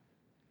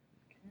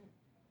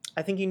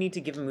 I think you need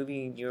to give a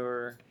movie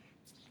your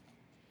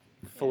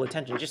full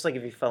attention. Just like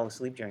if you fell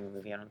asleep during a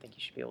movie, I don't think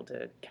you should be able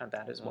to count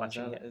that as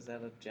watching it. Is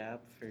that a jab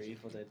for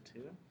Evil Dead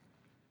 2?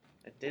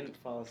 I didn't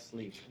fall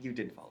asleep. You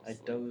did fall asleep.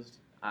 I dozed.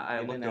 I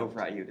in looked and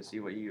over out. at you to see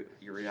what your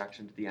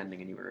reaction to the ending,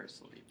 and you were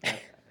asleep.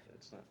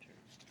 That's not true.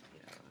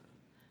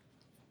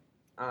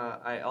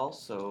 I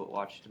also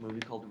watched a movie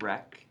called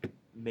Wreck.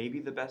 Maybe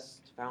the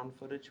best found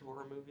footage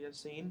horror movie I've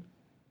seen.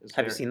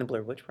 Have you seen the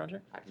Blair Witch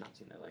Project? I've not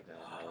seen I like that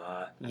one a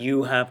lot.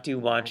 You have to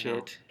watch I know.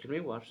 it. Can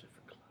we watch it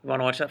for You want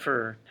to watch that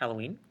for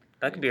Halloween?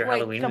 That could be our Like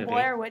Halloween the movie.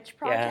 Blair Witch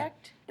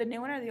Project, the new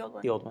one or the old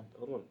one? The old one. The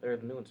old one, or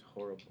the new one's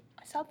horrible.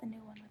 I saw the new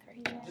one with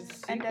her.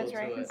 Just a And sequel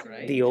Desiree. to it,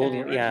 right? The old-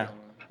 original yeah. one.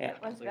 Yeah.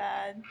 It was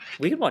bad.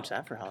 We could watch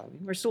that for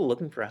Halloween. We're still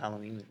looking for a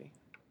Halloween movie.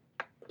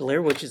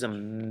 Blair Witch is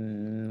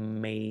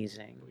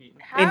amazing.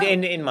 How,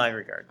 In my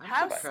regard. I'm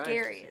how surprised.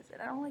 scary is it?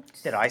 I don't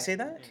like. Did I say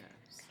that? Yeah.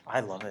 I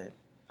love it.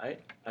 I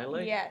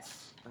like.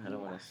 Yes. I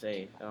don't want to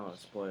say. I don't want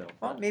to spoil.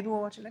 Well, But maybe we'll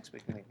watch it next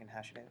week and we can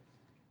hash it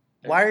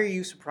out. Why are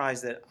you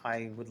surprised that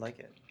I would like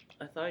it?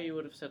 I thought you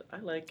would have said I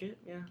like it.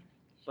 Yeah,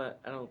 but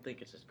I don't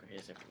think it's as great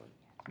as everyone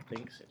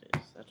thinks it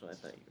is. That's what I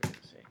thought you were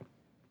going to say.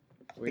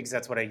 Because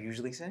that's what I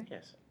usually say?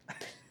 Yes.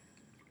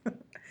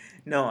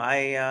 No,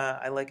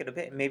 I like it a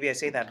bit. Maybe I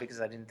say that because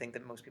I didn't think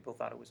that most people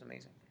thought it was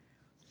amazing.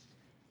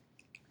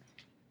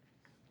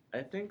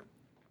 I think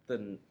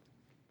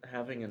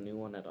having a new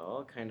one at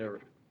all kind of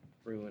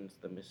ruins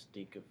the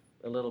mystique of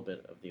a little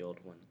bit of the old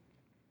one.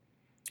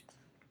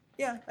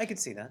 Yeah, I could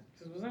see that.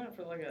 Because wasn't it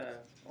for like a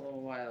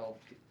little while?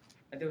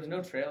 Like, there was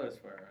no trailers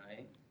for it,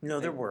 right? No,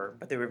 there were,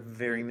 but they were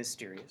very It was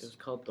mysterious.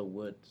 called The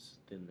Woods,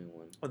 the new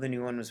one. Well, the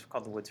new one was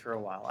called The Woods for a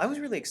while. I was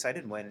really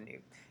excited when,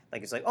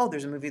 it's like, oh,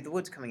 there's a movie The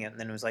Woods coming out, and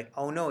then it was like,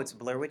 oh no, it's a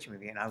Blair Witch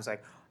movie, and I was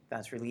like,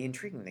 that's really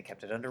intriguing. They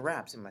kept it under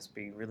wraps. It must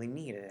be really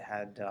neat. It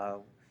had,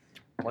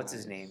 what's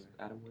his name?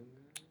 Adam Wingard.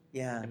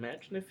 Yeah.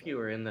 Imagine if you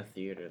were in the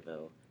theater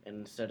though, and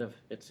instead of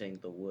it saying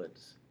The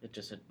Woods, it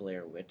just said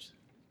Blair Witch.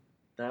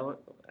 That would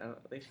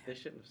they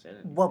shouldn't have said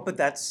it. Well, but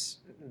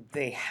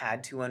they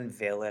had to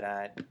unveil it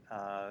at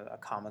a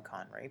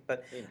Comic-Con, right?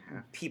 But They didn't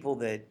have. people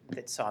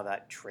that saw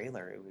that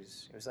trailer, it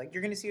was like,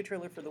 you're going to see a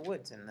trailer for The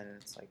Woods, and then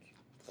it's like,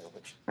 Blair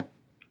Witch.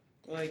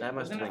 Like, That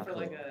must wasn't have it for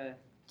been like a,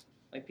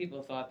 like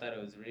people thought that it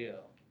was real,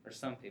 or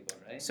some people,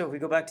 right? So if we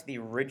go back to the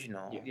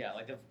original, Yeah,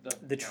 like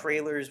the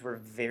trailers were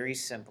very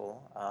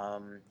simple.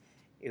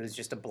 It was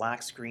just a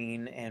black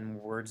screen, and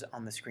words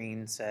on the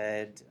screen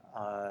said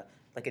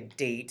like a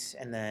date,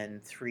 and then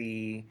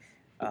 3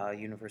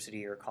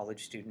 university or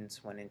college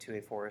students went into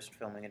a forest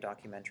filming a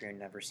documentary and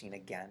never seen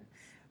again.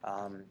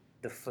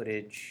 The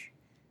footage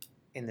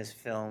in this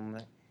film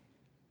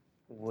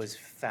was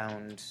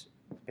found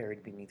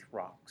buried beneath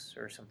rocks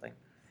or something.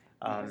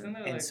 Isn't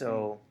there, And like,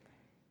 so,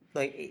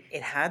 like,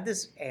 it had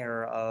this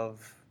air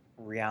of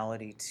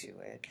reality to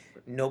it.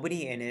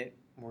 Nobody in it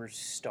were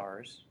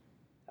stars.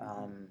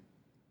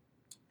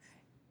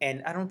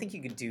 And I don't think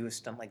you could do a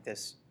stunt like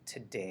this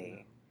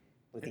today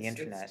with the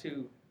internet. It's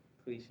too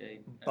cliche.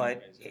 But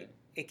anyways, right?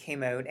 it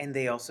came out, and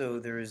they also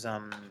there's a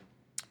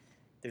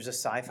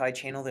sci-fi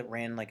channel that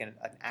ran like an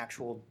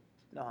actual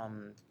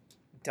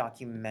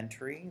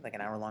documentary, like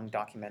an hour-long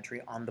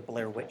documentary on the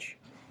Blair Witch.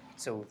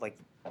 So like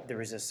there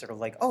was this sort of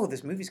like, oh,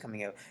 this movie's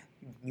coming out.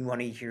 You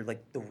want to hear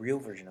like the real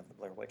version of the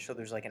Blair Witch. So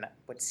there's like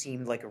what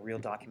seemed like a real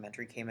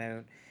documentary came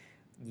out.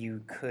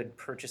 You could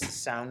purchase the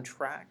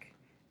soundtrack.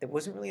 That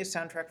wasn't really a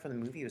soundtrack for the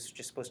movie. It was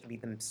just supposed to be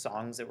the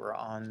songs that were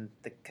on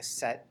the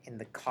cassette in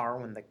the car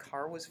when the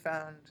car was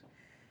found.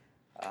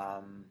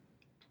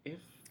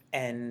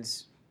 And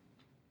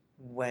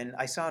when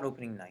I saw it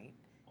opening night,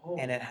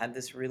 and it had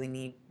this really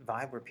neat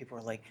vibe where people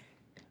were like,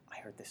 "I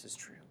heard this is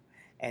true,"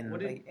 and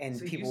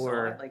So people you saw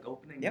were it, like,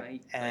 opening Yep,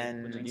 night,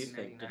 and- like, Did you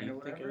think 1999 or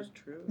it whatever? was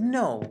true?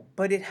 no,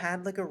 but it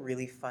had like a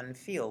really fun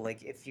feel.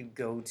 Like if you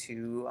go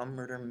to a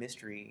murder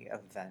mystery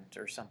event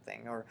or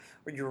something, or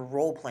you're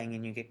role playing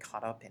and you get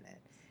caught up in it,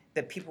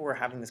 that people were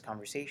having this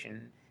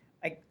conversation.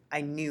 I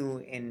knew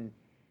in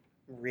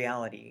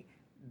reality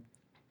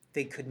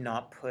they could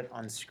not put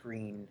on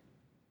screen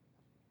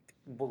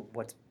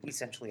what's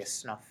essentially a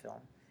snuff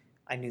film.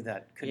 I knew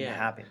that couldn't Yeah.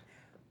 happen.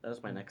 That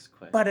was my next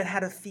question. But it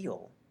had a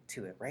feel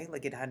to it, right?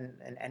 Like it had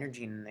an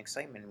energy and an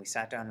excitement. We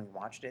sat down and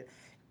watched it.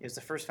 It was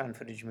the first found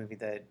footage movie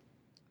that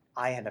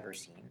I had ever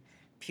seen.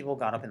 People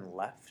got up and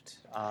left.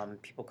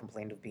 People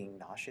complained of being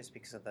nauseous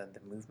because of the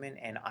movement,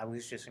 and I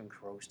was just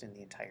engrossed in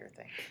the entire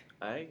thing.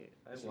 I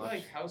So, watched.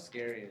 like, how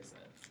scary is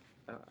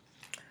it?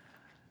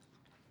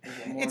 Is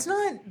it more It's just-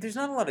 not. There's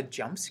not a lot of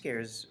jump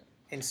scares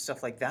and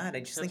stuff like that. I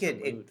just Sets think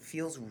the it mood.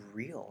 feels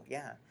real.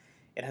 Yeah,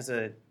 it has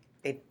a.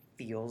 It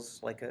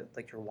feels like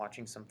you're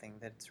watching something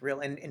that's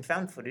real. And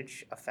found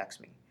footage affects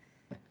me.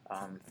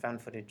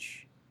 Found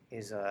footage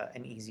is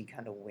an easy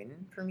kind of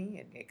win for me.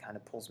 It kind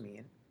of pulls me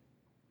in.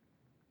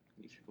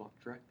 You should watch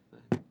Direct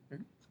then.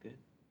 Mhm. It's good.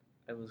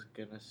 I was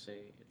gonna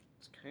say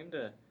it's kind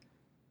of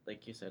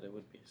like you said, it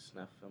would be a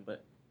snuff film,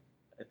 but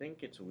I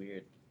think it's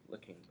weird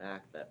looking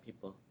back that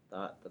people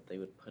thought that they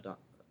would put on,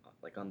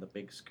 like on the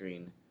big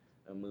screen,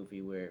 a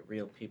movie where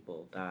real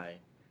people die,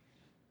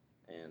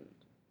 and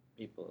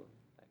people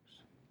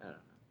actually, I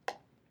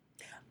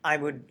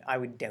don't know. I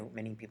would doubt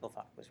many people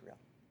thought it was real,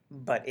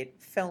 but it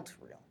felt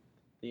real.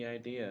 The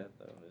idea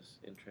though is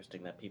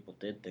interesting that people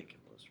did think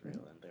it was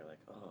real, and they're like,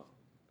 oh,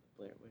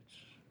 the Blair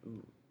Witch,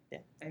 ooh.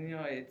 And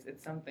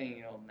it's something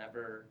you'll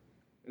never.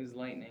 It was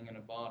lightning in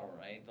a bottle,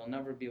 right? They'll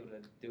never be able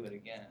to do it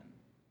again.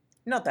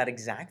 Not that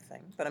exact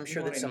thing, but I'm You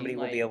sure know that what I somebody mean?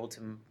 will be Like- able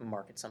to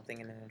market something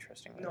in an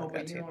interesting way. No, like but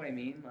that you too. know what I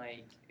mean.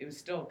 Like, it was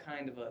still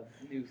kind of a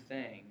new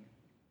thing,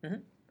 Mhm.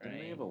 Didn't they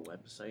right? have a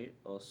website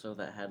also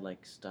that had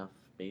like stuff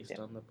based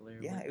on the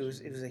Blair Yeah,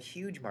 Witch? it was a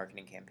huge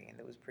marketing campaign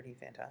that was pretty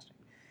fantastic.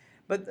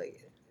 But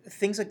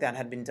things like that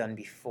had been done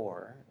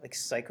before. Like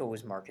Psycho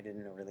was marketed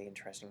in a really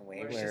interesting way.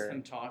 Where it's just Where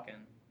him talking,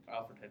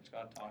 Alfred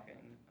Hitchcock talking.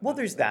 well, about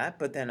there's it. that,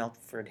 but then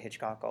Alfred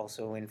Hitchcock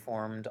also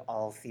informed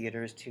all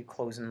theaters to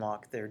close and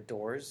lock their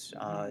doors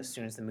as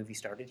soon as the movie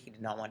started. He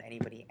did not want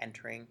anybody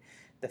entering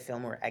the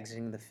film or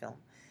exiting the film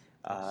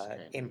That's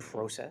kind in of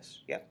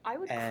process. Yep. I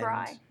would And,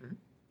 cry. Mhm.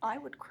 I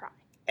would cry.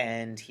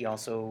 And he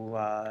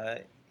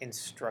also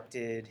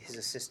instructed his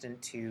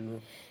assistant to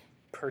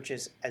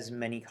purchase as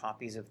many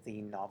copies of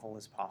the novel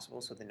as possible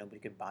so that nobody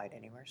could buy it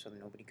anywhere, so that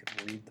nobody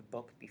could read the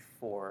book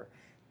before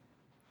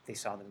they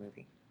saw the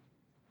movie.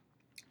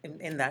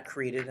 And that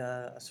created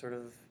a sort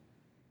of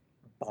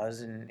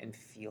buzz and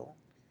feel.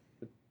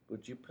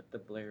 Would you put the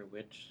Blair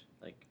Witch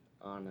like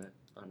on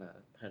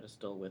a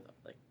pedestal with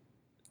like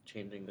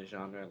changing the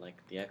genre like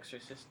The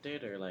Exorcist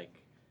did, or like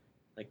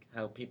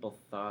how people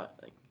thought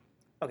like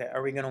Okay,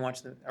 are we gonna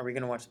watch the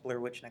Blair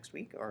Witch next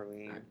week, or are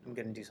we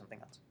gonna do something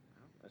else?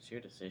 oh, that's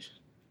your decision.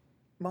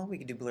 Well, we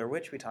could do Blair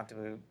Witch. We talked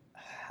about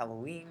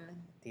Halloween,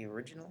 the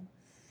original.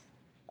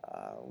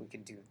 We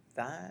could do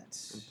that.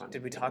 fine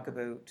Did we with talk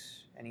whatever. about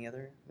any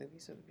other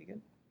movies that would be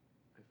good?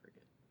 I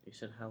forget. You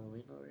said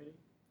Halloween already?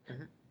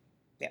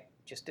 Yeah,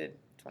 just did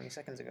 20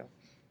 seconds ago.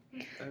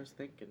 I was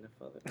thinking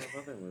of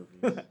other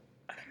movies.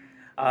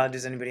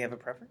 Does anybody have a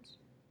preference?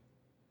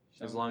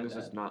 As Shaun long of as the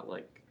it's Dead. not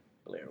like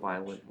Blair Witch.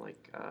 violent,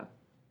 like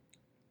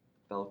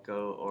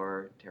Belko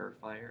or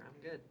Terrifier,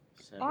 I'm good.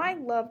 7. I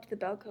loved the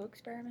Belko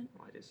experiment.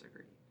 Oh, I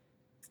disagree.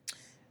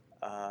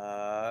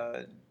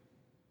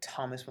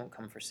 Thomas won't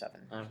come for 7.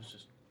 I was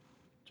just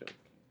joking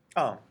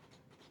Oh,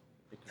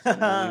 because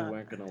I knew we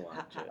weren't gonna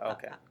watch it.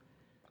 okay.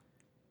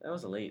 That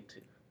was late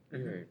too. You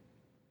Mhm. were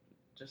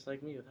just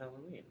like me with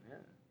Halloween.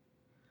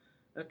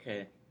 Yeah.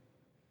 Okay.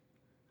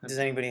 Does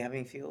anybody have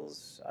any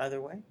feels either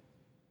way?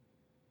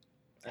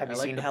 Have I you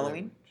like seen the Blair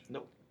Halloween? Witch.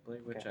 Nope. Blair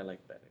Witch Okay. I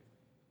like better.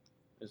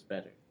 It's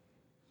better.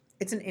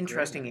 It's an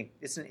interesting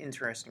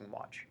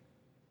watch.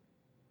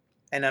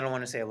 And I don't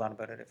want to say a lot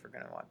about it if we're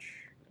gonna watch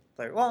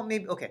Blair. Well,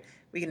 maybe okay.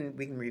 We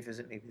can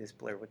revisit maybe this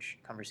Blair Witch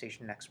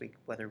conversation next week,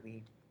 whether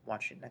we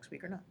watch it next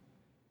week or not.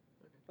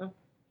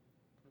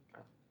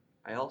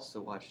 I also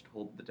watched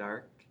Hold the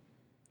Dark.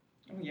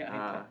 Oh yeah,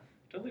 I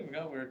totally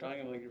forgot we were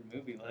talking about your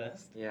movie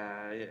list.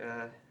 Yeah, it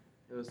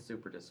was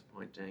super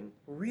disappointing.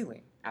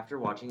 Really? After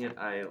watching it,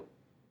 I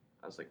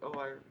was like, oh,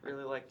 I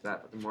really liked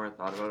that. But the more I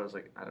thought about it, I was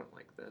like, I don't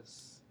like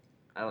this.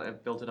 I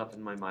built it up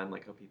in my mind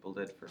like how people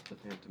did for The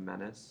Phantom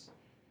Menace.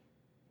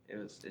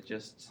 It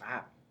just...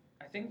 Wow.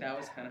 I think that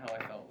was kind of how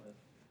I felt with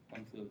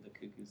One Flew Over the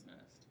Cuckoo's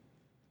Nest.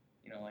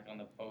 You know, like on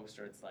the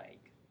poster, it's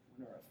like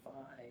winner of 5,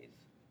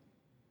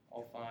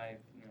 all 5,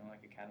 you know,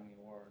 like Academy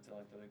Awards or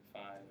like the big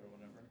 5 or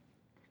whatever.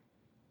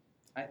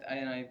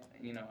 I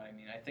you know what I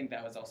mean. I think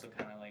that was also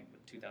kind of like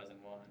with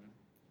 2001,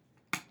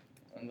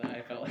 and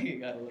I felt like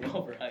it got a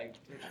little overhyped.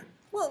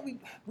 Well,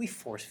 we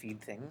force feed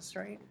things,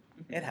 right?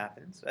 It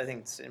happens. I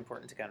think it's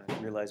important to kind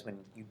of realize when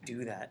you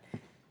do that.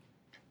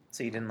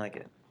 So you didn't like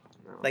it?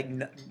 No. Like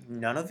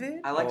none of it?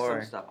 I liked or?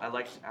 some stuff. I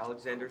liked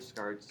Alexander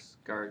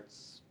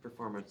Skarsgård's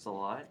performance a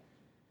lot.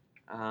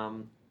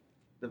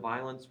 The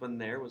violence when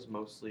there was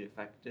mostly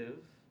effective.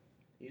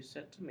 You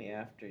said to me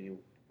after you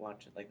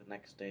watched it, like the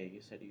next day,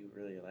 you said you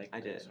really liked it. I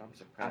did. So I'm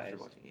surprised. After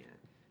watching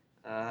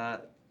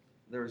it.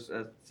 There was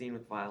a scene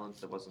with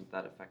violence that wasn't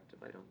that effective,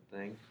 I don't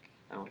think.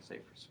 I won't say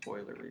for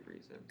spoilery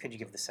reasons. Could you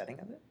give the setting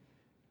of it?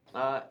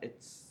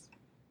 It's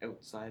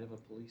outside of a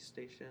police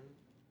station.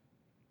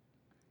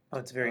 Oh,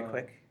 it's very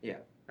quick? Yeah.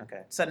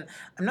 Okay. Sudden.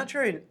 I'm not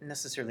sure I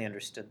necessarily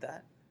understood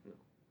that. No.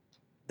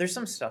 There's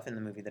some stuff in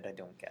the movie that I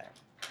don't get.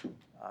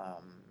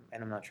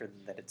 And I'm not sure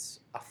that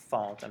it's a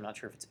fault. I'm not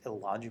sure if it's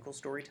illogical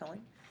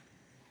storytelling.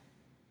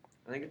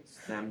 I think it's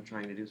them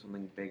trying to do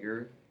something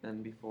bigger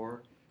than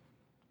before.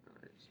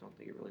 I just don't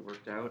think it really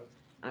worked out.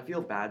 And I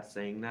feel bad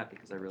saying that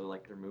because I really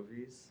like their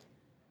movies.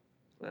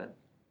 But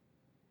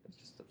it's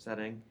just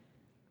upsetting.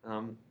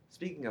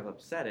 Speaking of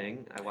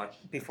upsetting, I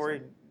watched... Before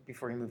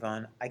you move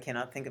on, I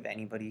cannot think of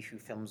anybody who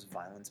films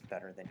violence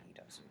better than he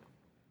does.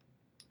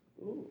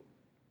 Ooh.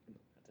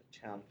 That's a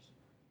challenge.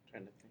 I'm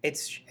trying to think.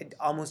 It's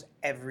almost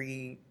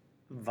every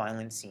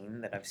violent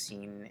scene that I've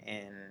seen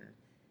in...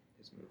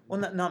 His movie. Well,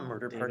 not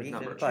Murder David Party,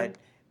 Fincher? but...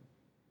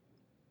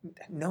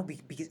 No,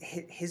 because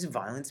his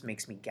violence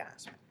makes me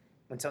gasp.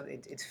 When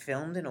it's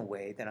filmed in a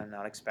way that I'm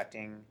not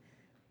expecting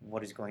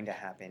what is going to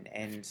happen.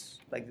 And,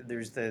 like,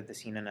 there's the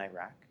scene in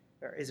Iraq.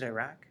 Or is it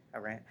Iraq?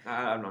 Iran?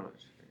 I'm not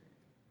sure.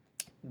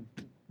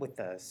 With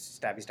the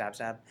stabby stab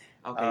stab.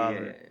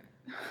 Okay,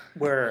 yeah.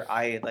 Where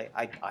I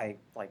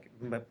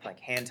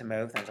hand to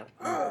mouth and I was like,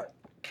 ugh.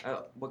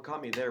 What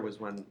caught me there was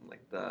when,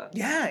 like, the...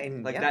 Yeah,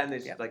 and Like yeah, that, and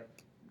it's yeah. like...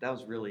 That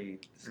was really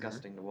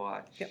disgusting to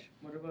watch. Yep.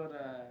 What about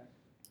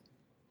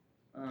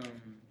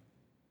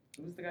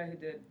who was the guy who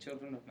did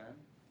Children of Men?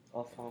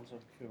 Alfonso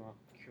Cuarón.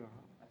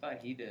 I thought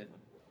he did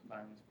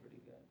violence pretty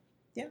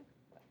good.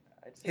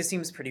 I'd say His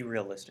seems pretty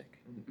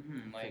realistic.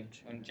 Like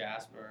Fincher. when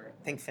Jasper,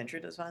 I think Fincher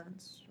does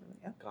violence.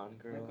 Yeah. Gone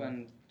Girl. like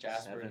when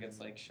Jasper Seven. gets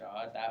like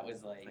shot, that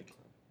was like Like,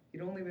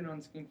 he'd only been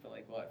on screen for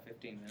like what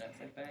 15 minutes,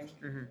 I think.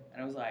 Mhm.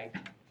 And it was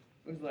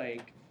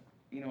like,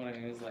 you know what I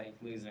mean? It was like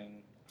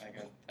losing like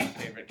a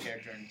favorite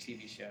character in a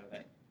TV show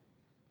that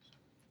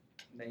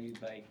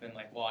you'd like been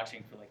like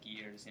watching for like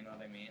years. You know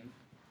what I mean?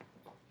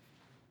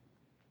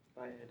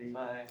 Bye, Eddie.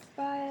 bye.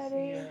 Bye,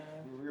 Eddie.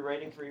 Your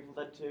rating for Evil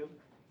Dead 2?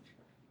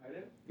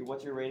 Pardon?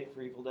 What's your rating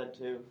for Evil Dead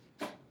 2?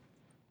 Give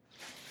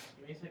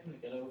me a second to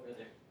get over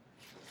there.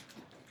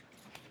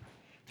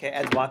 Okay,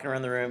 Ed's walking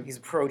around the room. He's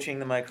approaching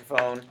the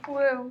microphone.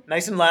 Woo.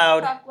 Nice and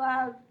loud. Talk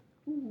loud.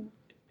 Ooh.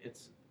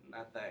 It's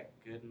not that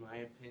good in my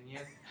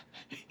opinion.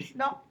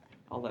 No.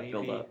 I'll let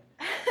build up.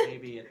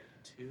 Maybe a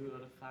 2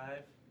 out of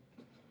 5.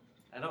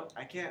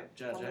 I can't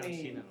judge. I haven't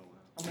seen it in a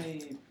while. How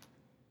many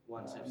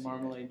Once I've seen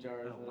marmalade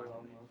jars Oh, of marmalade.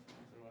 almost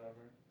or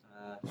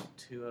whatever? it.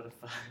 2 out of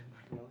 5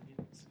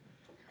 marmalades.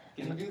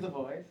 Can you do the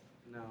voice?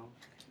 No.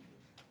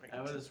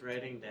 I was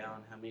writing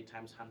down how many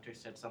times Hunter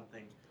said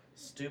something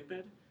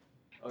stupid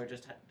or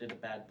just did a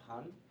bad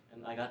pun,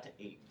 and I got to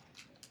 8.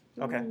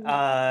 Okay.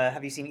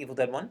 Have you seen Evil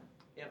Dead 1?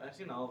 Yeah, I've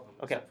seen all of them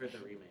Okay. except for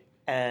the remake.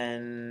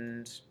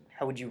 And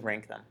how would you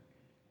rank them?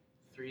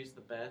 3's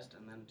the best,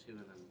 and then 2, and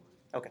then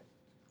 1.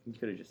 You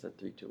could have just said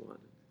 3, 2, 1.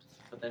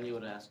 But then you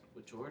would ask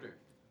which order.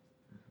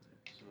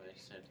 So I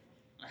said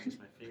it's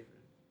my favorite.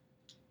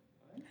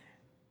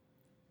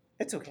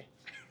 It's okay.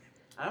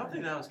 I don't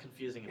think that was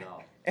confusing at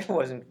all. It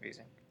wasn't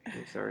confusing.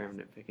 Okay, sorry, I'm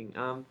nitpicking.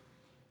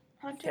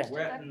 Hunter's We're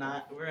at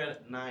detective. We're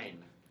at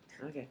 9.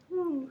 Okay.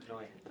 Ooh.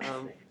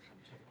 Annoying.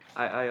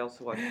 I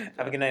also watched...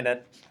 Have a good night,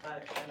 Ed.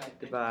 Bye.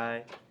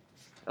 Goodbye.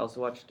 I also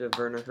watched a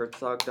Werner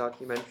Herzog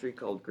documentary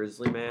called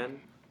Grizzly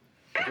Man,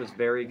 which was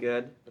very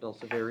good, but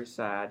also very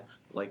sad,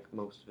 like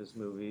most of his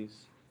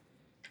movies.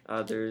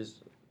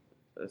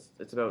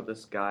 It's about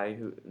this guy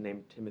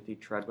named Timothy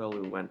Treadwell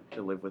who went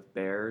to live with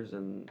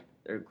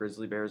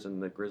grizzly bears in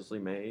the Grizzly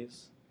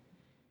Maze.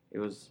 It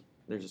was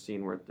there's a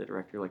scene where the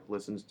director like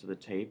listens to the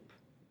tape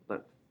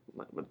that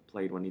was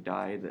played when he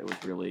died. That was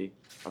really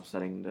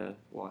upsetting to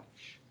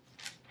watch.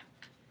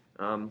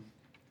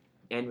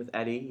 And with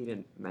Eddie, he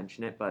didn't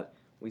mention it, but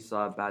we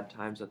saw Bad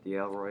Times at the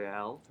El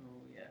Royale,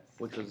 Oh yes.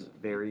 which was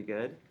very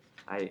good.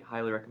 I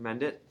highly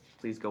recommend it.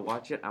 Please go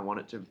watch it. I want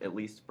it to at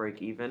least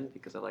break even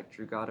because I like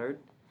Drew Goddard.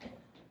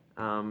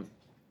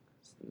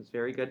 It's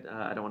very good.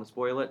 I don't want to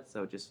spoil it,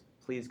 so just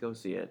please go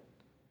see it.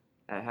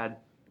 It had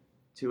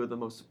two of the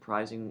most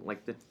surprising,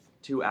 like the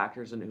two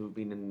actors in it who've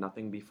been in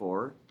nothing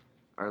before,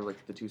 are like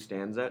the two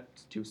standouts,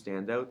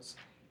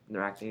 and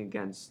they're acting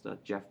against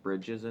Jeff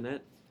Bridges in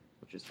it,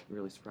 which is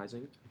really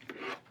surprising.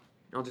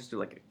 I'll just do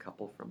like a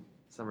couple from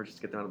summer just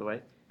to get them out of the way.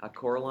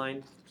 Coraline,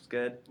 which is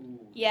good. Ooh,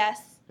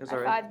 Yes. It's High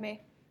alright. five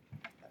me.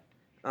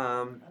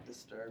 that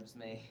disturbs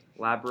me.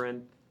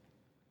 Labyrinth,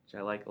 which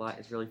I like a lot.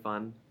 It's really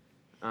fun,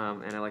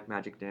 and I like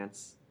Magic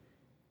Dance.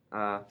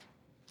 A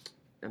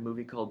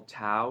movie called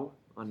Tao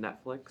on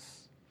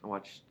Netflix. I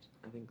watched,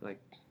 I think, like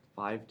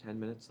 5-10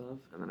 minutes of,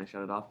 and then I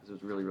shut it off because it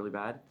was really, really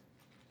bad.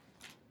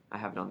 I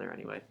have it on there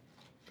anyway.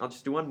 I'll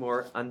just do one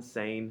more,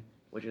 Unsane,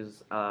 which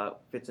is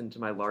fits into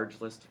my large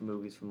list of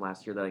movies from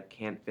last year that I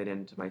can't fit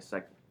into my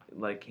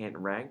can't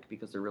rank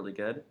because they're really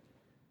good.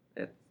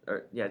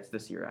 It's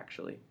this year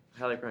actually. I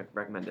highly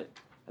recommend it.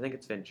 I think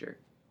it's Fincher,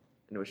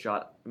 and it was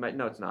shot.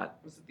 No, it's not.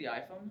 Was it the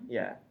iPhone?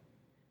 Yeah,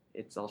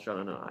 it's all shot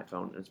on an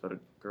iPhone. And it's about a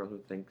girl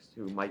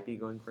who might be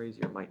going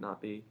crazy or might not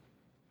be.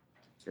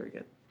 It's very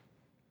good.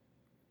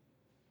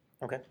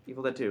 Okay.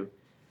 Evil Dead 2.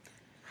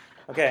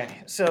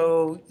 Okay,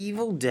 so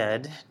Evil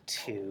Dead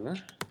 2,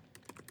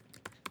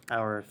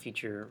 our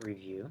feature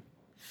review.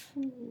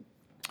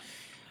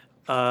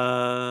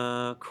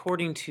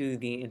 According to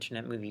the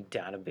Internet Movie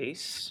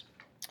Database,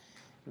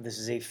 this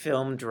is a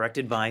film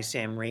directed by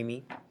Sam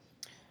Raimi,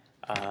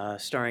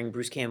 starring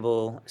Bruce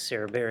Campbell,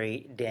 Sarah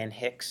Berry, Dan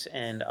Hicks,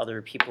 and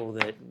other people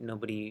that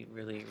nobody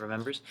really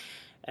remembers.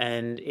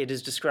 And it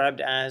is described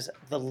as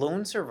the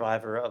lone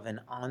survivor of an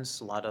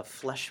onslaught of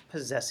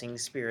flesh-possessing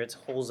spirits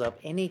holes up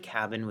in a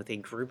cabin with a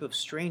group of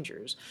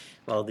strangers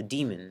while the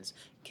demons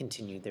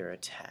continue their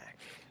attack.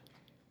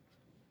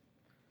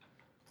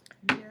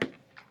 Yeah.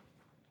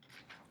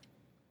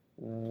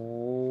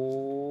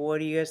 What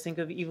do you guys think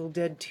of Evil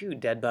Dead 2,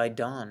 Dead by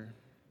Dawn?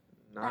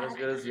 Not as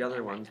good as the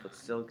other ones, but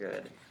still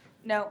good.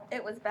 No,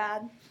 it was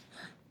bad.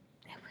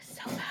 It was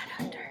so bad,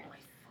 Hunter.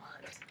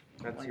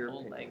 That's My your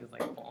whole opinion. leg is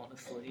like falling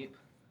asleep.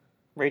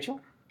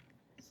 Rachel?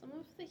 Some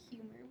of the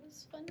humor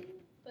was funny,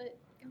 but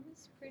it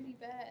was pretty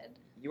bad.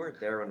 You weren't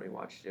there when we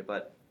watched it,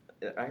 but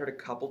I heard a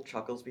couple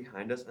chuckles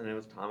behind us, and it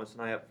was Thomas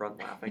and I up front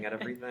laughing at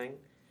everything.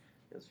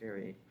 It was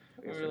very.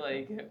 We were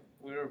like,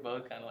 we were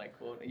both kind of like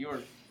quoting. You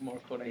were more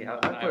quoting Yeah,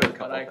 than I I quoted a was, but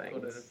couple I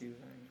quoted a things. few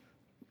things.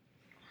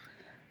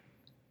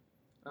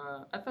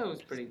 I thought it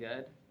was pretty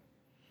good.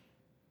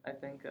 I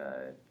think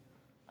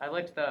I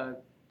liked the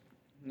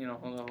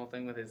whole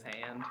thing with his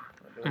hand.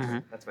 It was,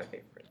 Mhm. That's my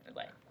favorite.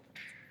 like,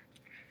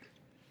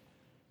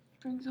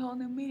 Brings a whole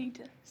new meaning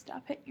to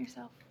stop hitting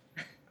yourself.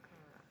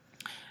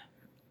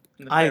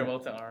 the I- farewell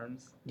to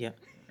arms.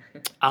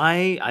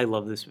 I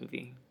love this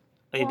movie.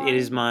 It Why?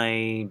 is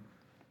my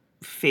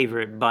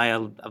favorite by a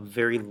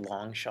very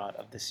long shot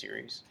of the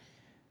series.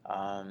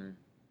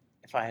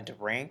 If I had to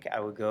rank, I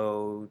would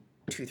go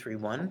 2, 3,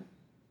 1.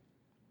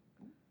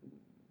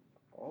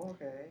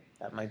 Okay.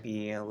 That might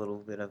be a little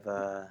bit of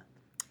a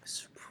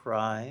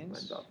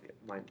surprise.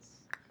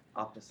 Mine's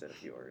opposite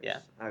of yours. Yeah.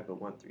 I go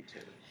 1, 3, 2.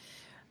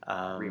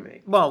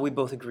 Remake. Well, we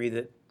both agree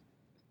that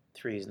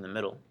 3 is in the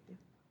middle.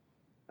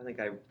 I think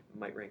I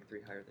might rank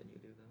 3 higher than you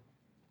do, though.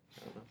 I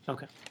don't know.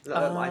 Okay.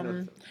 I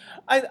know.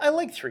 I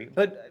like 3,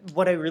 but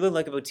what I really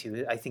like about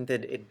 2, I think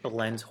that it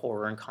blends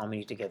horror and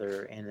comedy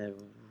together in a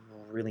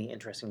really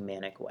interesting,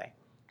 manic way.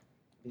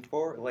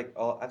 Before,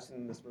 I've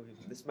seen this movie.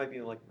 This might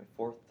be like my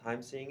 4th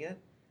time seeing it.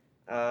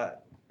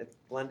 It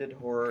blended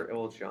horror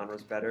old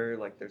genres better.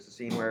 Like there's a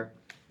scene where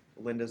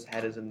Linda's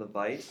head is in the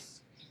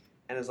vice,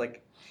 and it's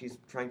like she's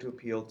trying to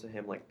appeal to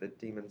him like the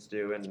demons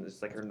do, and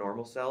it's like her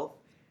normal self.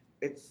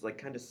 It's like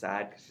kind of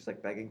sad because she's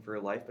like begging for her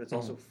life, but it's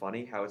also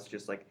funny how it's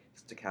just like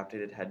this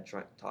decapitated head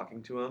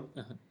talking to him.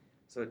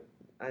 So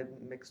I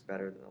mixed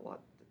better than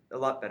a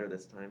lot better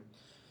this time.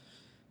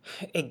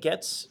 It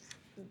gets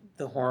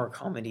the horror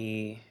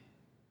comedy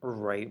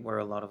right where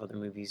a lot of other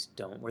movies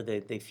don't, where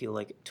they feel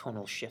like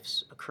tonal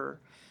shifts occur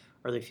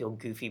or they feel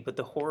goofy, but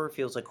the horror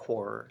feels like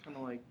horror. Kind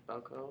of like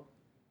Belko.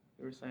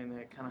 You were saying that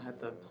it kind of had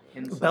the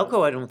hints.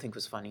 Belko, I don't think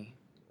was funny.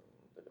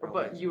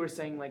 But you were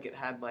saying like it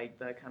had like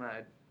the kind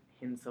of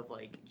hints of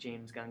like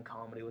James Gunn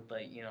comedy with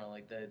like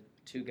like the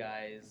two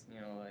guys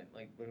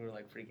like we were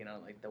like freaking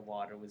out like the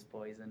water was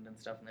poisoned and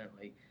stuff, and they're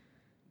like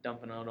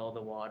dumping out all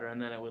the water,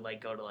 and then it would like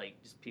go to like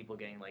just people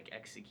getting like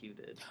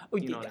executed. Oh,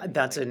 You know what I mean?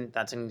 that's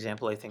Like- an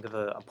example, I think, of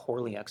a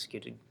poorly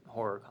executed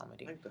horror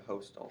comedy. I think the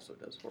host also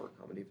does horror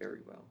comedy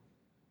very well.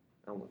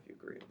 I don't know if you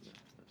agree on that.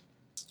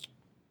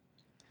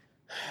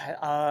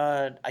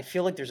 I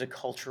feel like there's a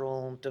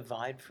cultural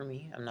divide for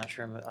me. I'm not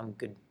sure I'm a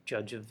good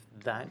judge of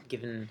that,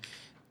 given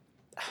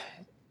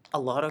a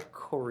lot of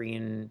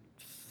Korean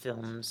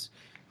films,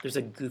 there's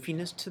a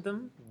goofiness to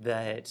them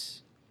that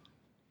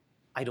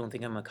I don't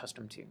think I'm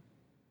accustomed to.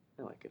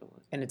 I like it a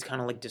lot. And it's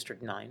kind of like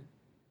District 9. I think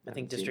Haven't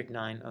seen District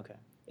 9, okay.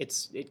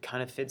 It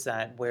kind of fits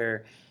that,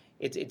 where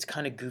it's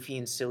kind of goofy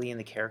and silly, and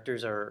the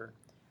characters are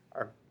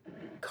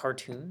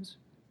cartoons.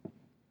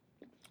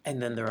 And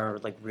then there are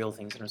like real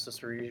things that I'm supposed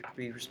to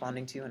be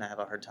responding to, and I have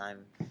a hard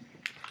time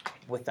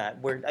with that.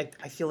 Where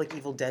I feel like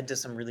Evil Dead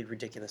does some really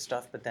ridiculous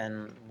stuff, but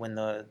then when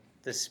the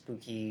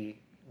spooky,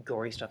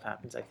 gory stuff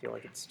happens, I feel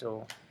like it's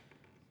still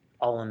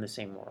all in the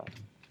same world.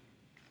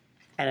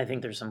 And I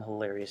think there's some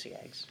hilarious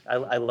gags.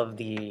 I love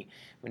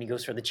when he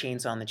goes for the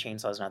chainsaw, and the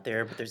chainsaw's not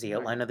there, but there's the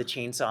outline of the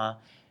chainsaw.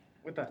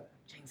 With the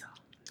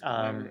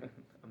chainsaw.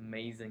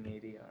 Amazing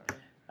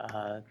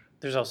ADR.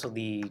 There's also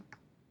the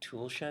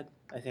tool shed,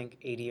 I think,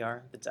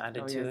 ADR that's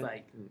added to it.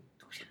 Like,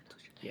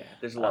 Yeah,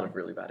 there's a lot of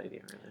really bad ADR in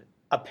it.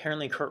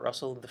 Apparently, Kurt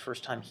Russell, the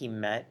first time he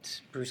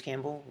met Bruce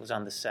Campbell, was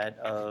on the set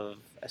of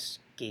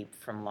Escape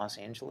from Los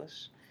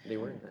Angeles. They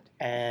were in it.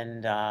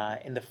 And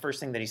the first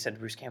thing that he said to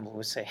Bruce Campbell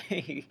was say,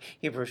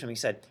 he approached him, he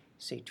said,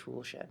 "Say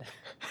tool shed."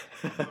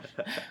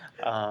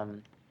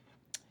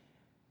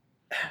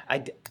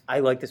 I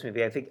like this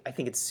movie. I think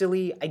it's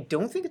silly. I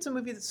don't think it's a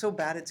movie that's so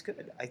bad it's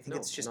good. I think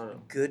it's just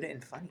good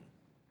and funny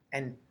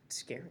and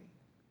scary.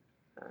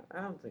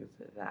 I don't think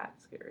it's that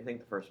scary. I think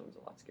the first one's a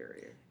lot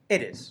scarier.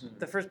 It is.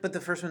 The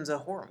first one's a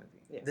horror movie.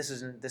 Yeah.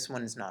 This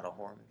one is not a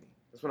horror movie.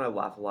 This one I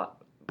laugh a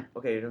lot.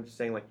 Okay, I'm just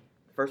saying, like,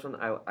 the first one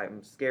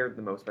I'm scared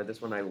the most. By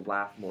this one I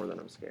laugh more than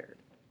I'm scared.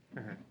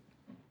 Mm-hmm.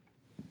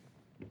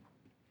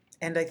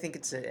 And I think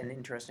it's an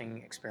interesting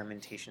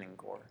experimentation in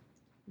gore.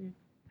 Yeah.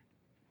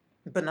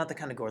 But not the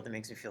kind of gore that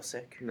makes you feel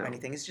sick or No.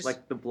 anything. It's just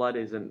Like, the blood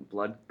isn't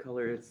blood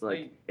color. It's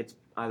like it's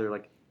either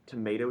like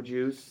tomato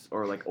juice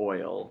or like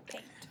oil.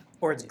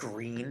 or it's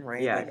green,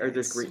 right? Yeah, Like, or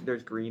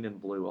there's green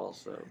and blue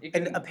also.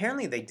 And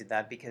apparently they did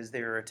that because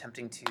they were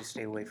attempting to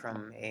stay away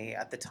from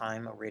at the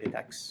time, a rated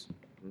X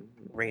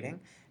rating.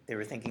 They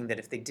were thinking that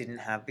if they didn't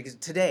have, because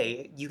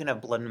today you can have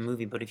blood in a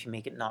movie, but if you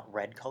make it not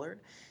red colored,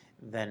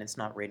 then it's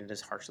not rated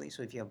as harshly.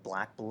 So if you have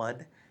black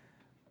blood,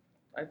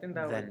 I think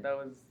that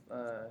was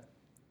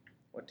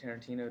what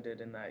Tarantino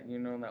did in that. You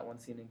know, that one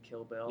scene in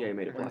Kill Bill. Yeah, he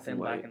made it when black it's in and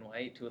black white. and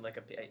white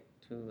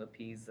to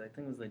appease. I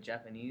think it was the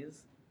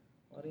Japanese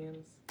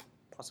audience.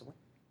 possibly,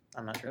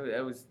 I'm not sure.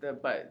 It was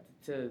but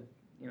to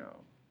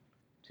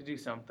do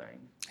something.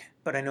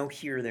 But I know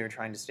here they're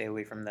trying to stay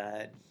away from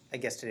that. I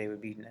guess today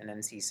would be an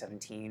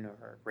NC-17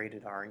 or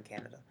rated R in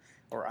Canada,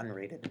 or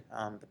unrated.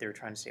 But they were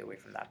trying to stay away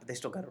from that. But they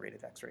still got a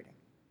rated X rating.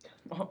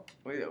 Oh,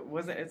 wait,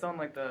 wasn't it's on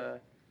like the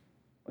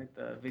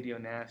video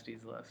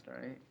nasties list,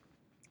 right?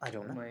 I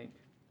don't know. Like,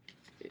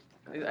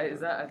 is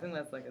that? I think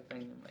that's like a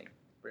thing in like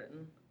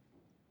Britain.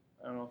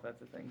 I don't know if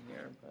that's a thing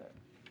here, but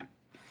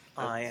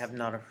I have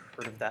not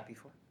heard of that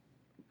before.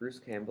 Bruce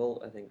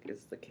Campbell, I think,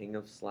 is the king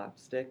of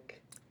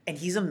slapstick. And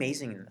he's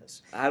amazing in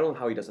this. I don't know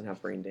how he doesn't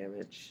have brain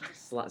damage.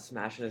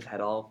 Smashing his head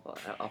off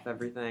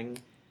everything,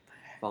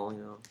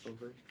 falling off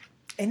over.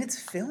 And it's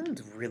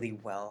filmed really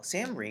well.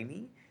 Sam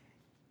Raimi,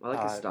 I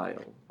like his style.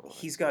 a lot.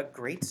 he's got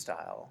great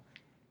style.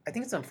 I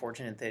think it's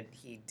unfortunate that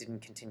he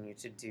didn't continue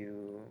to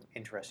do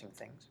interesting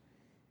things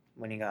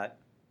when he got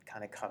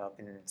kind of caught up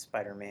in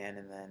Spider-Man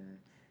and then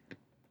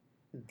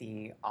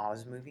the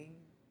Oz movie.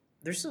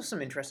 There's still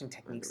some interesting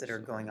techniques that are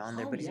going on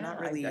there, but he's not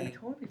really... I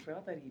totally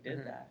forgot that he did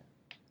Mhm. that.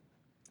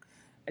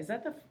 Is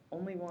that the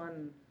only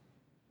one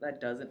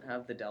that doesn't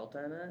have the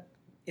Delta in it?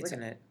 It's Like-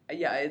 in it.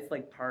 Yeah, it's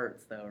like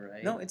parts though,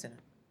 right? No, it's in it.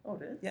 Oh,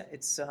 it is? Yeah,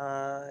 it's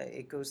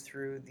it goes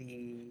through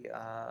the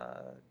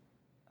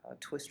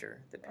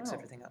twister that picks Oh.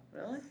 everything up.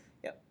 Really?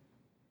 Yep.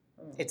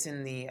 Oh. It's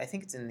in the... I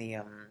think it's in the...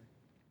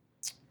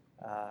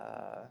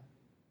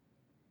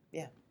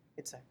 yeah,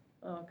 it's there.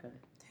 Oh, okay.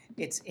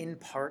 It's in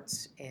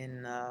parts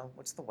in...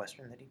 what's the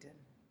Western that he did?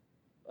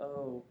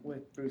 Oh,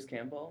 with Bruce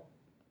Campbell?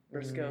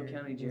 Briscoe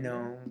County Jr.?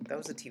 No, that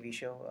was a TV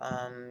show.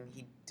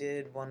 He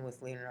did one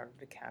with Leonardo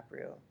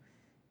DiCaprio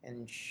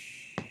and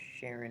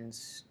Sharon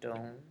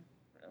Stone,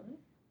 Really?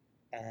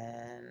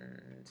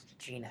 and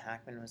Gene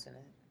Hackman was in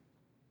it.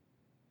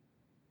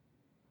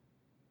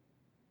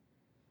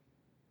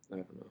 I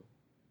don't know.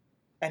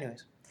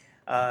 Anyways,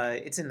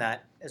 it's in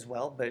that as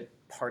well, but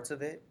parts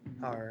of it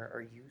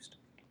are used.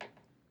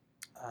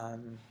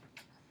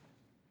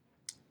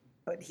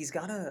 But he's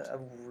got a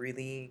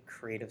really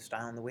creative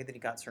style in the way that he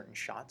got certain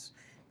shots.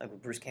 Like where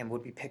Bruce Campbell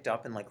would be picked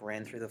up and like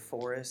ran through the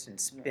forest and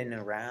spin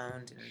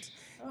around,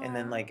 and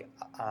then like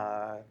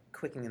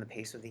quickening the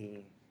pace of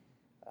the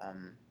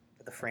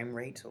frame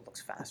rate so it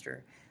looks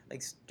faster,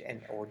 like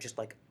or just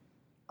like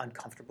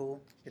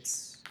uncomfortable.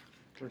 It's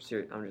I'm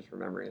just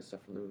remembering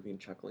stuff from the movie and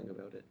chuckling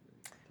about it.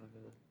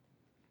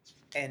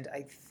 and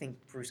I think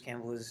Bruce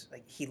Campbell is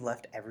like he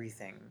left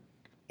everything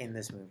in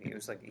this movie. It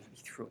was like he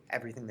threw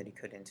everything that he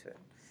could into it.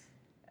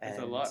 It's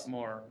a lot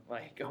more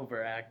like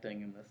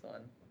overacting in this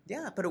one.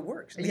 Yeah, but it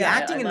works. The Yeah,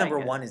 acting I in like number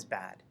it. one is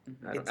bad.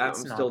 I'm It's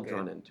still not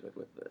drawn good. into it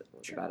with the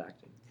Sure. bad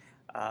acting.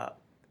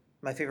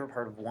 My favorite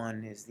part of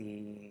 1 is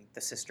the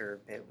sister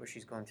bit where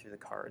she's going through the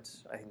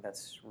cards. I think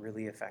that's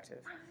really effective.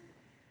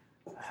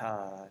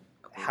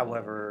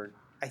 However,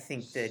 I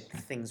think that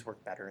things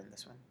work better in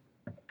this one.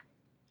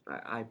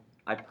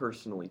 I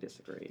personally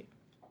disagree.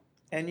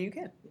 And you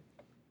can.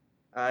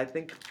 I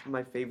think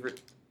my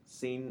favorite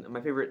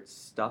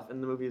stuff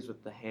in the movie is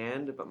with the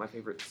hand, but my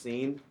favorite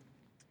scene,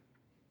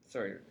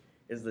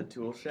 is the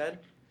tool shed,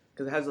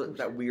 because it has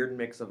that weird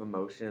mix of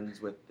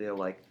emotions with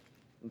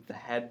the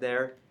head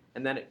there,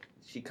 and then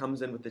she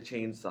comes in with the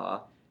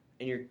chainsaw,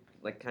 and you're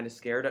like kind of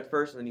scared at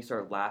first, and then you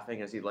start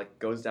laughing as he like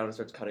goes down and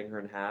starts cutting her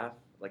in half,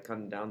 like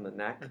cutting down the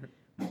neck.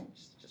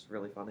 It's just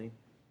really funny,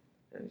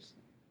 and just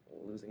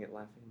losing it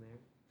laughing there.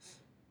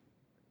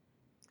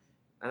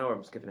 I know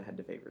I'm skipping ahead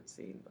to favorite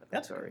scene, but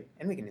That's sorry.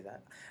 And we can do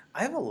that.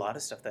 I have a lot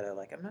of stuff that I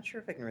like. I'm not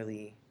sure if I can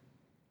really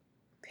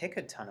pick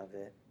a ton of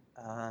it.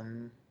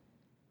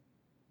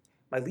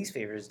 My least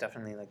favorite is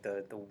definitely like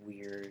the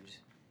weird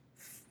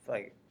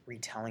like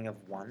retelling of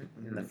 1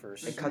 in the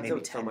first It cuts maybe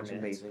out 10 so much minutes.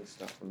 amazing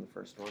stuff from the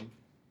first one,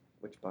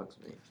 which bugs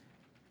me.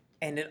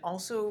 And it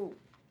also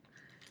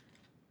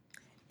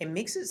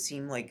makes it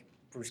seem like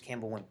Bruce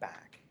Campbell went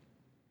back,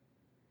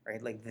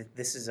 right? Like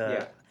this is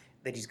that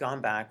he's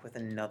gone back with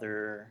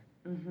another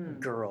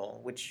girl.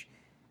 Which,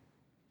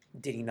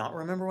 did he not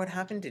remember what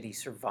happened? Did he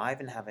survive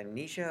and have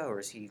amnesia, or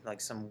is he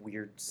like some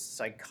weird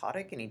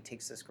psychotic and he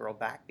takes this girl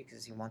back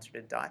because he wants her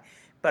to die?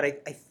 But I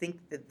think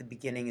that the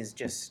beginning is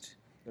just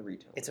The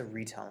retelling. it's a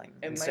retelling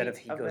It instead might of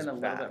he have goes been a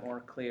back. little bit more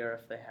clear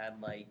if they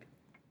had like,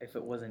 if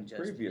it wasn't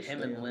just Previously,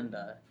 him and yeah.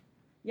 Linda.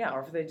 Yeah,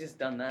 or if they just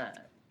done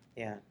that.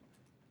 Yeah,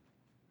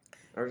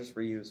 Or just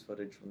reuse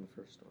footage from the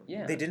first one.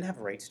 Yeah. they didn't have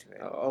rights to it.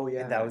 Oh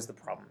yeah. And that was the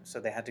problem. So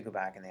they had to go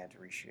back and they had to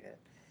reshoot it.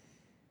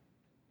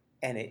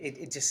 And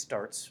it just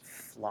starts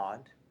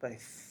flawed, but I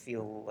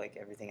feel like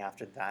everything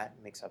after that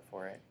makes up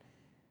for it.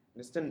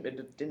 It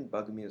didn't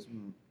bug me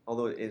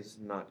although it is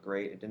not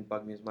great. It didn't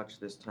bug me as much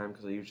this time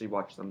because I usually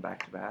watch them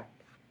back to back,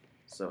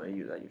 so that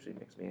usually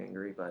makes me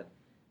angry. But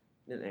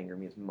it didn't anger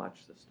me as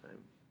much this time.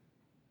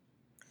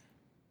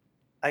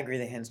 I agree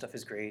the hand stuff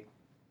is great.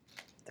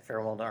 The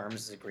farewell to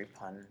arms is a great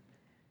pun.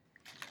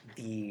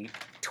 The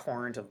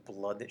torrent of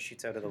blood that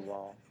shoots out of the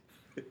wall.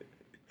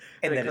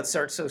 And then it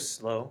starts so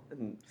slow.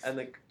 And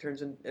like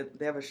turns in.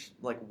 They have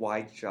a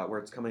wide shot where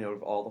it's coming out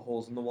of all the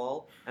holes in the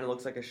wall, and it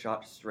looks like a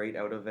shot straight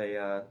out of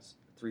a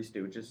Three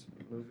Stooges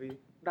movie.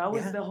 That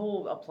was Yeah. the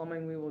whole "A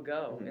Plumbing We Will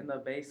Go" Mhm. in the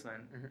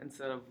basement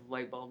instead of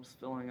light bulbs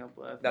filling up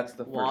with That's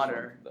the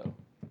water. first one,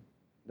 though.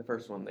 The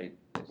first one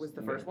Was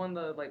the first one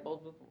the light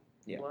bulbs with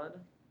blood?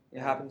 It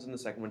happens in the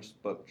second one,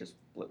 just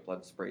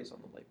blood sprays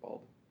on the light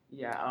bulb.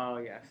 Yeah. Oh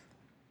yes.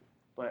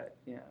 But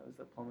yeah, it was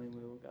 "The Plumbing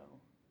We Will Go."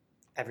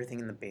 Everything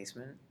in the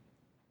basement.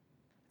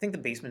 I think the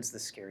basement's the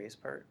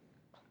scariest part.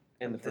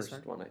 In the This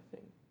first one, I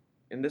think.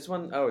 In this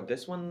one,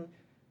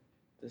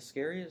 the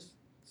scariest.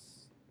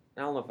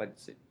 I don't know if I'd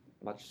say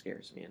much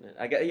scares me in it.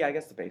 I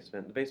guess the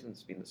basement. The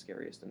basement's been the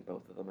scariest in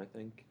both of them, I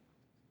think.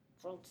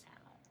 Fruit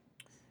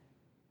salad.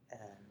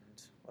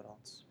 And what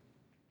else?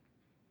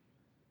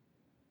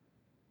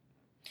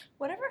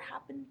 Whatever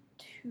happened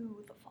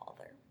to the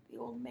father, the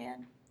old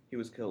man? He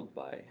was killed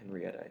by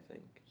Henrietta, I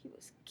think. He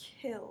was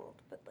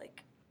killed, but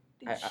like,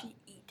 did I- she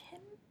eat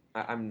him?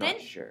 I'm Then-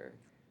 not sure.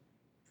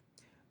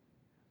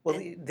 Well,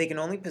 they can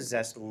only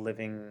possess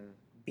living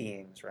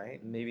beings,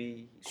 right?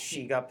 Maybe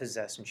She got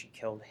possessed and she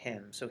killed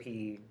him, so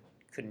he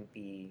couldn't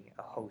be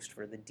a host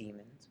for the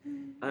demons.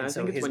 I And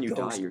so think it's his when you die,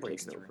 ghost you're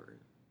breaks taken through. over.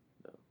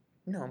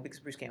 No, because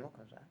Bruce Campbell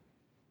comes back.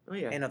 Oh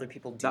yeah. And other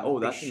people do.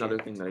 That's They another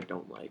shift. thing that I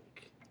don't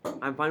like.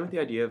 I'm fine with the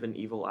idea of an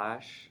evil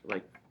Ash,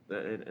 like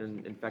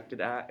an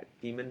infected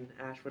demon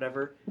Ash,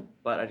 whatever.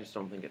 But I just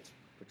don't think it's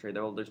portrayed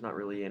that well. There's not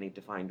really any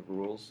defined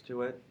rules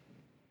to it.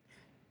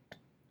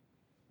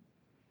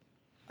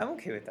 I'm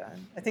okay with that.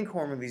 I think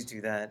horror movies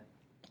do that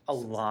a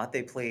lot.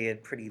 They play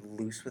it pretty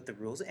loose with the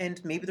rules,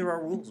 and maybe there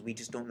are rules. We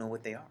just don't know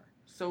what they are.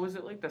 So is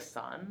it like the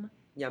sun?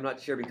 Yeah, I'm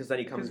not sure because then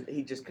he comes.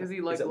 He just 'cause he,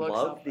 is like, it looks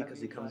love up because and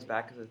he he's comes like-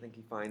 back because I think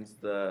he finds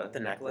the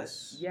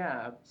necklace.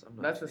 Yeah, So I'm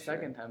not that's too the sure.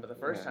 second time. But the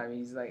first Yeah. time,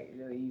 he's like,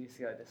 you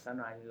see like the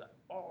sunrise. He's like,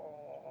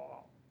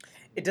 oh.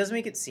 It does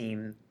make it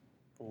seem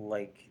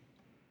like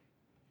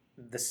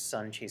the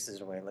sun chases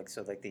it away, like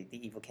so, like the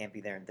evil can't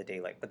be there in the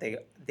daylight. But they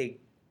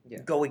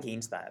Yeah. go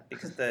against that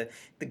because the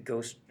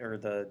ghost or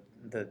the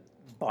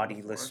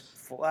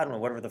bodiless, I don't know,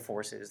 whatever the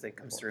force is that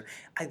comes through.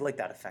 I like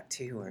that effect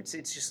too, where it's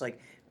just like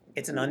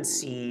it's an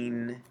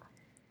unseen.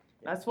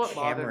 That's what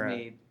bothered Camera.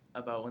 me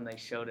about when they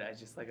showed it as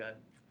just like a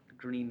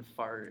green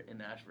fart in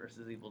Ash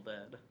vs. Evil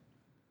Dead.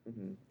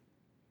 Mm-hmm.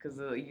 Because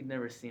you'd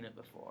never seen it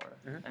before.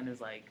 Mhm. And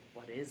it's like,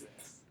 what is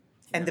this?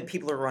 And the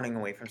people are running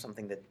away from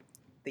something that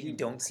you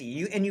don't see.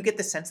 You get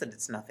the sense that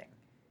it's nothing.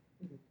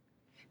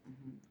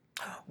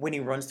 When he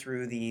runs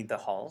through the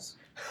halls,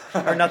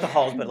 or not the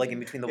halls, but like in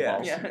between the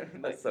walls. Yeah.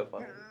 That's so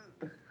funny.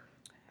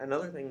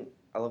 Another thing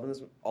I love in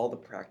this, all the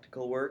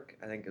practical work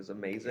I think is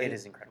amazing. It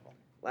is incredible.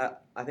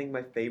 I think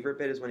my favorite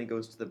bit is when he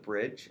goes to the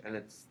bridge and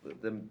it's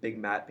the big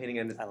matte painting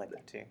and it's, I like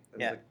that too.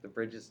 and Yeah. like the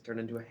bridge is turned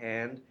into a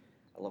hand.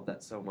 I I love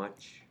that so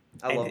much.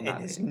 I love matte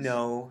and his paintings.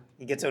 no.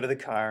 He gets out of the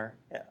car.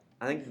 Yeah.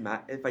 I think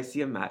if I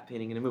see a matte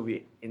painting in a movie,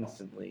 it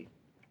instantly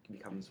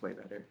becomes way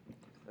better.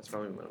 That's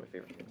probably one of my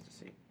favorite things to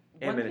see.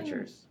 And One thing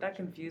miniatures. that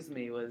confused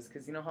me was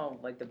because you know how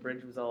like the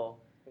bridge was all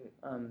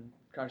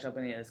crunched up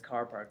and he had his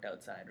car parked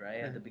outside, right,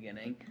 at the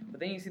beginning. But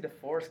then you see the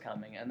force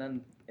coming, and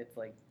then it's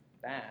like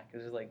back.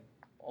 It's just like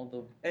all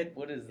the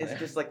what is It's that?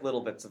 just like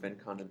little bits of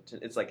incontinent.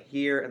 It's like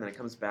here, and then it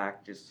comes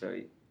back just so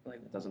it like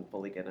doesn't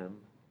fully get him.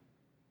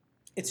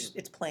 It's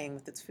playing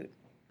with its food.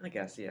 I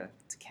guess, yeah.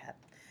 It's a cat.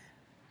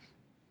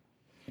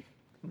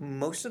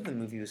 Most of the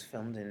movie was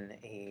filmed in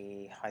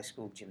a high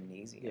school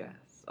gymnasium.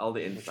 Yes, all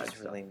the Which inside is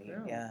stuff. really neat.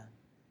 Really? Yeah.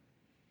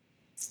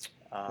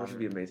 Which would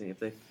be amazing if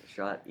they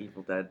shot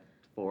Evil Dead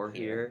 4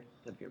 here.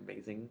 That'd be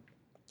amazing.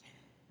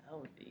 that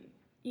would be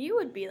You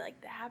would be like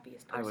the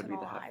happiest person I would be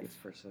the alive.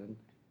 happiest person.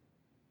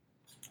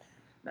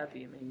 that'd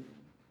be amazing.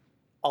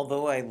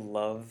 Although I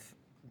love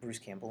Bruce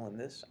Campbell in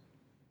this,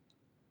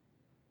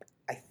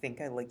 I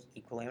think I like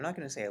equally. I'm not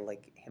going to say I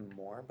like him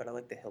more, but I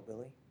like the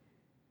hillbilly.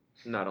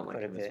 No, I don't like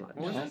Quite a him as bit. much.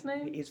 What was No? his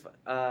name? He's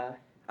I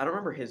don't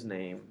remember his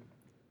name.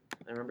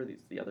 I remember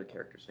the other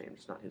character's name,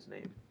 just not his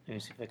name. Let me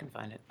see if I can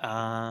find it.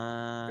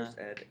 There's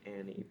Ed,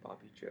 Annie,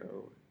 Bobby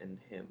Joe, and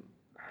him.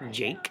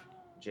 Jake.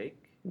 Jake?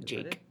 Is that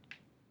Jake. it?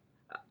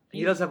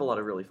 He does have a lot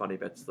of really funny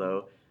bits,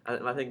 though.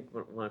 I think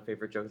one of my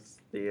favorite jokes is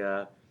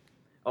the,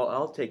 oh,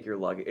 I'll take your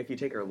luggage. If you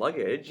take her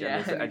luggage, Yeah,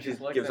 and, and and he she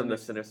just looks gives at him the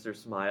him. sinister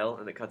smile,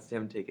 and it cuts to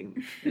him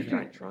taking his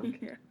giant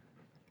trunk.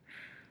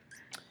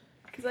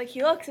 Because like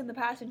he looks in the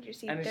passenger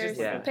seat, And it's there's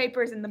just like-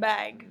 papers in the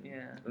bag.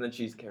 Yeah. And then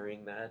she's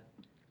carrying that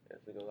as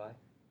we go by.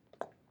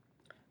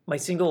 My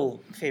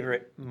single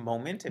favorite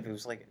moment, if it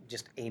was like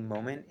just a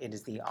moment, it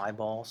is the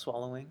eyeball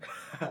swallowing.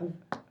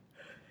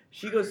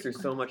 She goes through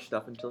so much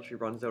stuff until she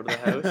runs out of the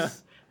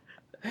house.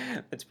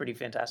 That's pretty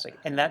fantastic.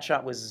 And that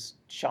shot was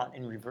shot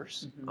in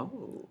reverse. Mhm.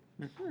 Oh.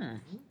 Hmm.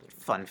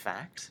 Fun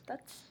fact.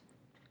 That's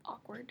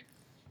awkward.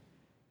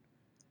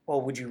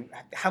 Well,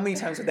 how many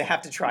times would they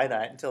have to try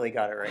that until they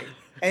got it right?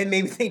 And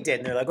maybe they did,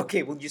 and they're like,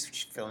 okay, we'll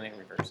just film it in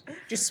reverse.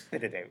 Just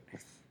spit it out.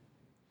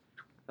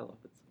 I love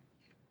it.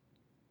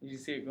 You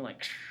see it going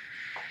like.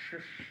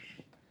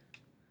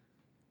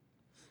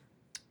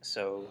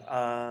 So,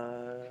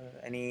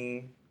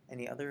 any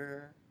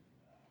other?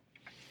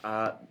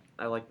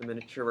 I like the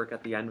miniature work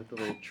at the end with the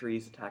little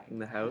trees attacking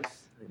the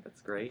house. I think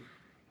that's great.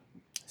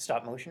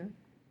 Stop motion?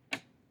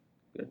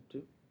 Good,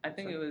 too. I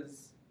think it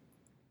was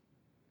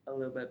a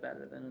little bit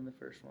better than in the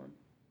first one.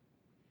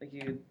 Like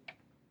you,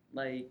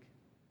 like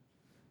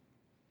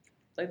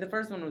the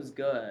first one was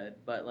good,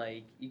 but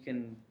like you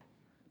can.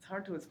 It's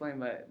hard to explain,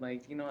 but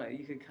like you know,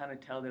 you could kind of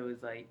tell there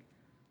was like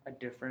a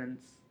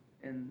difference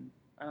in.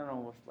 I don't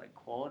know if like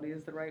quality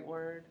is the right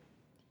word.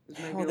 It was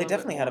maybe Well, a they little bit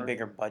definitely had a more-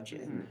 bigger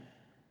budget Mhm.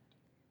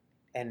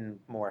 and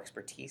more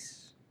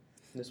expertise.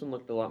 This one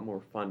looked a lot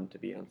more fun to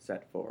be on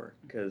set for,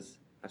 because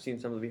I've seen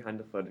some of the behind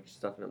the footage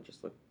stuff, and it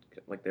just looked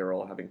like they were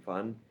all having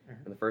fun.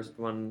 Mhm. And the first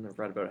one, I've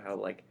read about how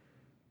like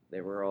they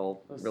were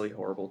all Those- really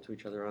horrible to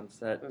each other on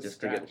set, Those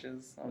just to get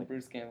scratches on like-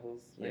 Bruce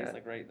Campbell's face, Yeah.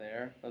 like right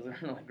there. Those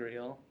are like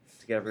real.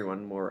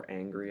 everyone more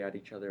angry at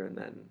each other, and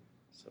then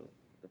so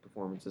the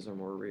performances are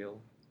more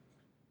real.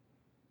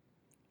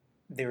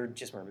 They were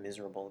just more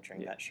miserable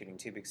during Yeah. that shooting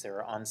too, because they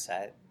were on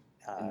set.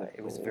 In the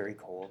It was cold. very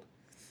cold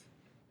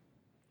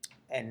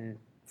and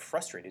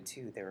frustrated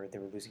too. They were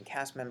losing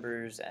cast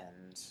members,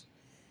 and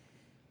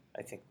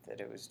I think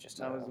that it was just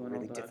That a was when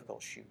really all the-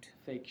 difficult shoot.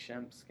 Fake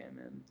Shemps came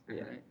in.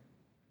 Yeah. Right?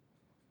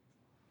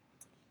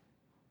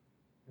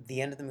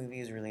 The end of the movie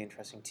is really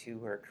interesting too,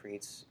 where it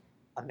creates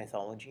a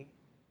mythology.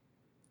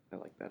 I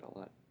like that a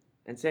lot.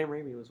 And Sam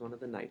Raimi was one of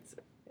the knights.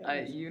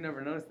 You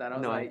never noticed that. I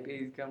was No, like,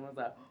 he's coming with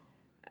that.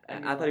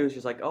 And I you're thought he like- was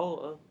just like,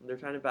 oh, they're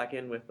tying it back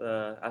in with.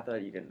 I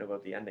thought you didn't know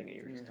about the ending, and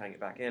you were just Yeah. tying it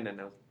back in, and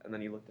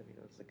then you looked at me,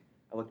 and I was like,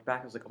 I looked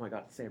back, I was like, oh my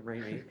god, it's Sam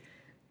Raimi,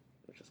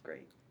 which is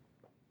great.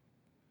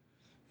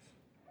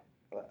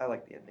 But I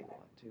like the ending a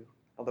lot too,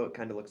 although it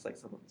kind of looks like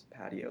someone's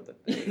patio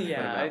that they put an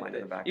Yeah, outline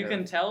in the back you of.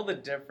 can tell the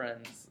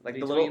difference like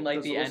the between little like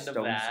those the little end of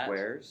stone that.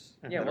 squares.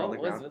 Yeah, that are on what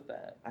the was ground. with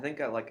that? I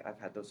think I've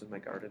had those in my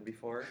garden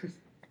before.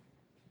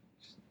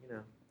 Just, you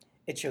know,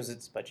 It shows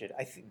its budget.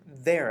 I think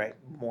there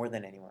more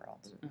than anywhere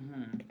else.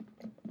 Mm-hmm.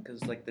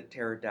 because like the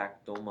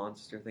pterodactyl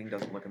monster thing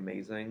doesn't look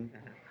amazing.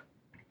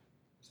 Mhm.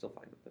 Still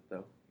fine with it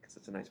though, because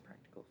it's a nice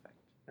practical effect.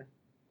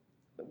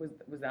 But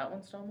was that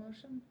one stop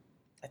motion?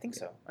 I think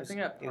so. I think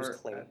at it was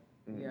part- clay.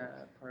 Mm. Yeah,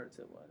 at parts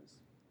it was.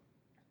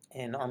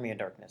 In Army of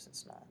Darkness,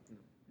 it's not.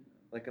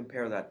 Like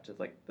compare that to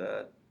like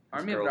the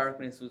Army of girl-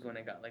 Darkness was when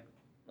it got like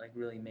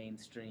really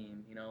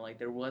mainstream. You know, like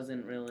there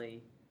wasn't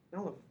really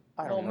No,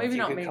 I Well, don't know maybe if you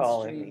not could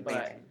call it mainstream, but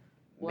mainstream.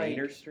 like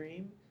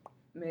mainstream.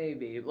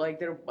 maybe like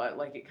there, but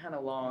like it kind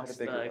of lost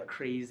bigger the budget.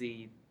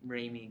 crazy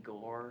Raimi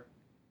gore.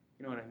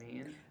 You know what I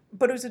mean?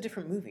 But it was a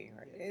different movie,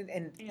 right?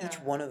 And Yeah. each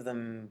one of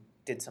them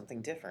did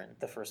something different.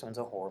 The first one's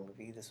a horror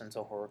movie. This one's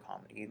a horror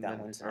comedy. And That then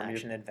one's an Army of-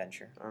 action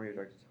adventure. Army of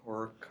Darkness,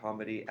 horror,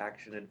 comedy,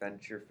 action,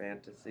 adventure,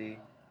 fantasy,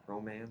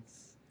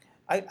 romance.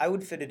 I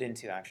would fit it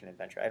into action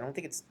adventure. I don't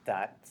think it's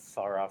that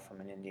far off from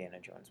an Indiana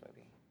Jones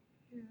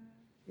movie.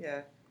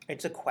 Yeah.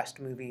 It's a quest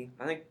movie.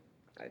 I think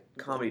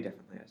comedy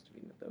definitely has to be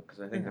in it, though, because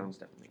I think that one's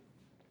definitely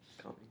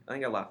comedy. I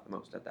think I laughed the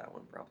most at that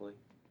one, probably.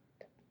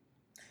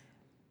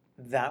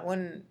 That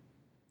one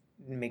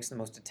makes the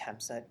most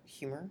attempts at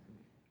humor.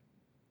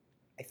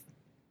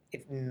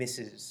 It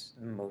misses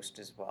the most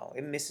as well.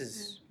 It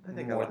misses I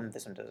think more than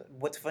this one does.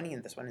 What's funny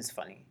in this one is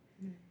funny.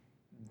 Mm.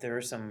 There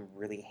are some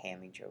really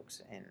hammy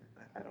jokes in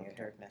I don't Army of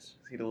care. Darkness.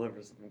 He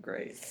delivers them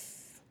great.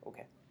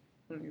 Okay.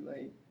 When he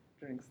like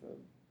drinks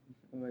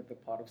the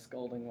pot of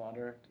scalding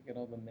water to get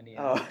all the mini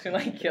Oh. ash, to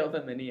like kill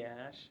the mini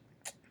ash.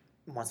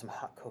 Want some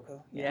hot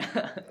cocoa? Yeah.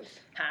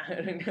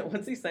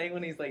 What's he saying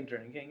when he's like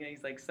drinking?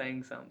 He's like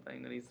saying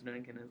something when he's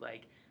drinking. Is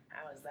like,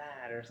 how is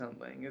that or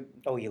something?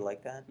 Oh, you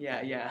like that?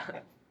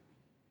 Yeah.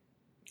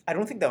 I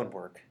don't think that would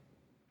work.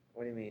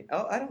 What do you mean?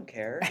 Oh, I don't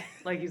care.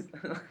 Like he's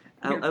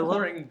I you're love-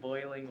 pouring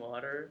boiling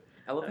water.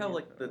 I love how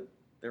like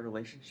their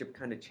relationship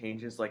kind of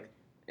changes. Like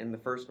in the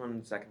first one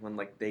and the second one,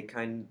 like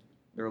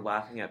they're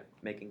laughing at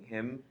making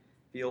him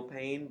feel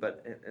pain,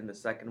 but in the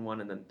second one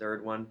and then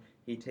third one,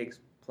 he takes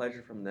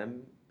pleasure from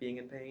them being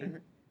in pain.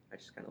 Mhm. I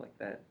just kind of like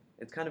that.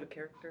 It's kind of a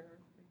character,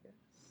 I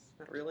guess.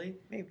 Not really.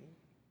 Maybe.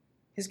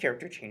 His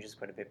character changes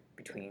quite a bit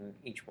between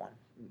each one.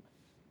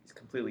 He's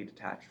completely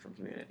detached from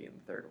humanity in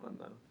the third one,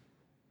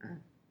 though. Mhm.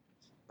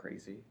 It's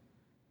crazy.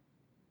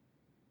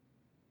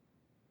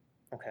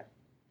 Okay.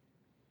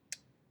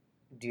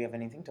 Do you have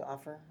anything to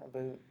offer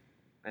about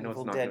I know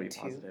Evil it's not going Dead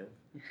to be 2? positive.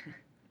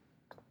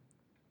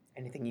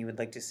 anything you would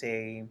like to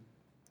say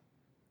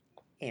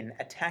in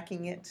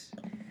attacking it?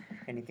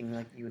 Anything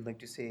like you would like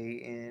to say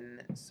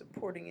in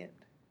supporting it?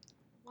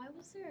 Why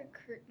was there a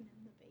curtain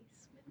in the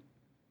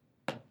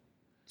basement?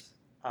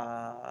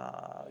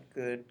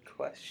 Good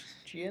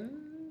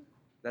question.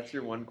 That's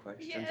your one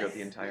question throughout the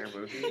Yes. entire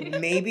movie?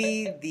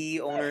 Maybe the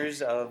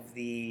owners of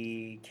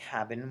the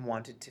cabin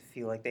wanted to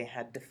feel like they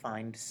had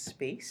defined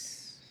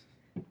space,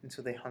 and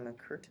so they hung a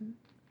curtain.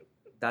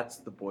 That's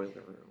the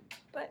boiler room.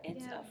 But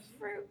it's Yeah. a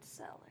fruit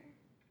cellar.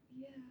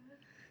 Yeah.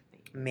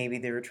 Maybe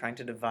they were trying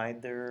to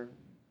divide their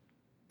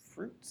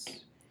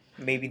fruits.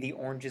 Maybe the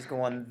oranges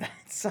go on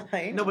that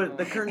side. No, but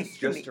the curtain's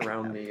just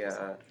around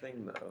the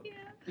thing, though. Yeah.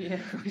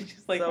 Yeah, it's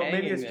just like so hanging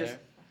maybe it's there. just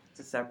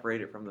to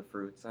separate it from the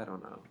fruits. I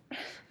don't know.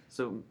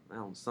 So I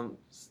don't know, some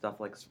stuff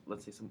like,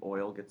 let's say some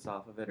oil gets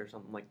off of it or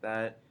something like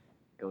that,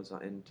 goes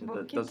on into Will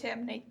those.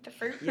 contaminate the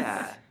fruit.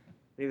 Yeah,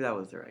 maybe that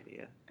was their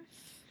idea.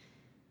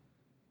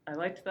 I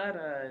liked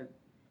that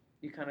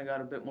you kind of got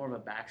a bit more of a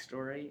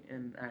backstory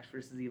in Ash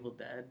vs. Evil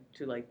Dead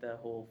to like the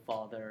whole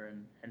father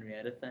and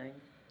Henrietta thing.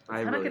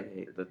 I kinda really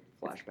hate the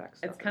flashback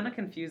stuff. It's kind of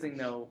confusing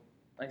though.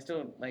 I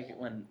still like it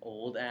when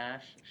old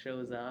Ash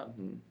shows up,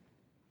 Mhm.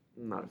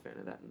 I'm not a fan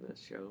of that in this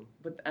show.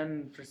 but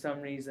and for some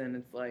reason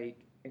it's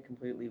like it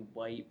completely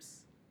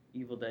wipes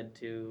Evil Dead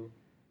 2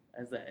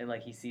 as that, and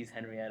like he sees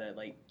Henrietta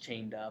like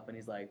chained up and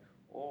he's like,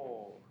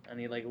 oh, and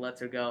he like lets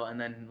her go, and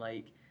then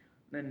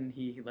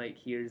he like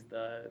hears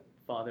the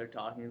father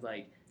talking. He's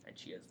like, and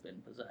she has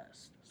been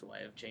possessed, so I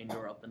have chained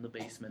her up in the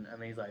basement.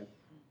 And he's like,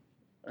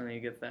 and then he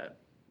gets that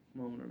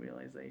moment of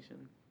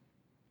realization.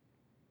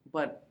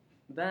 But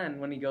then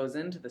when he goes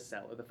into the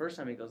cellar, the first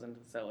time he goes into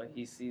the cellar,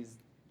 he sees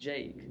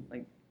Jake,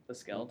 like the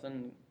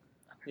skeleton,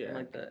 Yeah.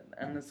 like the,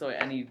 and so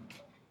and he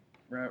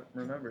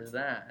remembers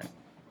that.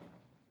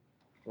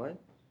 What?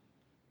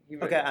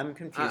 Okay, I'm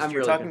confused. I'm You're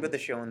really talking confused. about the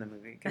show and the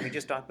movie. Can we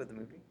just talk about the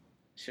movie?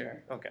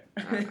 Sure. Okay.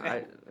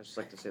 I just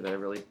like to say that I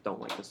really don't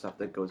like the stuff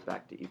that goes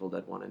back to Evil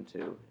Dead 1 and 2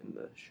 in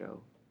the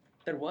show.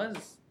 There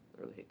was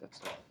I really hate that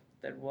stuff.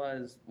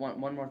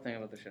 one more thing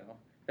about the show.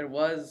 There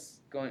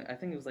was going. I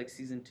think it was like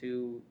season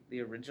 2.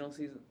 The original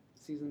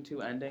season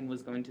 2 ending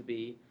was going to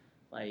be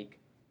like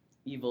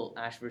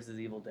Ash versus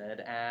Evil Dead.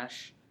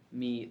 Ash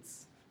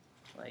meets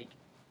like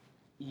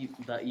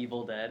the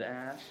Evil Dead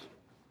Ash,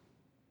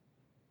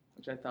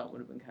 which I thought would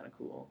have been kind of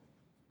cool.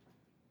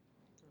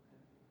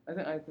 I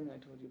think I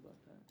told you about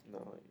that.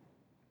 No.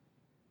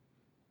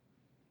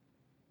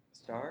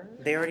 Star?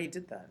 They already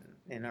did that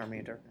in Army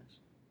of Darkness.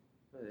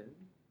 No, they didn't.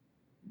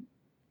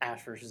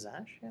 Ash versus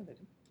Ash? Yeah, they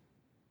did.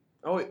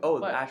 Oh, wait,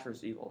 But- Ash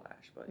vs. Evil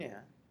Ash, but Yeah.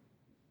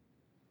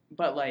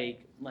 But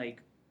like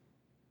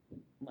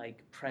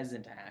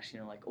present Ash,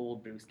 like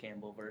old Bruce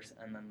Campbell versus,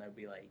 and then there'd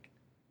be like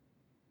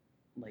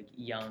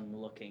young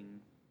looking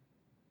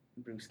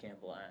Bruce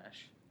Campbell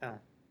Ash.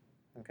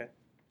 Okay.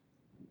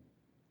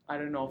 I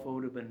don't know if it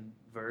would have been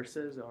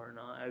versus or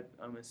not.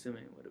 I'm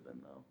assuming it would have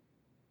been though.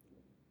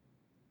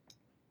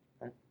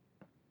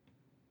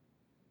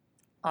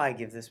 I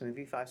give this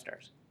movie 5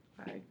 stars.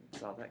 I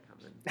saw that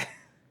coming.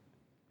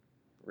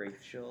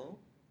 Rachel,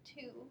 2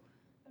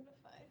 out of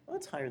 5. Well,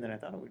 it's higher than I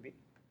thought it would be.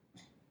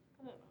 I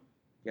don't know.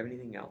 you have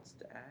anything else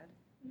to add?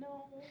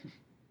 No.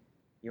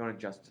 You want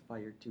to justify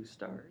your 2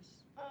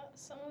 stars?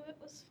 Some of it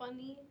was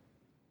funny,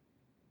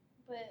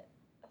 but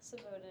that's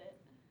about it.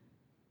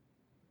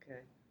 Okay.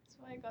 That's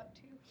why I got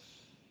 2.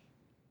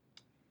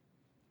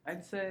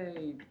 I'd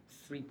say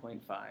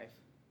 3.5.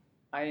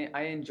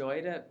 I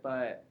enjoyed it,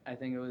 but I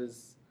think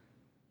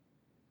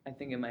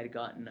it might have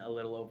gotten a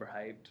little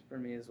overhyped for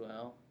me as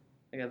well.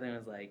 Like I think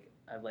it was I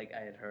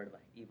had heard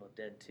like Evil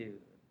Dead 2,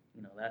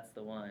 that's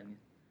the one.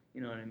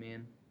 You know what I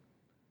mean?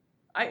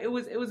 It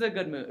was a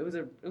good movie. It was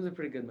a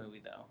pretty good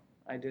movie though.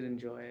 I did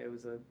enjoy it. It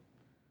was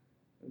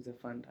a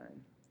fun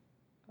time.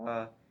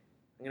 I'm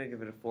gonna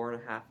give it a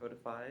 4.5 out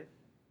of 5.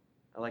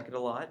 I like it a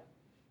lot.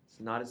 It's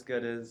not as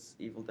good as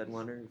Evil Dead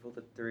 1 or Evil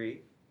Dead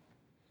 3,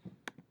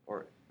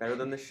 or better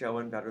than the show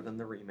and better than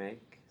the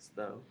remakes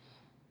though.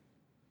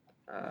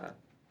 I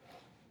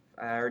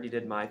already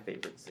did my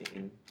favorite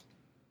scene.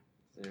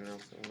 Does anyone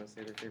else want to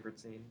say their favorite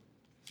scene?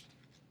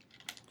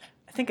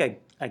 I think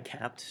I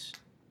capped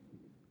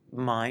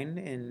mine,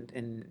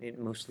 and it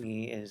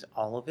mostly is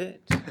all of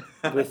it,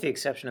 with the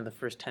exception of the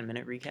first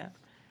 10-minute recap.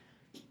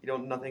 You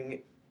don't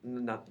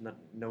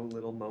no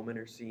little moment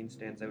or scene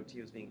stands out to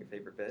you as being your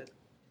favorite bit?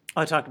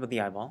 I talked about the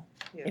eyeball.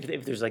 Yeah.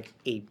 If there's like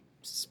a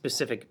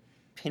specific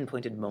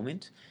pinpointed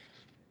moment,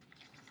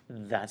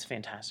 that's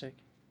fantastic.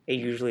 It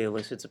usually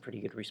elicits a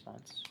pretty good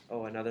response.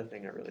 Oh, another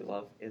thing I really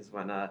love is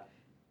when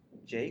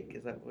Jake,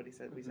 is that what he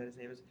said? We said his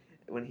name is?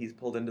 When he's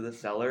pulled into the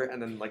cellar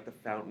and then like the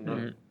fountain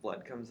of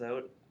blood comes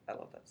out. I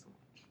love that so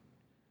much.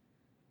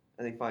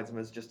 And he finds him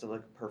as just a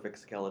like perfect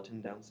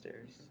skeleton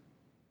downstairs.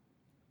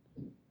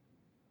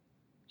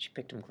 She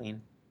picked him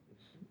clean.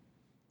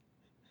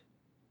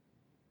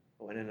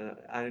 Oh, and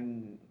I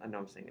know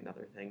I'm saying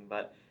another thing,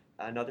 but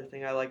another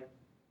thing I like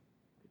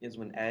is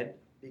when Ed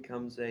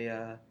becomes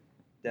a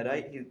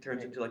Deadite. He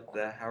turns into like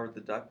the Howard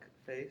the Duck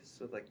face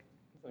with like.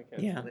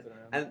 Yeah.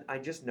 And I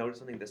just noticed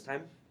something this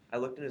time. I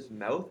looked in his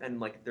mouth and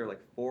like there are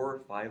like 4 or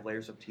 5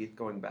 layers of teeth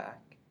going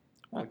back,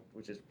 What?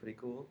 which is pretty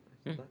cool.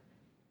 I thought.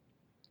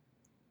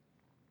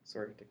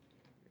 Sorry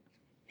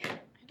to. I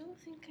don't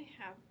think I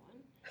have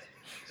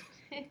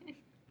one.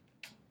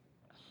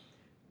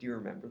 Do you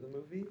remember the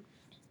movie?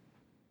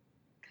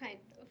 Kind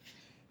of.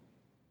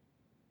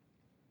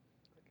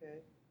 Okay.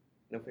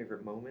 No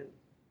favorite moment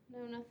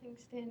No, nothing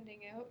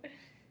standing out.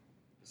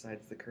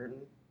 besides the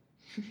curtain?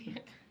 Yeah.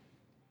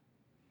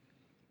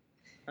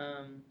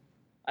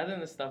 I think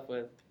the stuff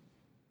with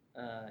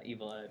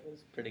Evil Ed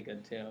was pretty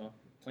good too.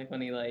 Like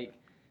when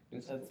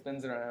his head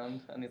spins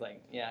around and he's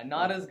like, yeah,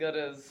 not as good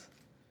as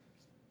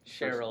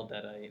Cheryl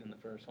Deadite in the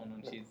first one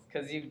when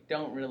because you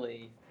don't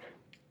really,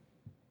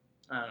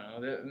 I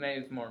don't know,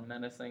 maybe it's more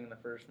menacing in the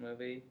first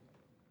movie.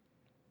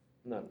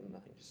 No,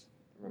 nothing. Just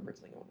remembered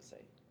something I want to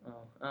say.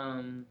 Oh,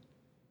 and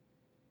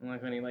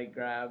like when he like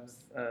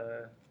grabs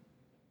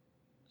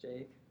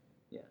Jake,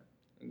 yeah,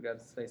 and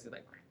grabs his face, he's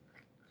like.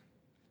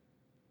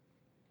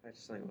 I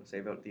just something I want to say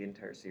about the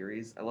entire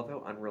series. I love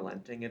how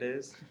unrelenting it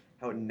is.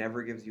 How it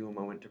never gives you a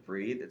moment to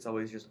breathe. It's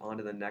always just on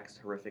to the next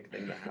horrific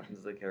thing that happens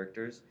to the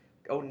characters.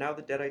 Oh, now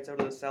the Deadite's out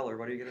of the cellar.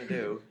 What are you gonna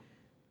do?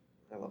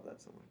 I love that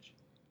so much.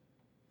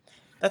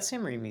 That's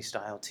Sam Raimi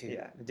style too.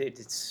 Yeah.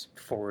 It's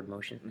forward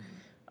motion.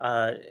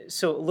 Mm-hmm.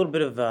 So a little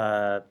bit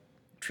of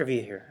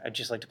trivia here. I'd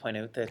just like to point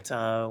out that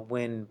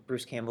when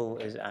Bruce Campbell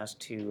is asked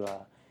to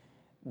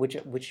which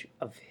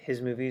of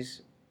his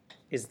movies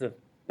is the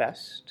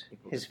best,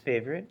 his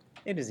favorite,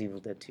 it is Evil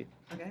Dead 2.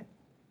 Okay.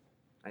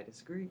 I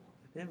disagree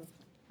with him.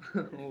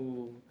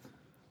 Ooh.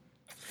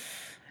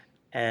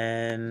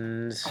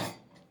 And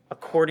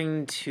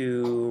according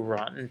to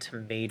Rotten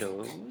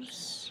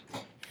Tomatoes,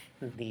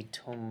 the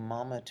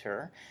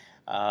tomometer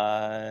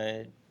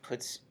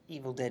puts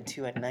Evil Dead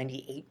 2 at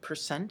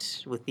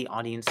 98%, with the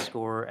audience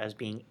score as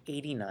being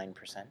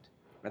 89%.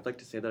 I'd like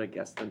to say that I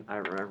guessed them. I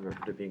remembered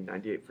it being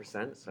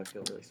 98%, so I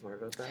feel really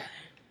smart about that.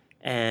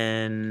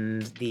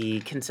 And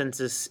the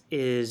consensus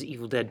is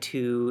Evil Dead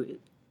 2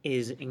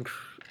 is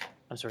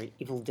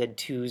Evil Dead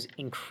 2's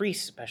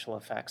increased special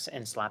effects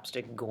and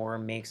slapstick gore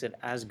makes it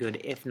as good,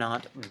 if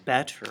not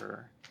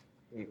better,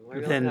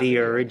 than the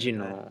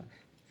original.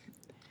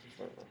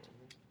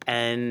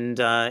 And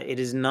it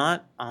is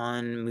not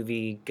on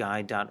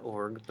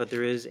movieguide.org, but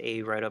there is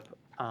a write-up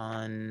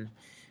on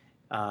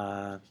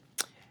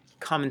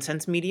Common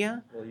Sense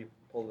Media. Will you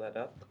pull that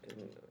up?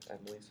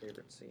 Emily's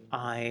favorite scene.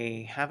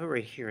 I have it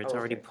right here. It's Oh,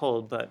 already okay.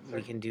 pulled, but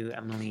Sorry. we can do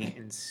Emily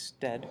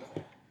instead.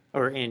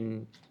 Or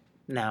in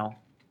now.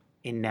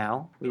 In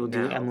now. We will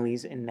do Now.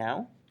 Emily's in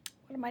now.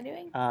 What am I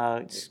doing?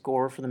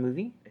 Score for the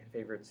movie.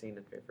 Favorite scene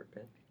and favorite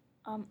bit.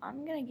 I'm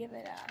gonna give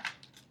it a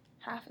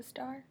half a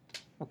star.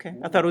 Okay.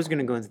 I thought it was going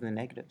to go into the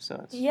negative, so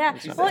it's... Yeah.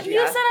 it's She not Well, bad. she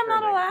you asked said I'm for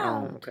not a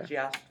allowed. Oh, okay. She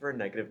asked for a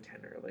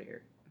 -10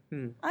 earlier.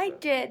 I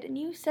did, and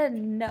you said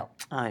no.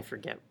 I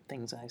forget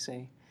things I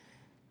say.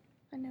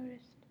 I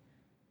noticed.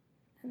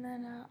 And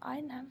then I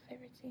didn't have a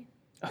favorite scene.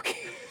 Okay.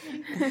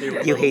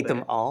 Favorite You little hate bit.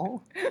 them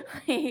all? I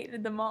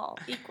hated them all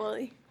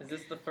equally. Is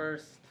this the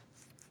first?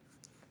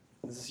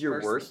 Is this your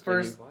first, worst thing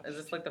First, you've watched? is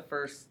this like the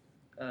first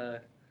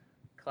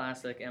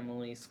classic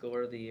Emily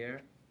score of the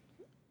year?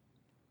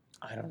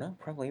 I don't know.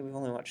 Probably. We've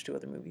only watched 2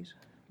 other movies.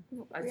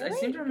 I Really?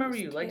 seem to remember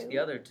Those you liked two? the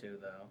other 2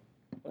 though.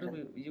 What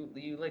did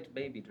we? You liked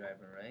Baby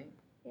Driver, right?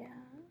 Yeah.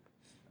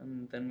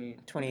 And then we.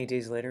 28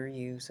 Days Later,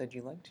 you said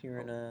you liked. You're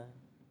in a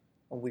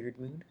weird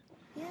mood.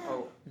 Yeah.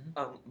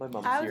 Oh, my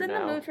mom's I was here in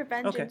now. the mood for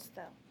vengeance,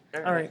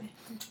 though. All right.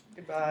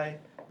 Goodbye.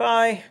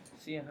 Bye.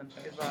 See ya,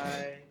 Hunter.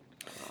 Goodbye.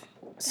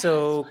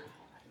 So,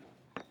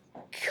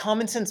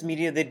 Common Sense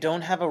Media, they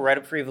don't have a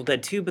write-up for Evil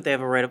Dead 2, but they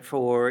have a write-up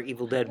for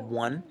Evil Dead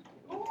 1.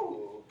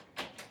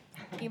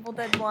 Evil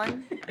Dead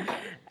 1.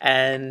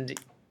 And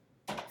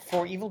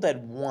for Evil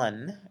Dead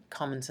 1,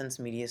 Common Sense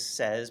Media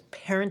says,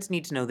 parents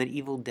need to know that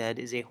Evil Dead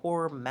is a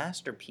horror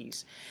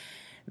masterpiece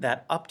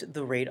that upped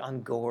the rate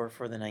on gore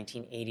for the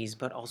 1980s,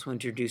 but also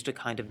introduced a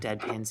kind of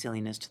deadpan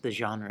silliness to the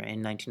genre.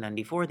 In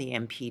 1994, the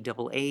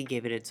MPAA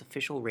gave it its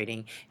official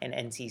rating, an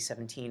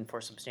NC-17,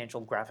 for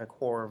substantial graphic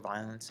horror,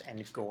 violence,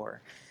 and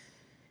gore.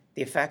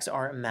 The effects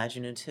are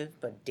imaginative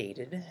but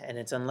dated, and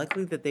it's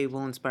unlikely that they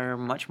will inspire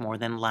much more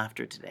than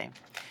laughter today.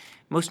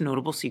 Most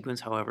notable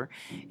sequence, however,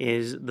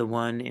 is the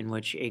one in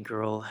which a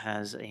girl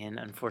has an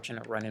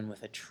unfortunate run-in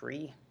with a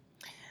tree.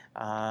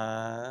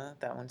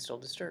 That one still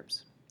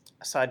disturbs.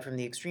 Aside from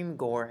the extreme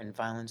gore and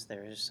violence,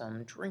 there is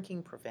some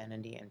drinking,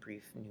 profanity, and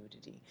brief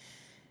nudity.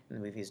 And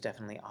the movie is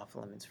definitely off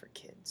limits for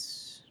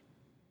kids.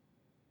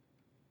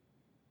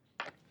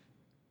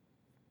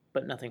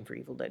 But nothing for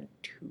Evil Dead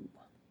 2.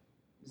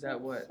 Is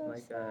that what, So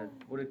like, sad.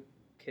 what a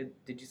kid,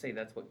 did you say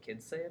that's what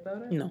kids say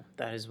about it? No,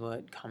 that is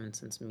what Common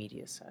Sense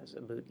Media says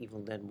about Evil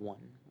Dead 1,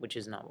 which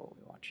is not what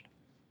we watched.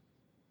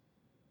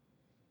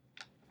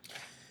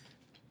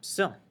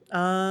 So,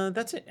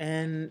 that's it.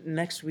 And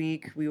next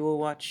week we will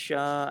watch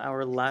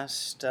our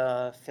last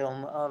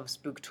film of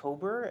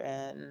Spooktober,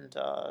 and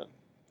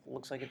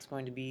looks like it's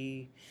going to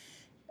be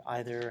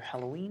either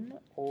Halloween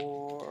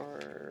or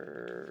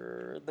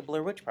the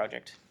Blair Witch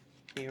Project,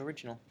 the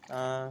original.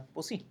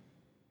 We'll see.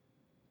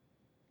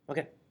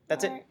 Okay,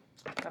 that's it. Alright.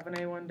 Have an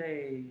A1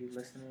 day,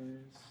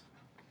 listeners.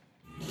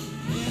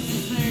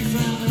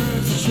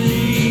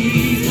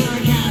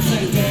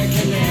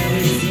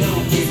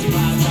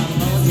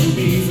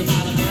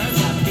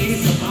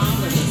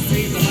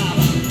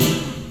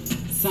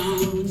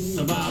 Dogs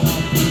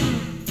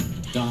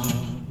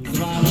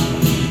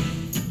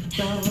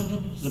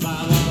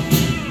about